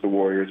Celtics versus the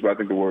Warriors, but I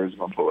think the Warriors are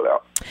going to pull it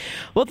out.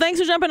 Well, thanks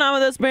for jumping on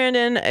with us,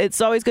 Brandon.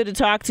 It's always good to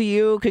talk to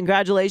you.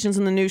 Congratulations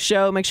on the new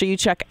show. Make sure you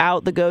check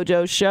out the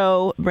Gojo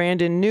Show.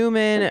 Brandon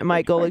Newman,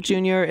 Mike Golick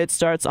Jr. It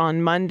starts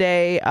on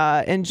Monday.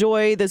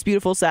 Enjoy this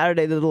beautiful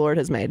Saturday that the Lord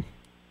has made.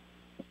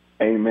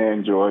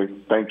 Amen, Joy.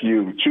 Thank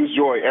you. Choose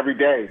joy every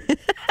day.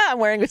 I'm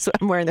wearing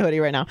the hoodie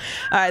right now.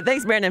 All right,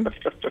 thanks, Brandon.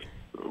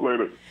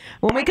 Later.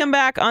 When we come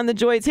back on the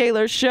Joy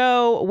Taylor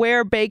Show,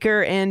 where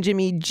Baker and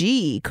Jimmy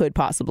G could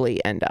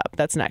possibly end up.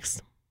 That's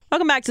next.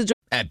 Welcome back to Joy.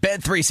 At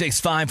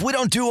Bet365, we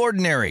don't do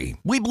ordinary.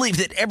 We believe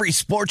that every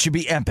sport should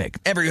be epic.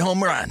 Every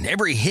home run,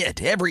 every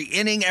hit, every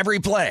inning, every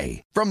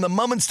play. From the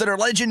moments that are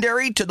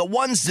legendary to the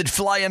ones that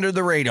fly under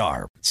the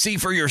radar. See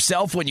for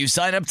yourself when you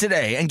sign up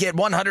today and get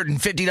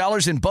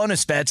 $150 in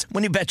bonus bets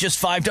when you bet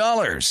just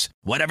 $5.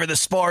 Whatever the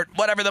sport,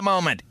 whatever the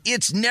moment,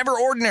 it's never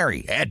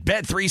ordinary at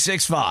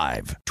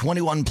Bet365.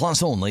 21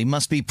 plus only.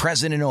 Must be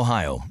present in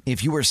Ohio.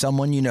 If you or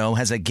someone you know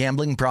has a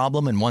gambling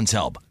problem and wants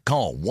help,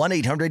 call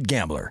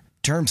 1-800-GAMBLER.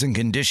 Terms and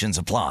conditions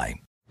apply.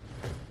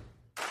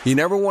 You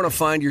never want to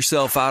find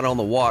yourself out on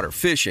the water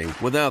fishing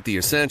without the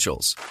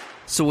essentials.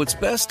 So it's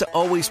best to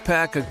always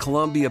pack a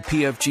Columbia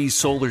PFG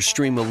Solar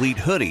Stream Elite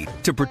hoodie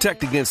to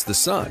protect against the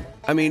sun.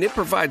 I mean, it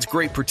provides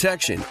great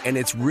protection and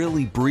it's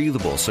really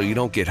breathable so you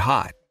don't get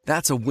hot.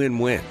 That's a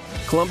win-win.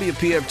 Columbia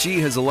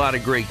PFG has a lot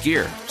of great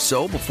gear.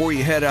 So before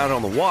you head out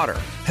on the water,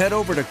 head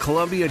over to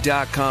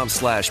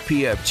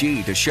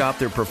Columbia.com/PFG to shop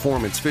their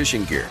performance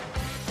fishing gear.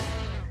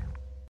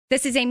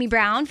 This is Amy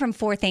Brown from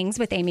 4 Things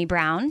with Amy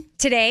Brown.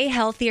 Today,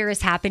 healthier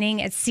is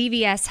happening at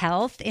CVS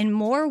Health in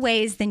more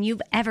ways than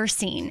you've ever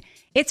seen.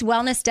 It's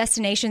wellness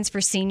destinations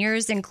for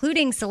seniors,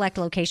 including select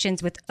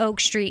locations with Oak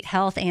Street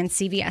Health and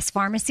CVS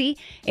Pharmacy.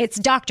 It's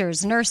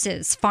doctors,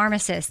 nurses,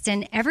 pharmacists,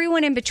 and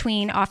everyone in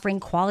between offering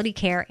quality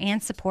care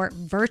and support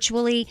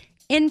virtually,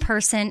 in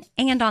person,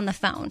 and on the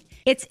phone.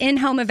 It's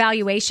in-home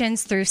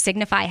evaluations through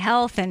Signify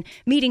Health and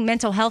meeting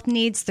mental health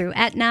needs through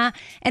Aetna.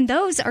 And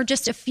those are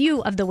just a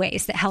few of the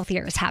ways that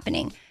healthier is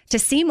happening. To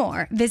see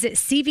more, visit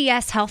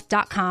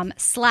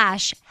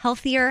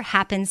cvshealth.com/healthier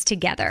happens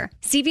together.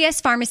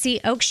 CVS Pharmacy,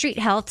 Oak Street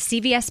Health,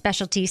 CVS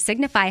Specialty,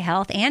 Signify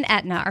Health, and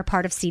Aetna are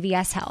part of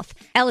CVS Health.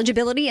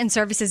 Eligibility and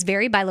services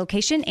vary by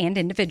location and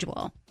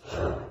individual.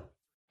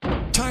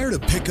 Tired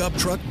of pickup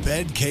truck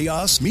bed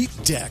chaos? Meet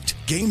Decked.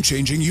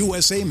 Game-changing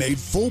USA-made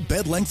full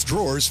bed-length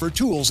drawers for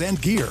tools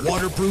and gear.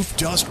 Waterproof,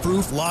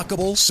 dust-proof,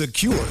 lockable,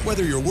 secure.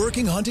 Whether you're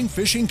working, hunting,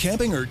 fishing,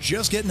 camping, or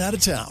just getting out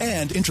of town.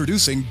 And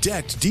introducing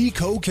Decked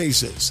Deco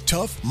cases.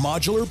 Tough,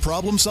 modular,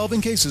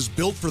 problem-solving cases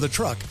built for the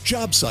truck,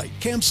 job site,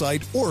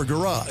 campsite, or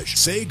garage.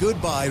 Say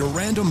goodbye to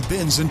random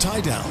bins and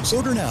tie-downs.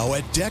 Order now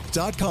at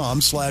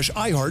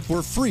Decked.com/iHeart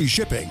for free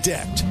shipping.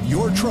 Decked.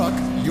 Your truck,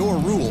 your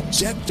rules.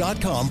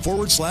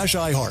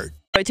 Decked.com/iHeart.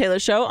 Joy Taylor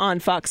Show on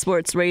Fox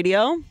Sports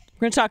Radio. We're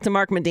going to talk to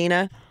Mark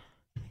Medina,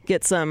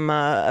 get some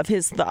of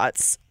his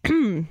thoughts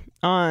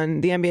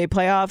on the NBA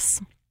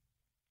playoffs,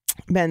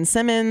 Ben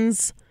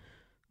Simmons,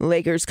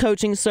 Lakers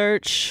coaching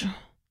search. There's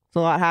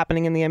a lot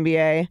happening in the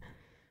NBA.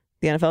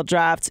 The NFL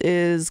draft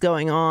is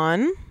going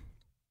on.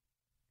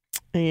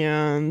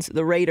 And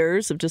the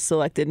Raiders have just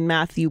selected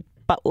Matthew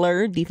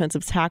Butler,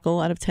 defensive tackle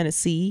out of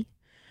Tennessee.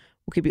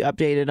 We'll keep you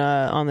updated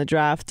on the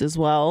draft as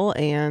well.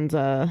 And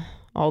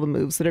all the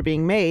moves that are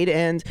being made.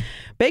 And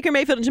Baker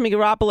Mayfield and Jimmy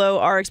Garoppolo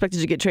are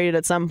expected to get traded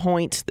at some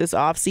point this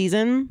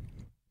offseason.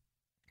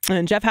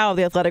 And Jeff Howe of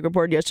The Athletic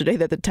reported yesterday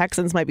that the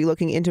Texans might be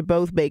looking into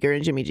both Baker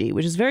and Jimmy G,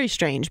 which is very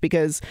strange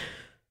because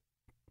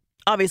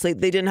obviously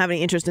they didn't have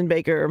any interest in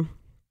Baker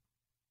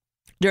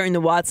during the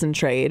Watson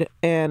trade,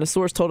 and a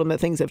source told them that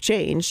things have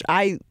changed.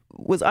 I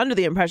was under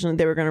the impression that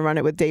they were going to run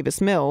it with Davis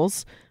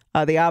Mills.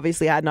 They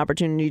obviously had an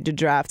opportunity to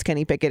draft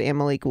Kenny Pickett and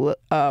Malik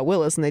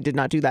Willis, and they did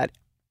not do that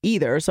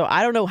either. So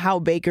I don't know how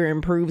Baker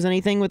improves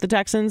anything with the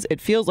Texans.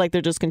 It feels like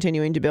they're just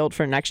continuing to build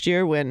for next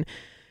year when,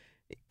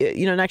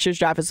 next year's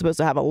draft is supposed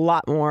to have a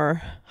lot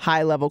more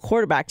high-level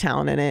quarterback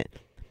talent in it.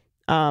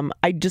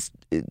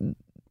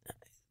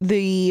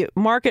 The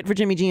market for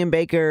Jimmy G and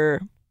Baker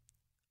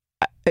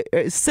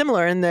is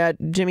similar in that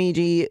Jimmy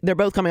G, they're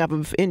both coming off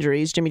of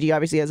injuries. Jimmy G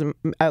obviously has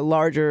a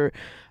larger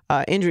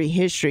injury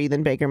history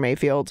than Baker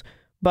Mayfield,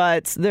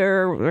 but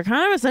they're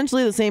kind of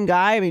essentially the same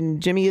guy. I mean,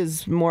 Jimmy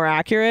is more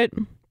accurate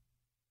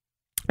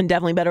and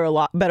definitely better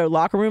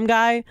locker room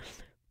guy.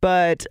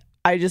 But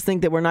I just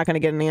think that we're not going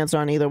to get an answer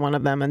on either one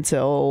of them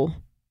until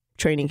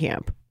training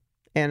camp.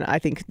 And I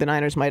think the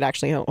Niners might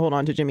actually hold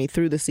on to Jimmy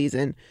through the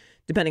season,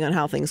 depending on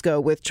how things go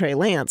with Trey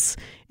Lance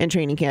in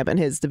training camp and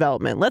his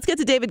development. Let's get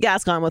to David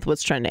Gascon with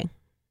what's trending.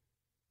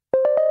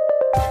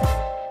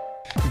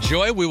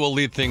 Joy, we will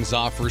lead things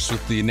off first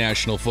with the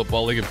National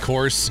Football League, of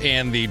course,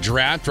 and the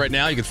draft right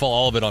now. You can follow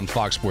all of it on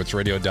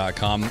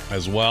foxsportsradio.com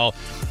as well.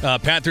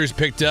 Panthers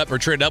traded up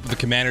with the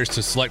Commanders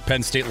to select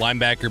Penn State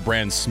linebacker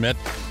Brandon Smith.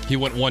 He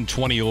went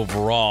 120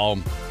 overall.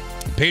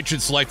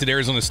 Patriots selected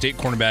Arizona State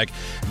cornerback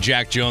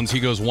Jack Jones. He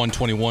goes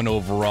 121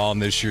 overall in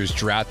this year's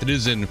draft. It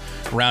is in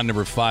round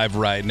number 5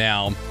 right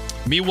now.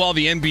 Meanwhile,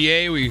 the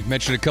NBA, we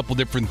mentioned a couple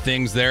different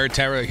things there.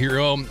 Tyler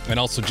Hero and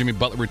also Jimmy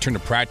Butler returned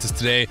to practice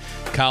today.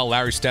 Kyle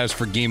Lowry's status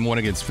for Game 1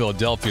 against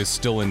Philadelphia is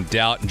still in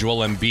doubt. And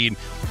Joel Embiid,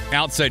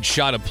 outside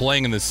shot of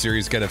playing in this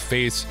series, got a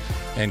face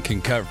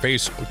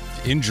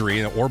injury,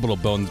 and orbital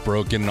bones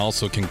broken, and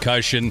also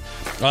concussion.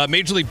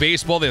 Major League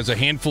Baseball, there's a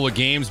handful of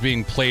games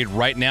being played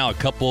right now. A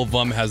couple of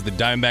them has the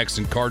Diamondbacks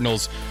and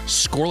Cardinals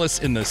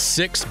scoreless in the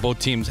 6th. Both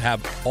teams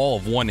have all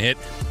of one hit.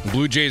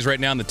 Blue Jays right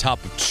now in the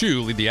top of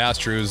 2 lead the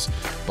Astros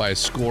by a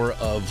score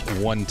of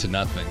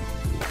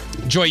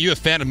 1-0. Joy, you a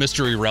fan of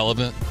Mr.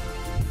 Irrelevant?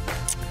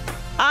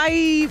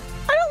 I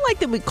don't like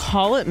that we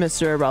call it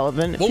Mr.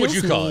 Irrelevant. What would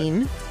you call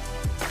it?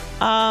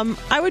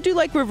 I would do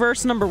like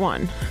reverse number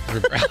 1.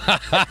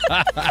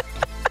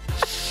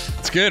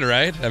 It's good,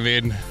 right? I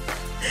mean,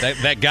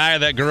 that guy or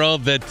that girl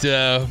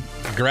that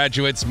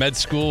graduates med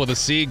school with a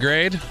C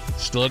grade,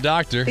 still a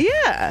doctor.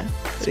 Yeah.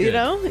 You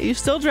know, you're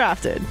still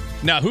drafted.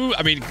 Now,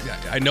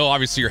 I know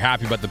obviously you're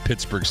happy about the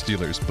Pittsburgh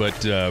Steelers,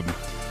 but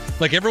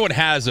like everyone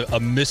has a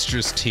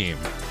mistress team.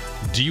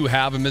 Do you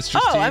have a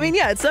mistress team? Oh, I mean,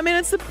 yeah.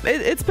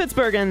 It's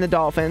Pittsburgh and the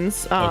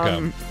Dolphins.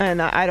 Okay.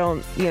 And I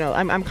don't,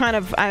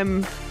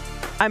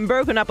 I'm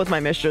broken up with my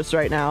mistress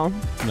right now.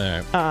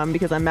 Right.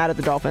 Because I'm mad at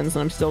the Dolphins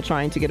and I'm still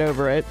trying to get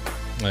over it.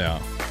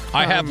 Yeah.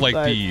 I have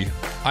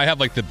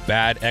the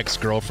bad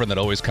ex-girlfriend that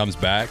always comes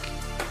back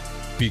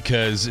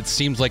because it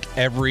seems like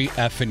every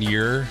effing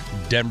year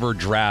Denver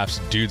drafts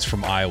dudes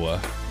from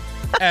Iowa.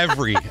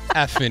 Every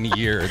effing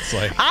year. It's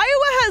like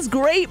Iowa has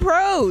great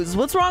pros.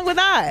 What's wrong with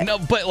that? No,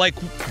 but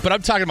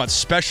I'm talking about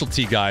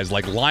specialty guys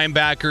like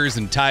linebackers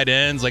and tight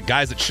ends, like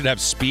guys that should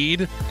have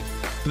speed.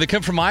 But they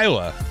come from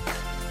Iowa.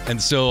 And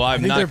so I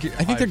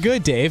think they're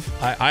good, Dave.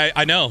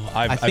 I know.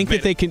 I think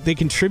that they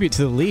contribute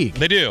to the league.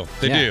 They do.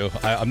 They do.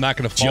 I'm not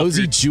going to fall.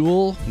 Josie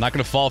Jewell. I'm not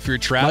going to fall for your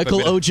trap. Michael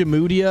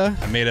Ojemudia.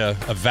 I made a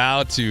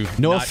vow to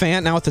Noah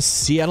Fant now with the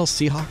Seattle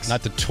Seahawks.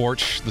 Not to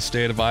torch the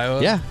state of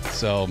Iowa. Yeah.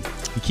 So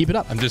you keep it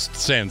up. I'm just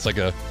saying it's like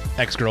a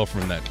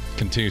ex-girlfriend that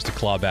continues to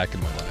claw back in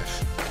my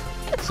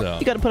life. So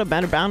you got to put up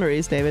better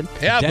boundaries, David.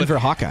 Yeah, Denver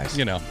but,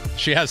 Hawkeyes.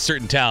 She has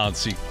certain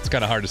talents. It's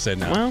kind of hard to say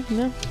no. Well,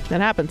 yeah, that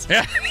happens.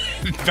 Yeah.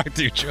 Back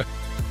to you, Joe.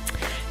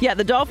 Yeah,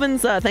 the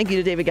Dolphins, thank you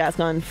to David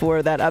Gascon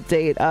for that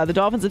update. The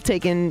Dolphins have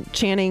taken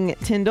Channing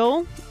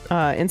Tindall,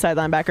 inside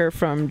linebacker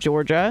from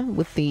Georgia,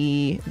 with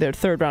their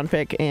third-round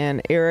pick,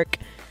 and Eric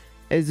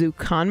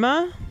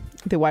Ezukanma,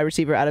 the wide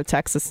receiver out of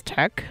Texas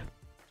Tech.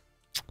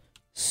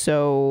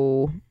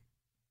 So,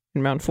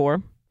 in round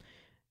 4.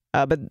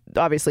 But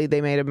obviously, they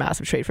made a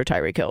massive trade for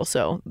Tyreek Hill,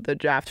 so the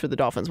draft for the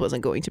Dolphins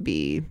wasn't going to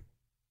be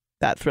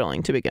that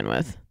thrilling to begin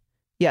with.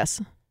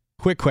 Yes.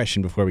 Quick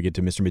question before we get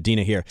to Mr.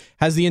 Medina here.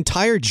 Has the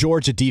entire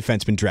Georgia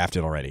defense been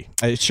drafted already?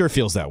 It sure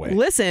feels that way.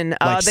 Listen.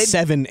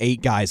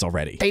 7-8 guys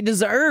already. They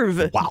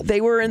deserve. Wow. They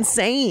were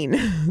insane.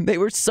 They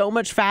were so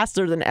much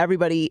faster than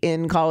everybody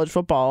in college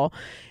football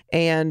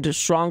and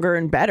stronger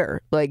and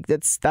better. Like,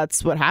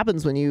 that's what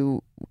happens when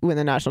you win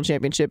the national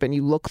championship and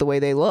you look the way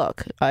they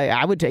look.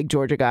 I would take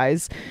Georgia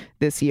guys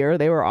this year.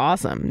 They were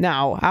awesome.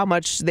 Now, how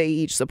much they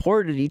each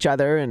supported each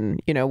other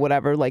and,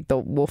 whatever,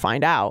 we'll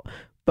find out.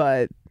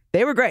 But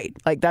they were great.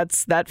 Like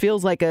that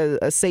feels like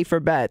a safer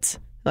bet.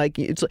 Like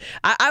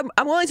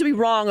I'm willing to be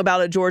wrong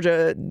about a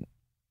Georgia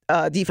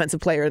defensive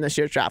player in this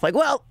year's draft. Like,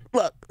 well,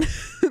 look,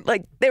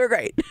 like they were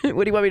great.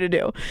 What do you want me to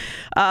do?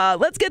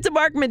 Let's get to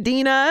Mark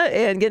Medina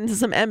and get into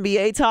some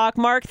NBA talk.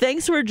 Mark,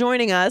 thanks for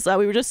joining us.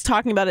 We were just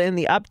talking about it in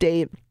the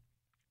update.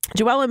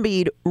 Joel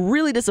Embiid,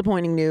 really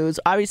disappointing news.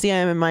 Obviously, I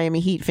am a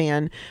Miami Heat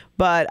fan,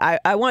 but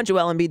I want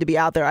Joel Embiid to be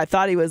out there. I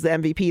thought he was the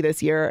MVP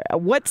this year.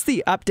 What's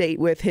the update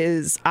with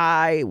his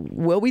eye?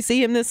 Will we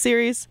see him this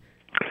series?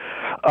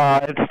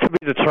 It's to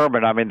be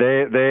determined. I mean,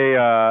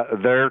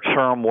 their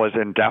term was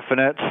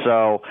indefinite,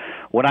 so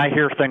when I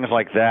hear things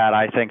like that,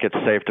 I think it's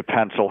safe to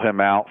pencil him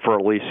out for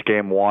at least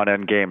Game 1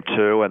 and Game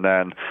 2, and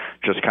then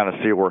just kind of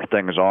see where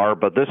things are.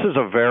 But this is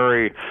a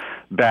very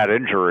bad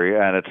injury,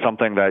 and it's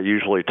something that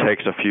usually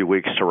takes a few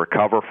weeks to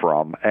recover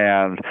from.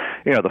 And,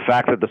 the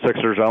fact that the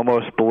Sixers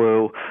almost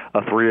blew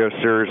a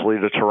 3-0 series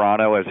lead to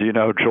Toronto, as you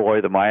know,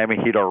 Joy, the Miami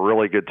Heat are a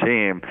really good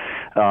team.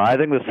 I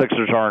think the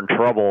Sixers are in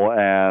trouble,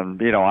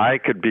 and, I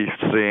could be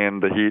seeing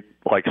the Heat,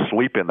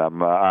 sweeping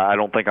them. I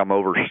don't think I'm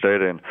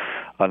overstating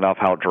enough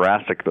how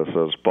drastic this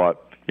is,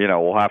 but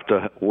we'll have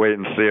to wait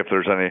and see if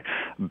there's any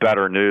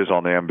better news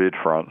on the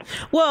Embiid front.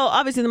 Well,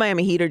 obviously the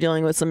Miami Heat are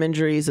dealing with some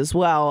injuries as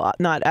well,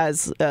 not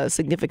as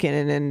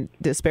significant and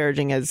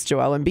disparaging as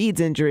Joel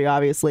Embiid's injury,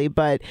 obviously.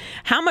 But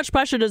how much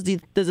pressure does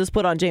this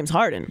put on James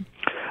Harden?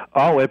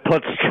 Oh, it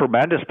puts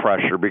tremendous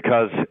pressure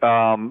because,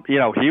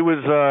 he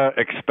was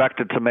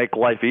expected to make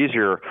life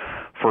easier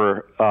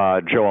for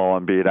Joel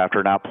Embiid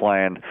after not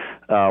playing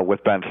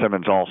with Ben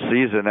Simmons all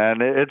season.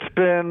 And it's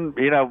been,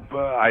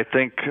 I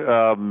think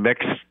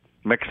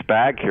mixed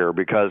bag here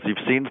because you've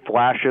seen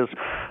flashes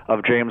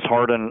of James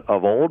Harden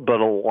of old, but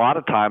a lot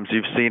of times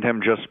you've seen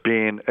him just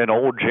being an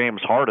old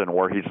James Harden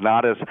where he's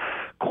not as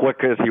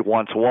quick as he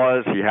once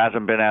was. He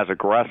hasn't been as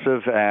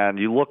aggressive, and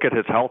you look at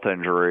his health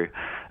injury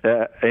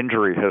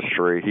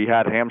history. He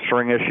had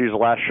hamstring issues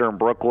last year in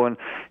Brooklyn.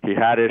 He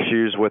had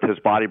issues with his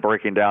body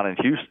breaking down in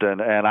Houston,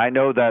 and I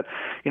know that,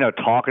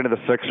 talking to the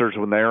Sixers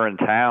when they were in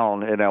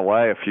town in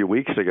LA a few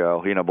weeks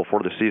ago,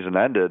 before the season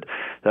ended,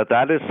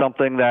 that is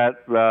something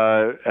that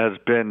has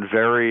been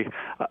very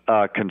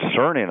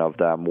concerning of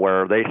them,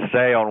 where they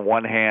say on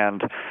one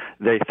hand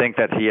they think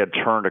that he had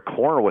turned a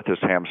corner with his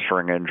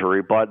hamstring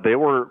injury, but they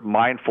were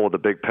mindful of the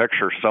big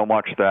picture so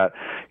much that,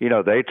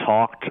 they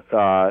talked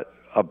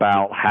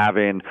about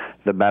having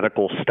the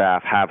medical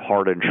staff have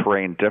Harden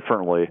train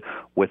differently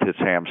with his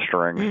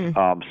hamstring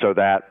so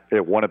that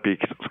it wouldn't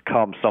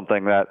become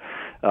something that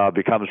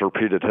becomes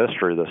repeated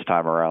history this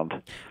time around.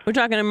 We're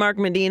talking to Mark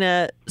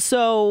Medina.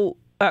 So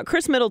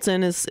Chris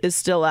Middleton is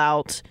still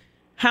out.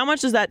 How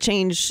much does that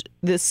change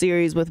this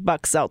series with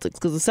Bucks Celtics?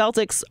 Because the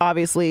Celtics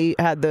obviously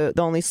had the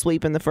only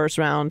sweep in the first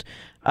round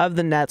of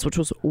the Nets, which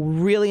was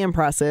really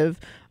impressive.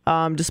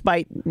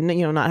 Despite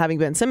not having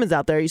Ben Simmons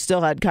out there, you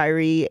still had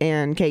Kyrie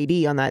and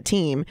KD on that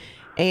team.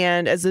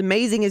 And as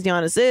amazing as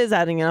Giannis is,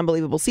 having an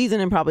unbelievable season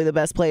and probably the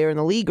best player in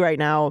the league right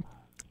now,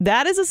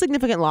 that is a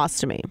significant loss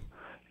to me.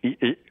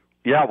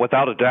 Yeah,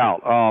 without a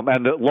doubt.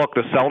 And look,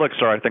 the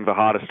Celtics are, I think, the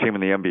hottest team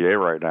in the NBA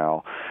right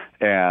now.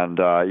 And,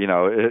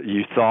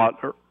 you thought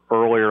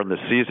earlier in the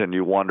season,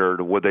 you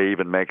wondered, would they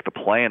even make the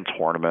play-in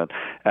tournament?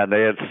 And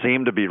they had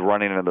seemed to be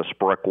running into this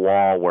brick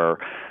wall where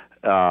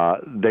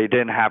they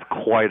didn't have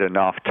quite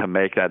enough to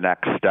make that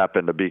next step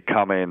into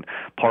becoming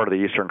part of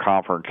the Eastern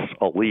Conference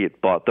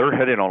elite. But they're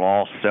hitting on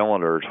all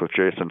cylinders with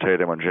Jason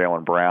Tatum and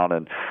Jaylen Brown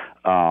and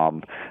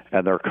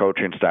their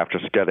coaching staff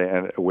just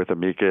getting, with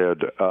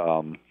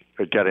Emeka,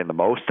 getting the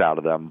most out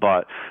of them.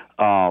 But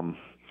I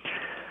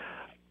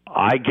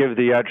give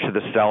the edge to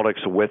the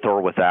Celtics with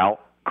or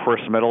without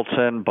Chris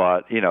Middleton,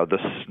 but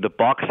the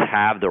Bucks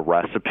have the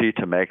recipe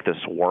to make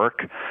this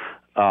work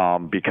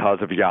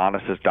because of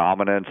Giannis's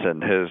dominance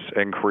and his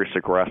increased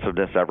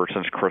aggressiveness ever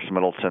since Chris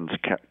Middleton's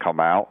come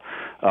out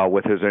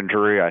with his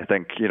injury. I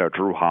think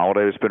Drew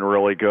Holiday's been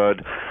really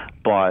good,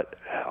 but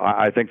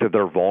I think that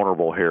they're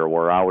vulnerable here.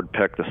 Where I would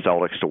pick the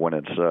Celtics to win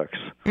in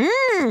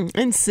 6.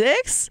 In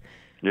 6?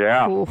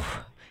 Yeah. Oof.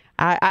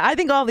 I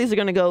think all of these are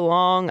going to go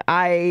long.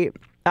 I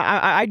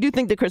do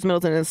think that Chris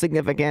Middleton is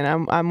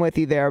significant. I'm with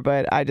you there,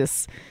 but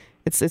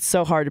it's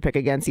so hard to pick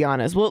against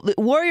Giannis. Well, the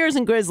Warriors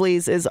and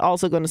Grizzlies is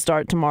also going to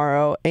start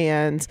tomorrow,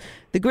 and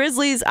the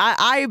Grizzlies,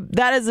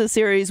 that is a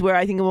series where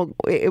I think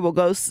it will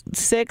go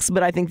 6,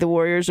 but I think the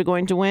Warriors are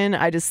going to win.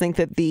 I just think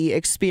that the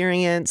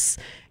experience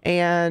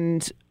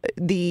and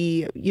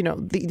the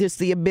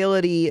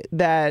ability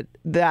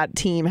that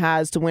team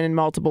has to win in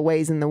multiple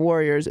ways in the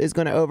Warriors is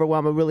going to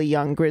overwhelm a really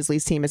young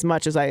Grizzlies team, as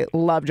much as I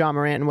love Ja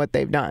Morant and what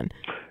they've done.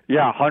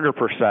 Yeah,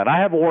 100%.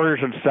 I have Warriors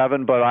in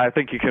 7, but I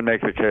think you can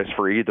make the case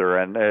for either,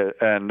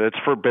 and it's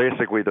for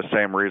basically the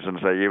same reasons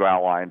that you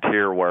outlined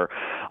here, where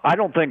I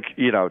don't think,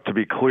 to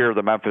be clear,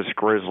 the Memphis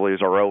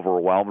Grizzlies are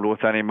overwhelmed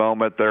with any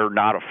moment. They're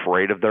not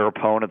afraid of their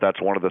opponent. That's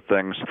one of the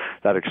things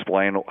that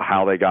explain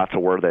how they got to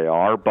where they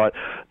are. But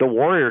the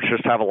Warriors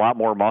just have a lot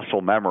more muscle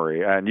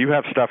memory, and you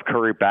have Steph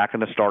Curry back in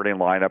the starting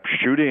lineup,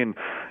 shooting,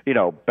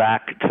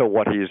 back to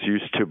what he is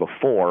used to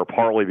before,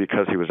 partly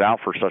because he was out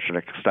for such an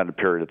extended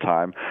period of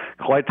time.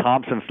 Klay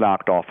Thompson's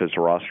knocked off his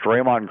rust.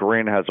 Draymond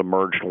Green has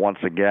emerged once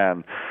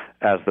again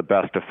as the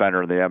best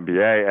defender in the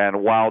NBA.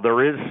 And while there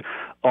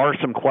are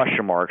some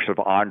question marks of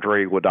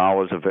Andre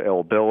Iguodala's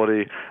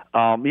availability,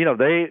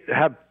 they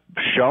have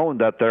shown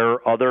that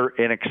their other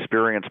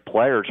inexperienced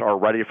players are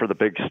ready for the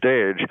big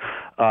stage,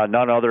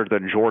 none other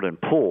than Jordan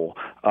Poole,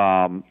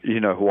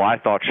 who I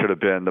thought should have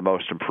been the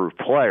most improved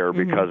player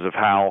because of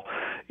how,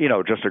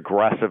 just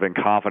aggressive and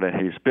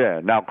confident he's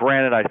been. Now,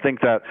 granted, I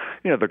think that,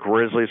 the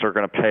Grizzlies are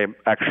going to pay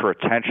extra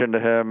attention to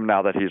him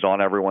now that he's on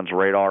everyone's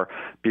radar,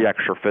 be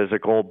extra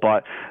physical.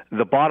 But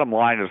the bottom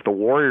line is the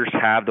Warriors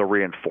have the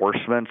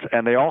reinforcements,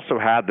 and they also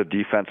have the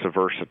defensive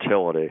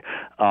versatility.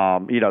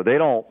 They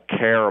don't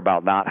care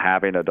about not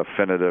having a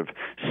definitive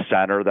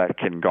center that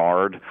can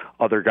guard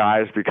other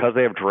guys because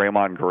they have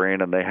Draymond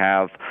Green and they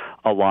have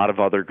a lot of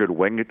other good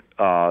wing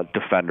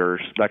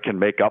defenders that can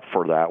make up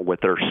for that with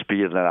their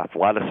speed and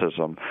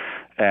athleticism.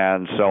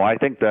 And so I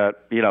think that,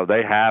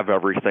 they have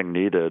everything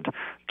needed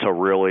to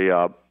really,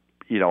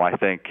 I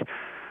think,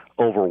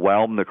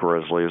 overwhelm the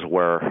Grizzlies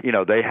where,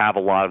 they have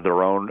a lot of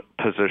their own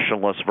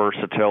positionless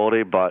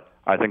versatility, but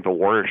I think the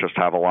Warriors just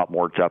have a lot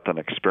more depth and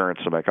experience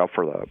to make up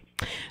for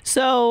that.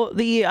 So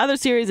the other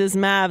series is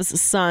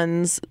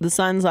Mavs-Suns. The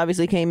Suns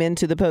obviously came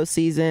into the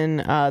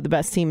postseason, the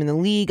best team in the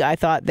league. I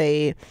thought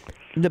the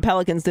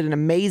Pelicans did an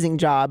amazing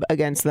job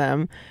against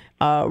them.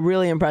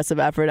 Really impressive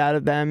effort out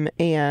of them,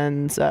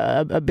 and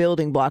a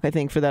building block, I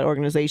think, for that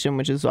organization,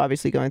 which is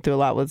obviously going through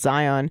a lot with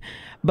Zion.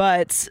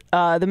 But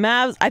the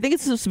Mavs, I think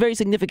it's just very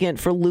significant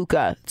for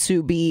Luka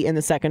to be in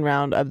the second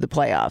round of the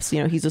playoffs.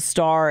 You know, he's a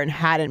star and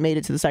hadn't made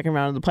it to the second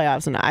round of the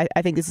playoffs, and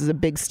I think this is a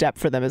big step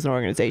for them as an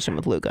organization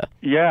with Luka.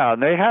 Yeah,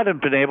 and they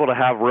hadn't been able to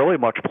have really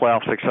much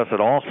playoff success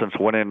at all since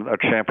winning a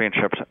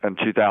championship in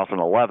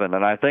 2011.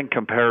 And I think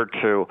compared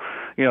to,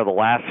 the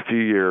last few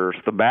years,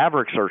 the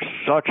Mavericks are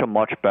such a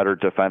much better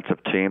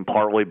defensive team,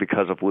 partly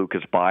because of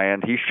Luka's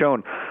buy-in. He's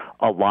shown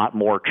a lot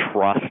more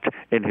trust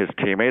in his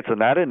teammates, and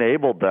that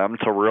enabled them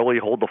to really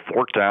hold the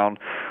fort down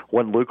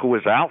when Luka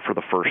was out for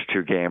the first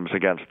two games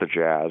against the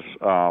Jazz,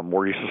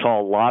 where you saw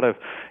a lot of,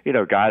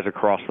 guys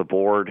across the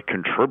board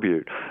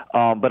contribute.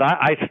 But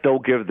I still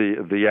give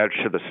the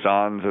edge to the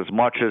Suns, as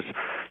much as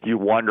you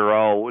wonder,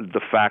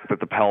 the fact that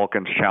the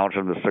Pelicans challenged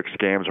them to 6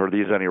 games, are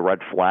these any red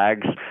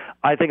flags?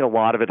 I think a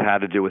lot of it had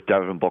to do with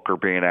Devin Booker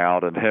being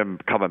out, and him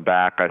coming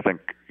back, I think,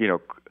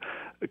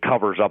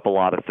 covers up a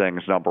lot of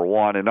things, number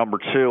one. And number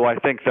two, I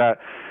think that,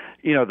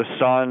 the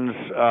Suns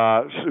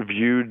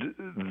viewed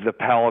the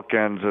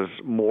Pelicans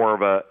as more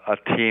of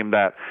a team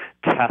that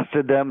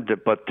tested them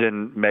but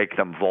didn't make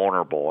them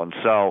vulnerable. And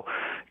so,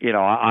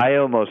 I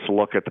almost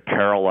look at the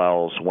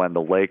parallels when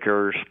the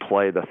Lakers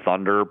played the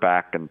Thunder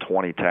back in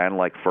 2010,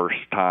 like first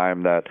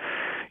time that,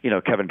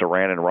 Kevin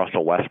Durant and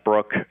Russell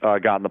Westbrook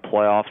got in the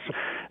playoffs.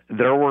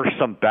 There were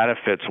some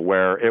benefits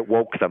where it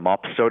woke them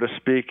up, so to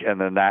speak,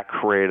 and then that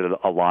created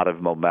a lot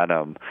of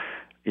momentum,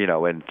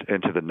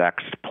 into the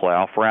next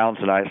playoff rounds.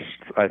 And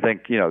I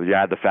think, you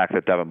add the fact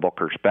that Devin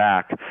Booker's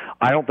back,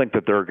 I don't think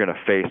that they're going to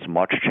face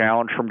much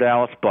challenge from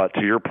Dallas. But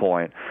to your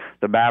point,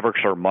 the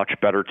Mavericks are a much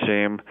better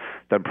team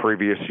than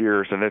previous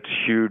years, and it's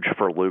huge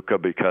for Luka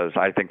because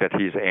I think that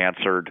he's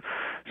answered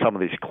some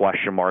of these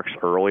question marks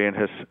early in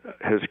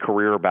his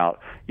career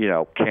about,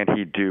 can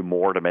he do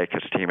more to make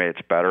his teammates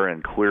better?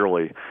 And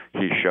clearly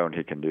he's shown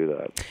he can do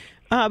that.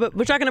 But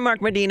we're talking to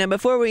Mark Medina.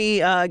 Before we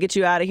get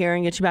you out of here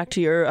and get you back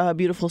to your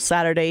beautiful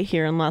Saturday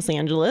here in Los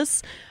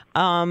Angeles,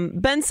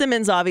 Ben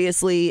Simmons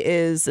obviously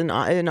is an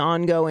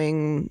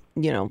ongoing,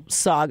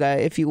 saga,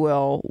 if you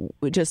will,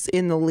 just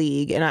in the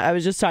league. And I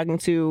was just talking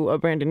to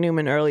Brandon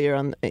Newman earlier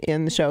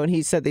in the show, and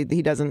he said that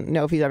he doesn't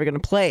know if he's ever going to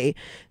play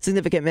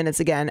significant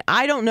minutes again.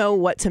 I don't know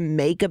what to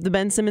make of the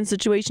Ben Simmons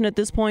situation at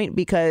this point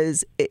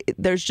because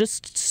there's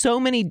just so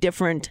many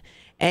different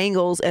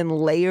angles and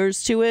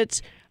layers to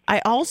it. I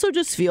also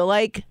just feel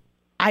like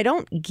I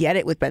don't get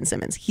it with Ben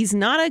Simmons. He's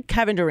not a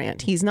Kevin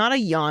Durant. He's not a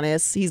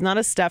Giannis. He's not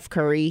a Steph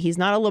Curry. He's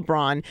not a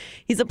LeBron.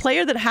 He's a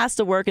player that has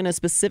to work in a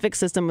specific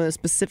system in a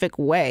specific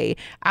way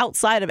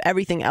outside of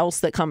everything else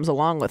that comes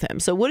along with him.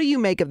 So what do you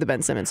make of the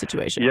Ben Simmons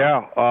situation?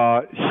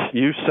 Yeah,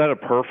 you said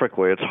it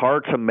perfectly. It's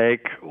hard to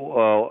make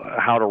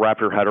how to wrap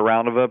your head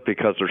around of it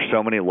because there's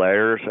so many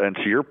layers. And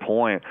to your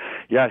point,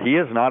 yeah, he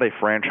is not a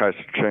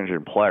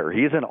franchise-changing player.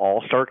 He's an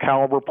all-star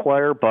caliber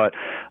player, but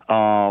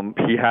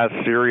he has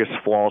serious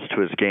flaws to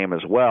his game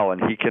as well,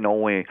 and he can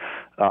only,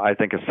 I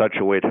think,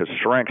 accentuate his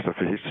strengths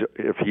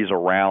if he's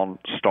around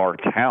star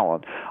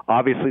talent.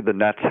 Obviously, the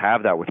Nets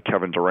have that with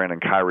Kevin Durant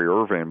and Kyrie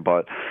Irving,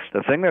 but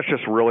the thing that's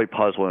just really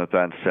puzzling with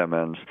Ben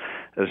Simmons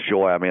is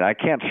Joy. I mean, I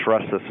can't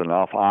stress this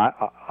enough.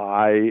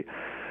 I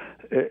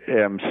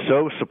am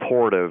so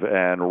supportive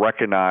and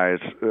recognize,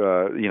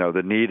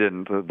 the need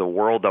in the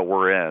world that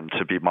we're in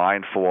to be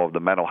mindful of the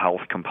mental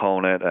health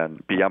component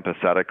and be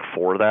empathetic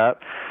for that.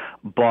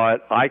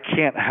 But I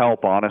can't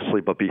help,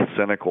 honestly, but be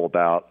cynical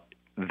about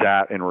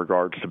that in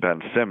regards to Ben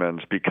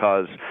Simmons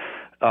because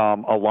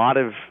a lot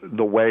of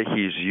the way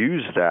he's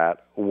used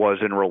that was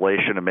in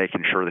relation to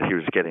making sure that he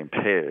was getting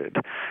paid.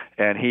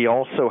 And he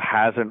also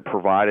hasn't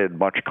provided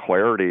much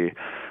clarity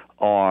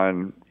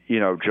on,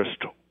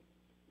 just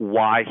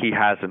why he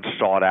hasn't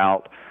sought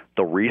out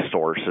the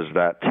resources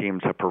that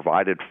teams have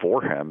provided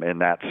for him in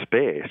that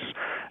space.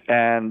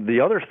 And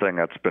the other thing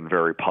that's been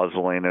very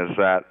puzzling is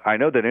that I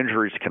know that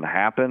injuries can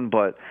happen,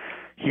 but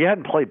he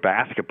hadn't played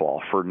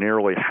basketball for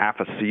nearly half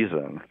a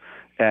season.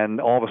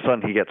 And all of a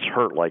sudden he gets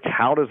hurt. Like,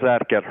 how does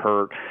that get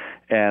hurt?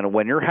 And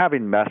when you're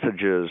having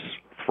messages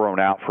thrown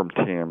out from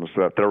teams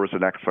that there was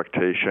an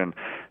expectation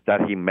that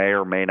he may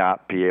or may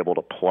not be able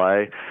to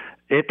play,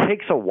 it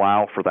takes a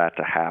while for that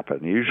to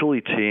happen.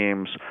 Usually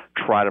teams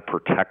try to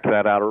protect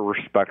that out of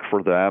respect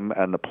for them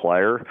and the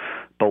player.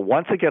 But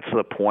once it gets to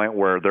the point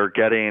where they're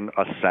getting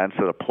a sense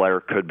that a player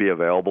could be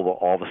available,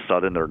 but all of a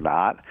sudden they're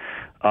not,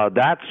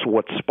 that's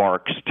what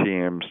sparks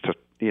teams to,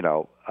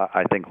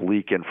 I think,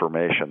 leak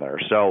information there.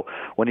 So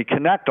when you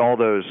connect all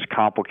those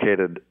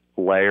complicated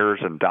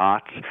layers and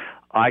dots,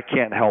 I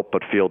can't help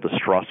but feel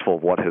distrustful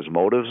of what his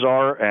motives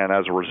are. And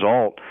as a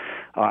result,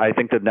 I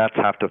think the Nets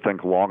have to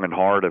think long and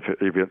hard if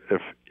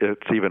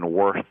it's even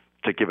worth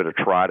to give it a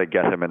try to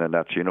get him in a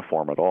Nets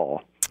uniform at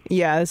all.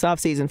 Yeah, this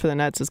offseason for the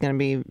Nets is going to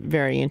be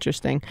very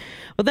interesting.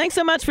 Well, thanks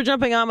so much for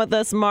jumping on with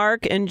us,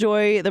 Mark.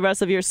 Enjoy the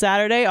rest of your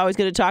Saturday. Always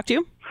good to talk to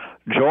you.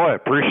 Joy,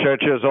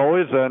 appreciate you as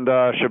always, and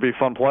should be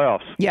fun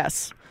playoffs.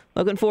 Yes.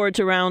 Looking forward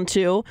to round 2.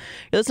 You're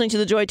listening to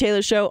The Joy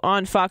Taylor Show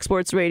on Fox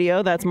Sports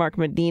Radio. That's Mark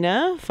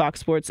Medina, Fox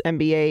Sports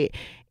NBA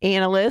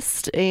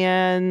analyst.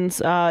 And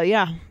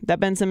that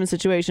Ben Simmons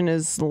situation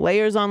is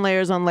layers on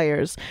layers on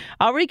layers.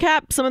 I'll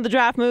recap some of the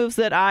draft moves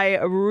that I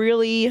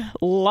really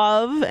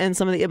love and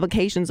some of the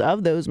implications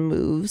of those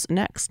moves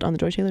next on The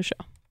Joy Taylor Show.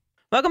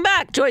 Welcome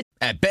back, Joy.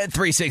 At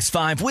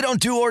Bet365, we don't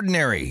do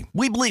ordinary.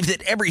 We believe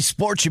that every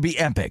sport should be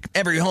epic.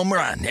 Every home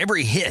run,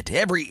 every hit,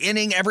 every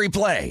inning, every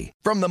play.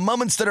 From the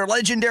moments that are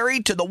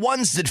legendary to the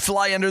ones that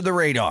fly under the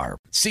radar.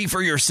 See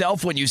for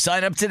yourself when you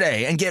sign up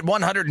today and get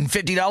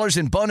 $150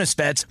 in bonus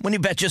bets when you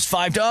bet just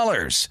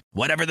 $5.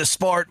 Whatever the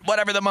sport,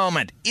 whatever the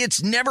moment,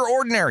 it's never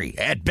ordinary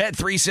at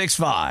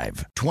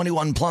Bet365.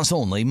 21 plus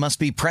only. Must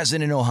be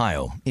present in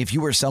Ohio. If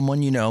you or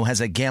someone you know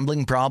has a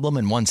gambling problem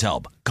and wants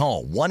help,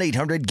 call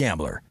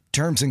 1-800-GAMBLER.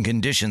 Terms and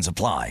conditions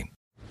apply.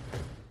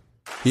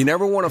 You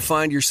never want to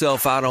find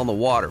yourself out on the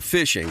water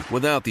fishing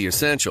without the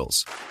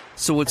essentials.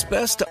 So it's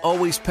best to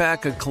always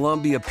pack a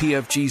Columbia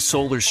PFG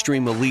Solar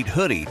Stream Elite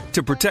hoodie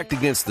to protect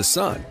against the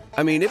sun.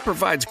 I mean, it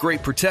provides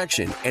great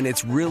protection and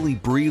it's really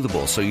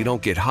breathable so you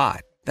don't get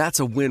hot. That's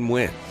a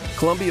win-win.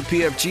 Columbia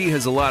PFG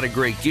has a lot of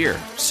great gear.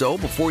 So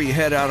before you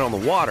head out on the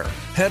water,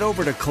 head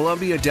over to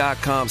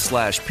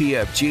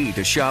Columbia.com/PFG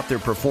to shop their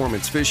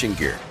performance fishing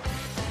gear.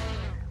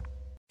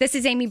 This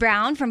is Amy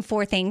Brown from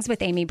 4 Things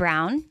with Amy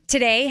Brown.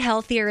 Today,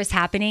 healthier is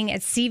happening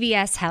at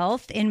CVS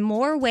Health in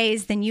more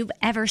ways than you've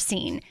ever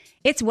seen.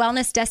 It's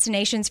wellness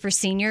destinations for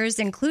seniors,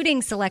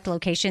 including select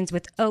locations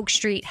with Oak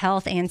Street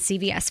Health and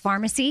CVS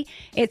Pharmacy.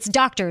 It's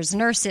doctors,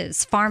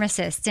 nurses,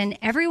 pharmacists, and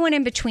everyone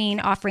in between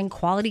offering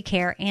quality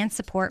care and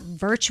support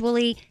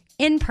virtually,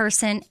 in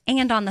person,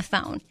 and on the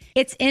phone.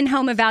 It's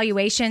in-home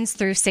evaluations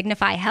through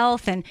Signify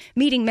Health and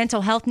meeting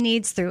mental health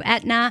needs through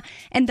Aetna.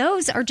 And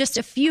those are just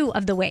a few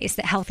of the ways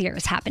that healthier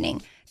is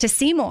happening. To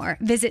see more,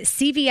 visit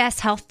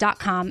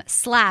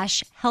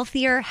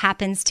cvshealth.com/healthier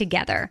happens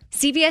together.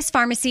 CVS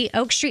Pharmacy,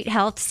 Oak Street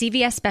Health,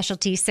 CVS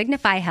Specialty,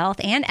 Signify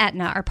Health, and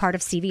Aetna are part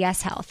of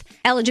CVS Health.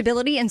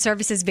 Eligibility and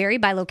services vary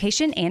by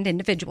location and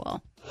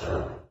individual.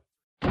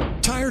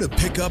 Tired of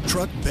pickup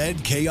truck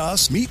bed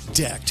chaos? Meet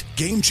Decked.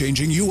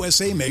 Game-changing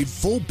USA-made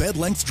full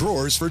bed-length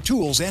drawers for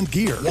tools and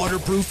gear.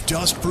 Waterproof,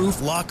 dust-proof,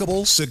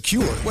 lockable,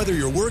 secure. Whether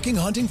you're working,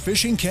 hunting,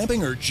 fishing,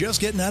 camping, or just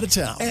getting out of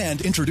town.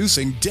 And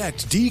introducing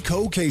Decked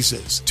Deco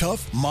cases.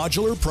 Tough,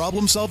 modular,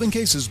 problem-solving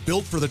cases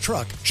built for the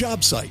truck,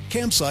 job site,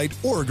 campsite,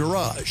 or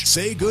garage.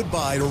 Say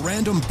goodbye to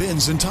random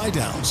bins and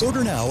tie-downs.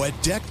 Order now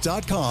at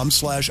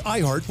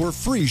Decked.com/iHeart for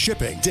free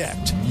shipping.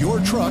 Decked. Your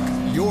truck,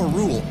 your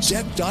rules.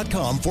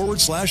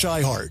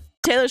 Decked.com/iHeart.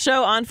 Taylor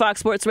Show on Fox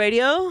Sports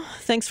Radio.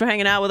 Thanks for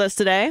hanging out with us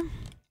today.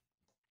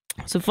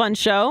 It's a fun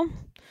show.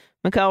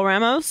 Mikel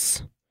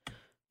Ramos,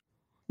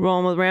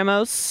 Rolling with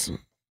Ramos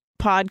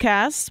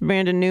podcast.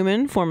 Brandon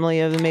Newman, formerly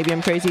of the Maybe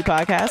I'm Crazy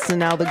podcast, and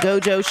now the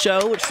Gojo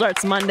Show, which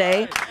starts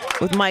Monday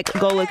with Mike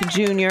Golick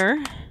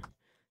Jr.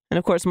 And,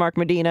 of course, Mark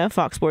Medina,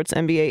 Fox Sports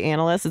NBA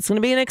analyst. It's going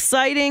to be an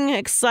exciting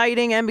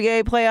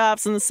NBA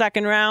playoffs in the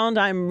second round.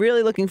 I'm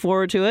really looking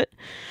forward to it.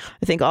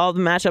 I think all the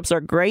matchups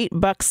are great.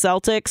 Bucks,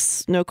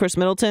 Celtics, no Chris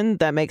Middleton.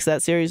 That makes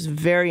that series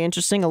very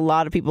interesting. A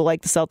lot of people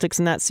like the Celtics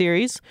in that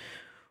series.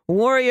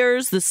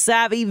 Warriors, the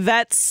savvy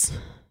vets,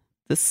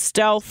 the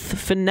stealth,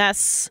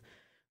 finesse,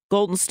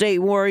 Golden State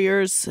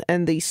Warriors,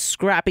 and the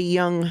scrappy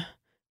young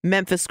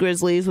Memphis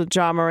Grizzlies with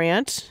Ja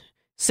Morant.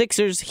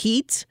 Sixers,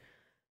 Heat.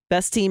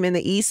 Best team in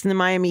the East in the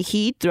Miami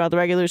Heat throughout the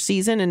regular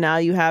season, and now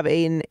you have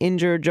an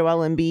injured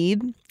Joel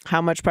Embiid.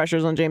 How much pressure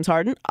is on James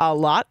Harden? A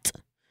lot.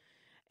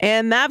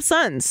 And Mavs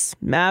Suns.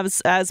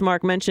 Mavs, as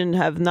Mark mentioned,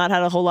 have not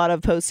had a whole lot of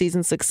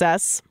postseason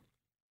success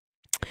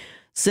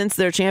since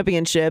their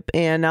championship,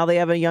 and now they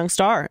have a young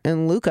star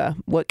in Luka.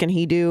 What can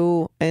he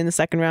do in the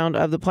second round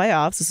of the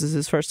playoffs? This is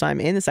his first time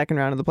in the second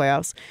round of the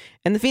playoffs.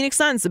 And the Phoenix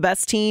Suns, the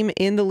best team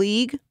in the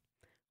league,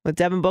 with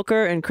Devin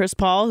Booker and Chris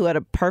Paul, who had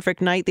a perfect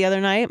night the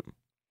other night.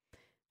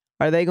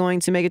 Are they going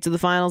to make it to the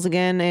finals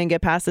again and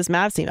get past this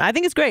Mavs team? I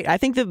think it's great. I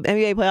think the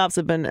NBA playoffs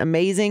have been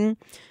amazing.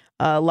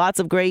 Lots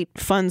of great,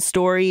 fun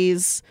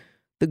stories,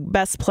 the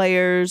best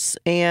players.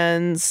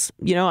 And,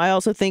 you know, I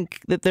also think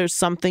that there's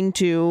something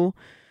to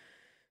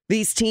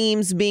these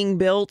teams being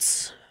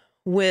built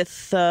with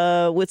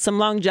some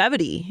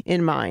longevity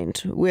in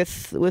mind,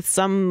 with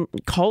some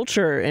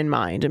culture in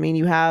mind. I mean,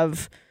 you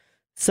have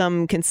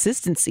some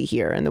consistency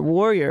here, and the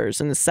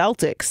Warriors and the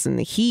Celtics and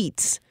the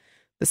Heat,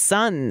 the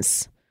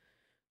Suns.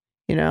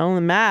 You know,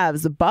 the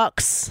Mavs, the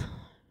Bucks.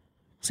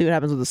 See what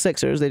happens with the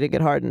Sixers. They did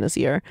get Harden this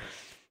year.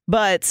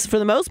 But for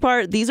the most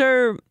part, these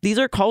are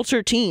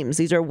culture teams.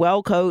 These are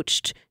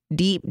well-coached,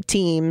 deep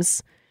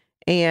teams.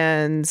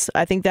 And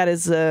I think that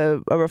is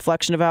a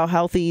reflection of how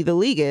healthy the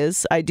league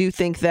is. I do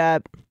think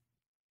that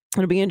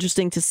it'll be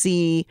interesting to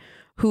see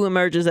who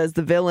emerges as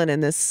the villain in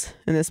this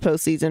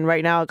postseason.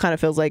 Right now, it kind of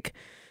feels like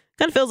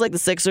the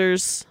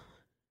Sixers.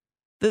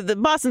 The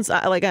Boston's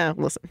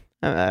listen,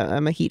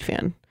 I'm a Heat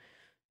fan.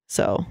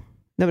 So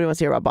nobody wants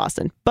to hear about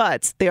Boston,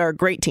 but they are a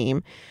great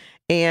team.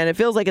 And it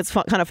feels like it's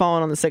kind of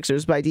falling on the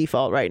Sixers by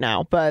default right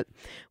now. But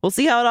we'll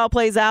see how it all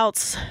plays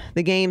out.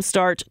 The games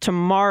start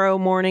tomorrow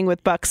morning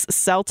with Bucks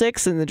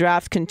Celtics, and the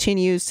draft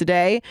continues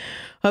today.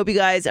 Hope you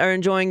guys are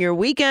enjoying your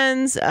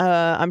weekends.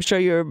 I'm sure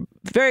you're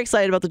very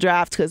excited about the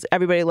draft because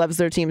everybody loves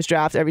their team's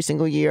draft every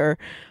single year.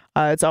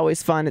 It's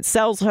always fun. It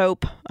sells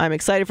hope. I'm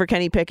excited for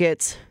Kenny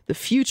Pickett, the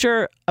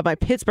future of my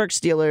Pittsburgh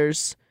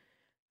Steelers.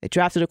 They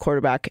drafted a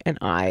quarterback, and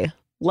I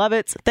love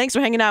it. Thanks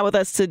for hanging out with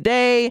us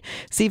today.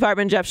 Steve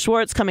Hartman, Jeff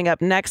Schwartz coming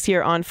up next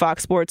here on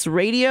Fox Sports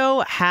Radio.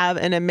 Have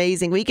an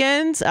amazing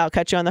weekend. I'll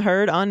catch you on the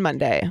herd on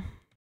Monday.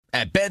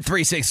 At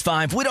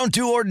Bet365, we don't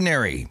do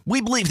ordinary. We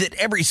believe that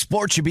every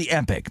sport should be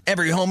epic.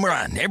 Every home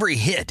run, every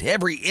hit,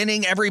 every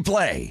inning, every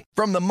play.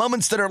 From the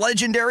moments that are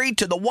legendary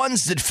to the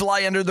ones that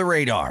fly under the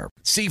radar.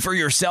 See for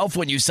yourself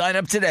when you sign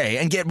up today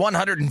and get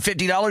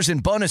 $150 in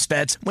bonus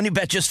bets when you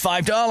bet just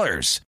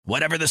 $5.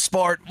 Whatever the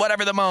sport,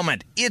 whatever the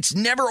moment, it's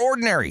never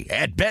ordinary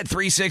at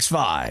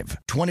Bet365.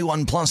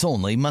 21 plus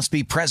only. Must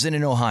be present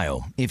in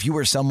Ohio. If you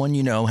or someone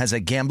you know has a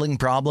gambling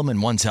problem and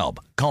wants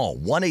help, call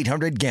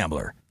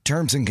 1-800-GAMBLER.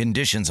 Terms and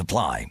conditions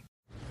apply.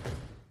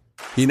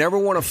 You never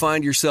want to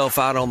find yourself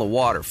out on the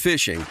water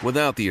fishing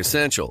without the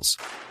essentials.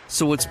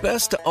 So it's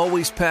best to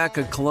always pack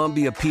a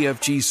Columbia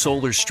PFG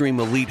Solar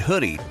Stream Elite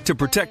hoodie to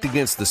protect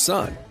against the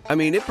sun. I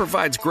mean, it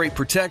provides great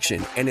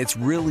protection and it's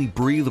really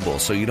breathable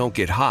so you don't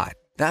get hot.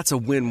 That's a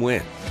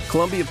win-win.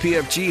 Columbia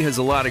PFG has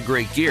a lot of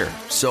great gear.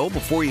 So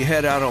before you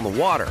head out on the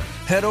water,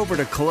 head over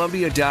to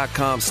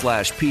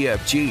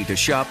Columbia.com/PFG to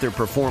shop their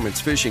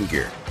performance fishing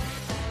gear.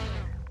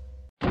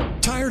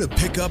 Tired of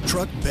pickup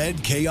truck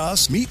bed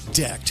chaos? Meet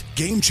Decked.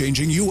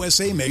 Game-changing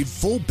USA-made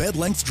full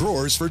bed-length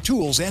drawers for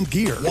tools and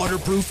gear.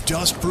 Waterproof,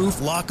 dust-proof,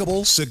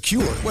 lockable,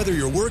 secure. Whether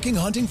you're working,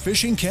 hunting,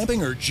 fishing,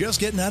 camping, or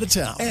just getting out of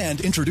town. And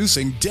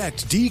introducing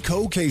Decked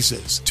Deco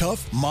cases.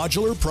 Tough,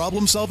 modular,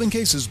 problem-solving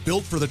cases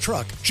built for the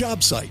truck,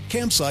 job site,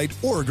 campsite,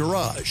 or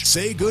garage.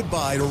 Say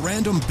goodbye to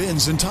random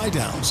bins and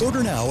tie-downs.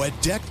 Order now at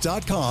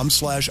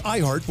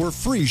Decked.com/iHeart for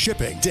free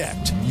shipping.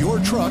 Decked. Your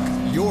truck,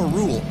 your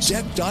rules.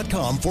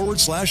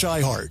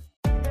 Decked.com/iHeart.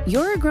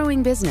 You're a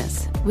growing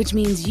business, which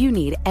means you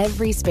need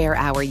every spare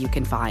hour you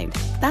can find.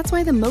 That's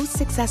why the most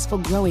successful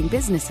growing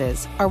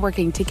businesses are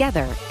working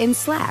together in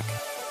Slack.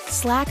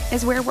 Slack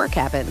is where work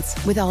happens,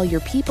 with all your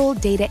people,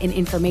 data, and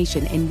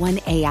information in one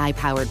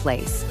AI-powered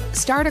place.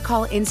 Start a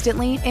call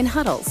instantly in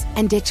huddles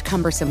and ditch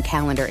cumbersome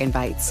calendar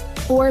invites.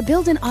 Or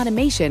build an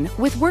automation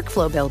with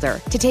Workflow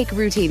Builder to take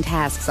routine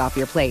tasks off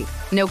your plate.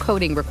 No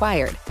coding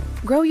required.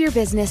 Grow your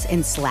business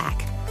in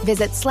Slack.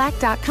 Visit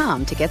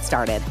slack.com to get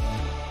started.